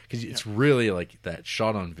it, because it's really like that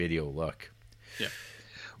shot on video look. Yeah.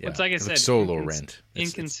 It's like I said, so low rent,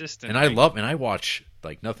 inconsistent. And I watch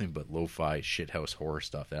like nothing but lo-fi shithouse horror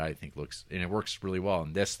stuff that I think looks, and it works really well.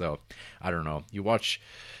 And this, though, I don't know. You watch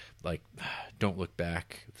like Don't Look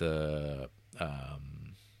Back, the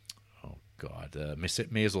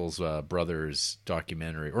Maisels brothers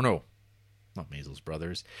documentary, or no, not Maisels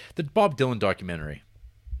brothers, the Bob Dylan documentary.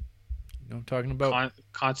 You know what I'm talking about?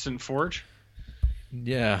 Constant Forge.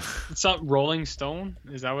 Yeah, it's not Rolling Stone.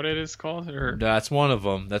 Is that what it is called? Or that's one of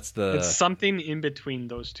them. It's something in between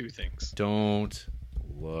those two things. Don't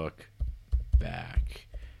Look Back,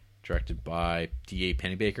 directed by D.A.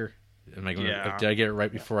 Pennebaker. Am I going to? Did I get it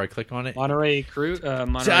right before I click on it? Monterey Crew.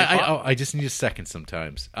 I just need a second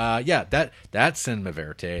sometimes. That's cinema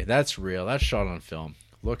verite. That's real. That's shot on film.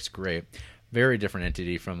 Looks great. Very different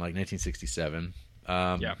entity from like 1967.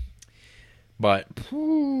 But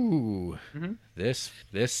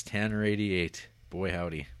this Tanner 88, boy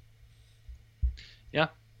howdy. Yeah,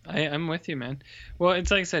 I'm with you, man. Well,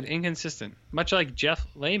 it's like I said, inconsistent. Much like Jeff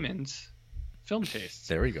Lehman's film tastes.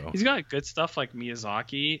 There we go. He's got good stuff like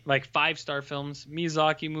Miyazaki, like 5-star films,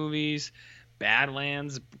 Miyazaki movies,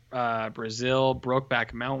 Badlands, Brazil,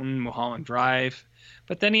 Brokeback Mountain, Mulholland Drive.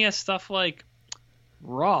 But then he has stuff like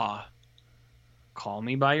Raw, Call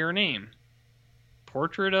Me by Your Name,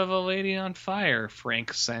 Portrait of a Lady on Fire,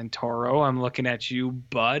 Frank Santoro, I'm looking at you,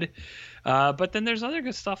 bud. But then there's other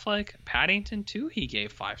good stuff like Paddington 2, he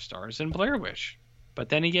gave 5 stars, and Blair Witch. But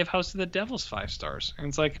then he gave House of the Devils 5 stars. And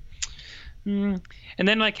it's like, and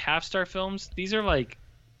then like half-star films, these are like,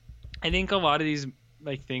 I think a lot of these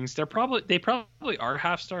like things, they probably are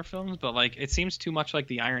half-star films, but like it seems too much like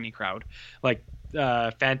the Irony Crowd. Like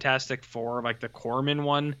Fantastic Four, like the Corman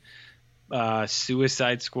one,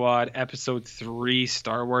 Suicide Squad, Episode 3,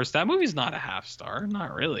 Star Wars. That movie's not a half star,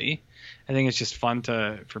 not really. I think it's just fun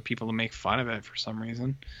for people to make fun of it for some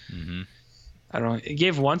reason. Mm-hmm. I don't know. It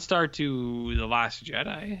gave 1 star to The Last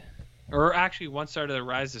Jedi, or actually 1 star to The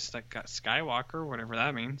Rise of Skywalker, whatever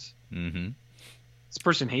that means. Mm-hmm. This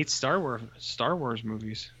person hates Star Wars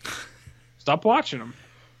movies. Stop watching them.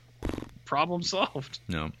 Problem solved.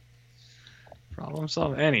 No. Problem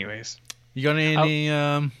solved. Anyways, you got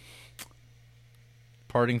any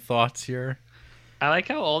parting thoughts here? I like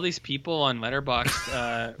how all these people on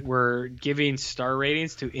Letterboxd were giving star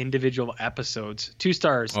ratings to individual episodes. 2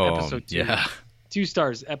 stars, episode 2. Yeah. 2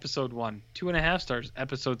 stars, episode 1. 2.5 stars,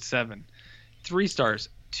 episode 7. 3 stars,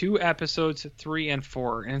 2 episodes 3 and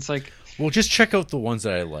 4. And it's like, well, just check out the ones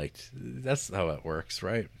that I liked. That's how it works,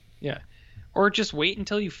 right? yeah. Or just wait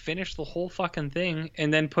until you finish the whole fucking thing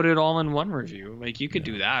and then put it all in one review. Like, you could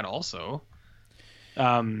do that also.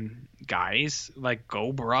 Guys, like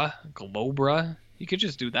Globra, you could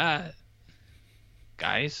just do that.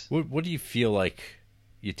 Guys. What do you feel like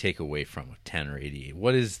you take away from 10 or 88?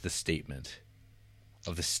 What is the statement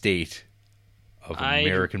of the state of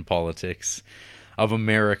American politics, of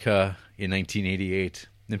America in 1988,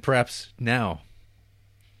 and perhaps now?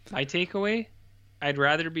 My takeaway, I'd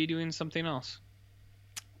rather be doing something else.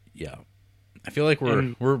 Yeah. I feel like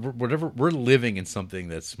we're living in something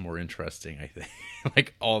that's more interesting, I think.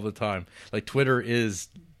 Like all the time. Like Twitter is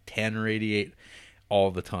 10 or 88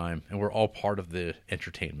 all the time, and we're all part of the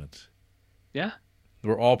entertainment. Yeah.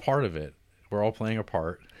 We're all part of it. We're all playing a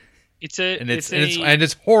part. It's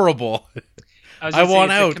horrible. I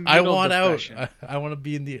want out. I want depression. out. I want to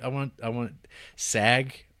be in the I want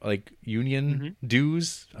SAG, like union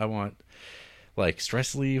dues. I want like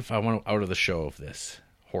stress leave. I want out of the show of this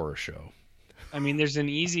horror show. I mean, there's an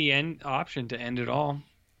easy option to end it all.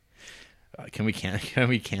 Can we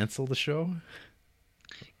cancel the show?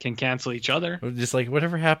 Can cancel each other. Just like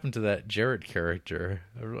whatever happened to that Jarrett character.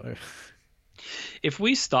 If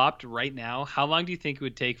we stopped right now, how long do you think it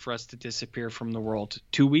would take for us to disappear from the world?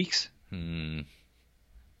 2 weeks?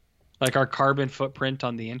 Like our carbon footprint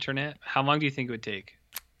on the internet? How long do you think it would take?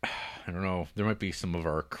 I don't know. There might be some of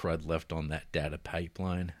our crud left on that data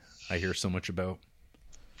pipeline I hear so much about.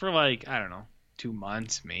 For like, I don't know, 2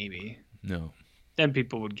 months maybe. No. Then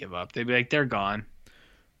people would give up. They'd be like, they're gone.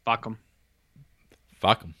 Fuck them.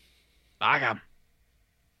 Fuck them. Fuck them.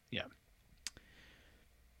 Yeah.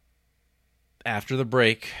 After the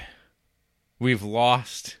break, we've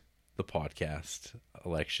lost the podcast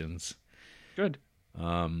elections. Good.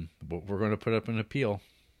 But we're going to put up an appeal.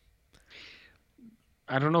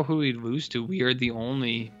 I don't know who we'd lose to. We are the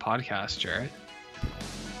only podcast, Jarrett.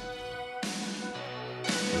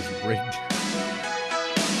 It was rigged.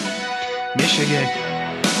 Michigan.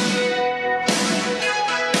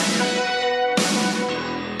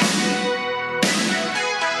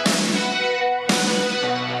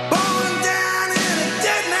 Born down in a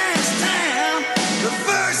dead man's town. The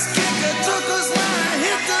first kicker took us when I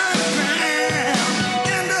hit the ground.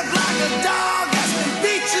 End up like a dog that's been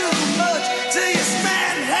beat too much till you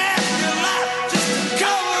spend half your life just to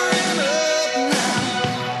cover it up now.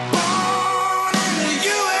 Born in the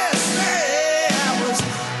USA, I was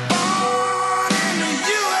born in the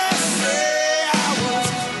USA. I was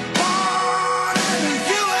born in the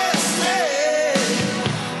USA.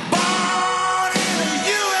 Born in the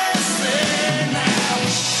USA now.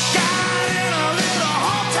 Got in a little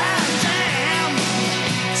hometown jam.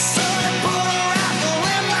 So they put a rifle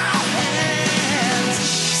in my hands.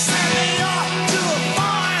 Sent me off to a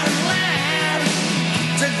foreign land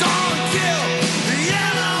to go and kill the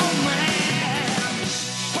yellow man.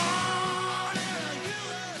 Born in the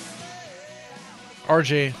USA.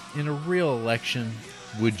 RJ, in a real election,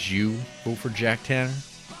 would you vote for Jack Tanner?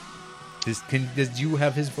 Does you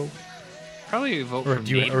have his vote? Probably vote Or for does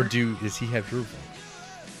Nader. he have your vote?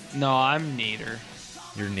 No, I'm Nader.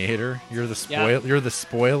 You're Nader? You're the Yeah. You're the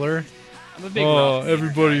spoiler? I'm a big Ralph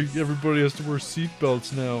Nader guy. everybody has to wear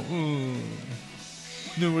seatbelts now.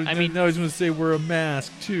 No, I mean- now he's going to say wear a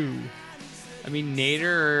mask too. I mean,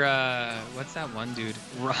 Nader or, what's that one dude?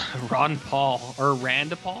 Ron Paul. Or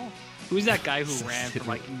Rand Paul? Who's that guy who ran for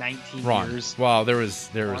like 19 Ron. years? Wow, there's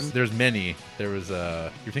Ron? there's many. There was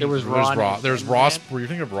you're thinking There was Ron and There's Ken Ross. Rand? Were you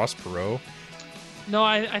thinking of Ross Perot? No,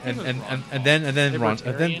 I think it was Ron Paul. And then Ron and then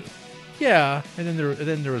Libertarian. yeah, and then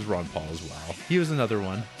there was Ron Paul as well. He was another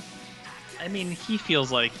one. I mean, he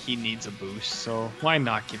feels like he needs a boost, so why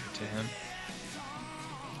not give it to him?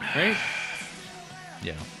 Right?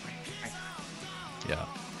 Yeah. Yeah.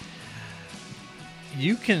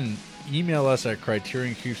 You can email us at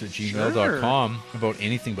criterioncreeps@gmail.com about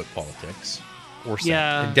anything but politics or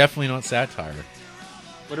Yeah. and definitely not satire.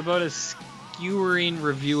 What about a skewering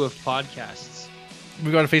review of podcasts?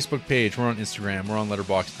 We've got a Facebook page. We're on Instagram. We're on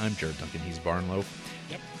Letterboxd. I'm Jared Duncan. He's Barnloaf.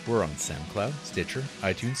 Yep. We're on SoundCloud, Stitcher,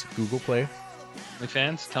 iTunes, Google Play, My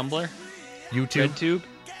fans, Tumblr, YouTube, RedTube.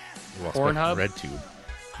 Well, Pornhub? RedTube,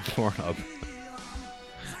 Pornhub,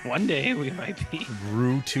 One day we might be.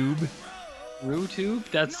 RooTube. RooTube.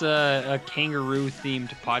 That's a kangaroo-themed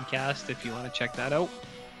podcast if you want to check that out.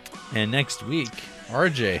 And next week,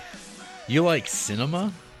 RJ, you like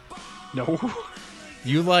cinema? No.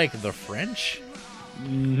 You like the French?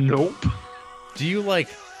 Nope. Do you like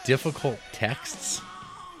difficult texts?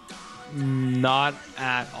 Not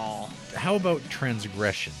at all. How about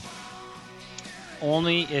transgression?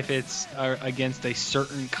 Only if it's against a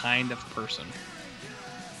certain kind of person.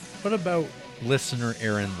 What about listener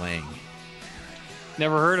Aaron Lang?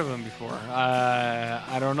 Never heard of him before.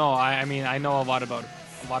 I don't know. I mean, I know a lot of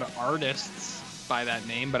artists by that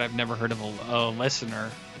name, but I've never heard of a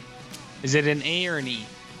listener. Is it an A or an E?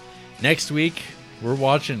 Next week, we're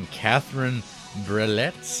watching Catherine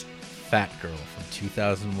Breillat's Fat Girl from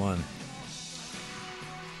 2001.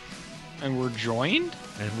 And we're joined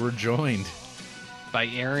by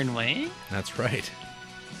Aaron Lang? That's right.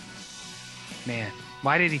 Man,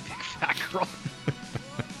 why did he pick Fat Girl?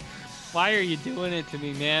 Why are you doing it to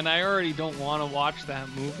me, man? I already don't want to watch that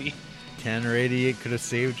movie. 10 or 88 could have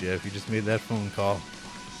saved you if you just made that phone call.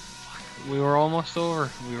 We were almost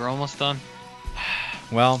over. We were almost done.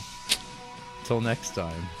 Well, till next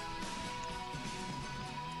time.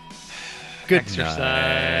 Good Exercise,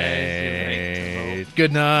 night.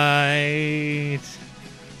 Good night.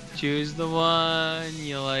 Choose the one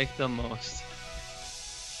you like the most.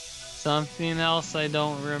 Something else I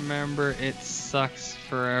don't remember. It sucks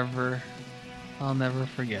forever. I'll never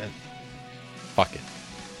forget. Fuck it.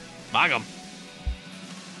 Bog 'em.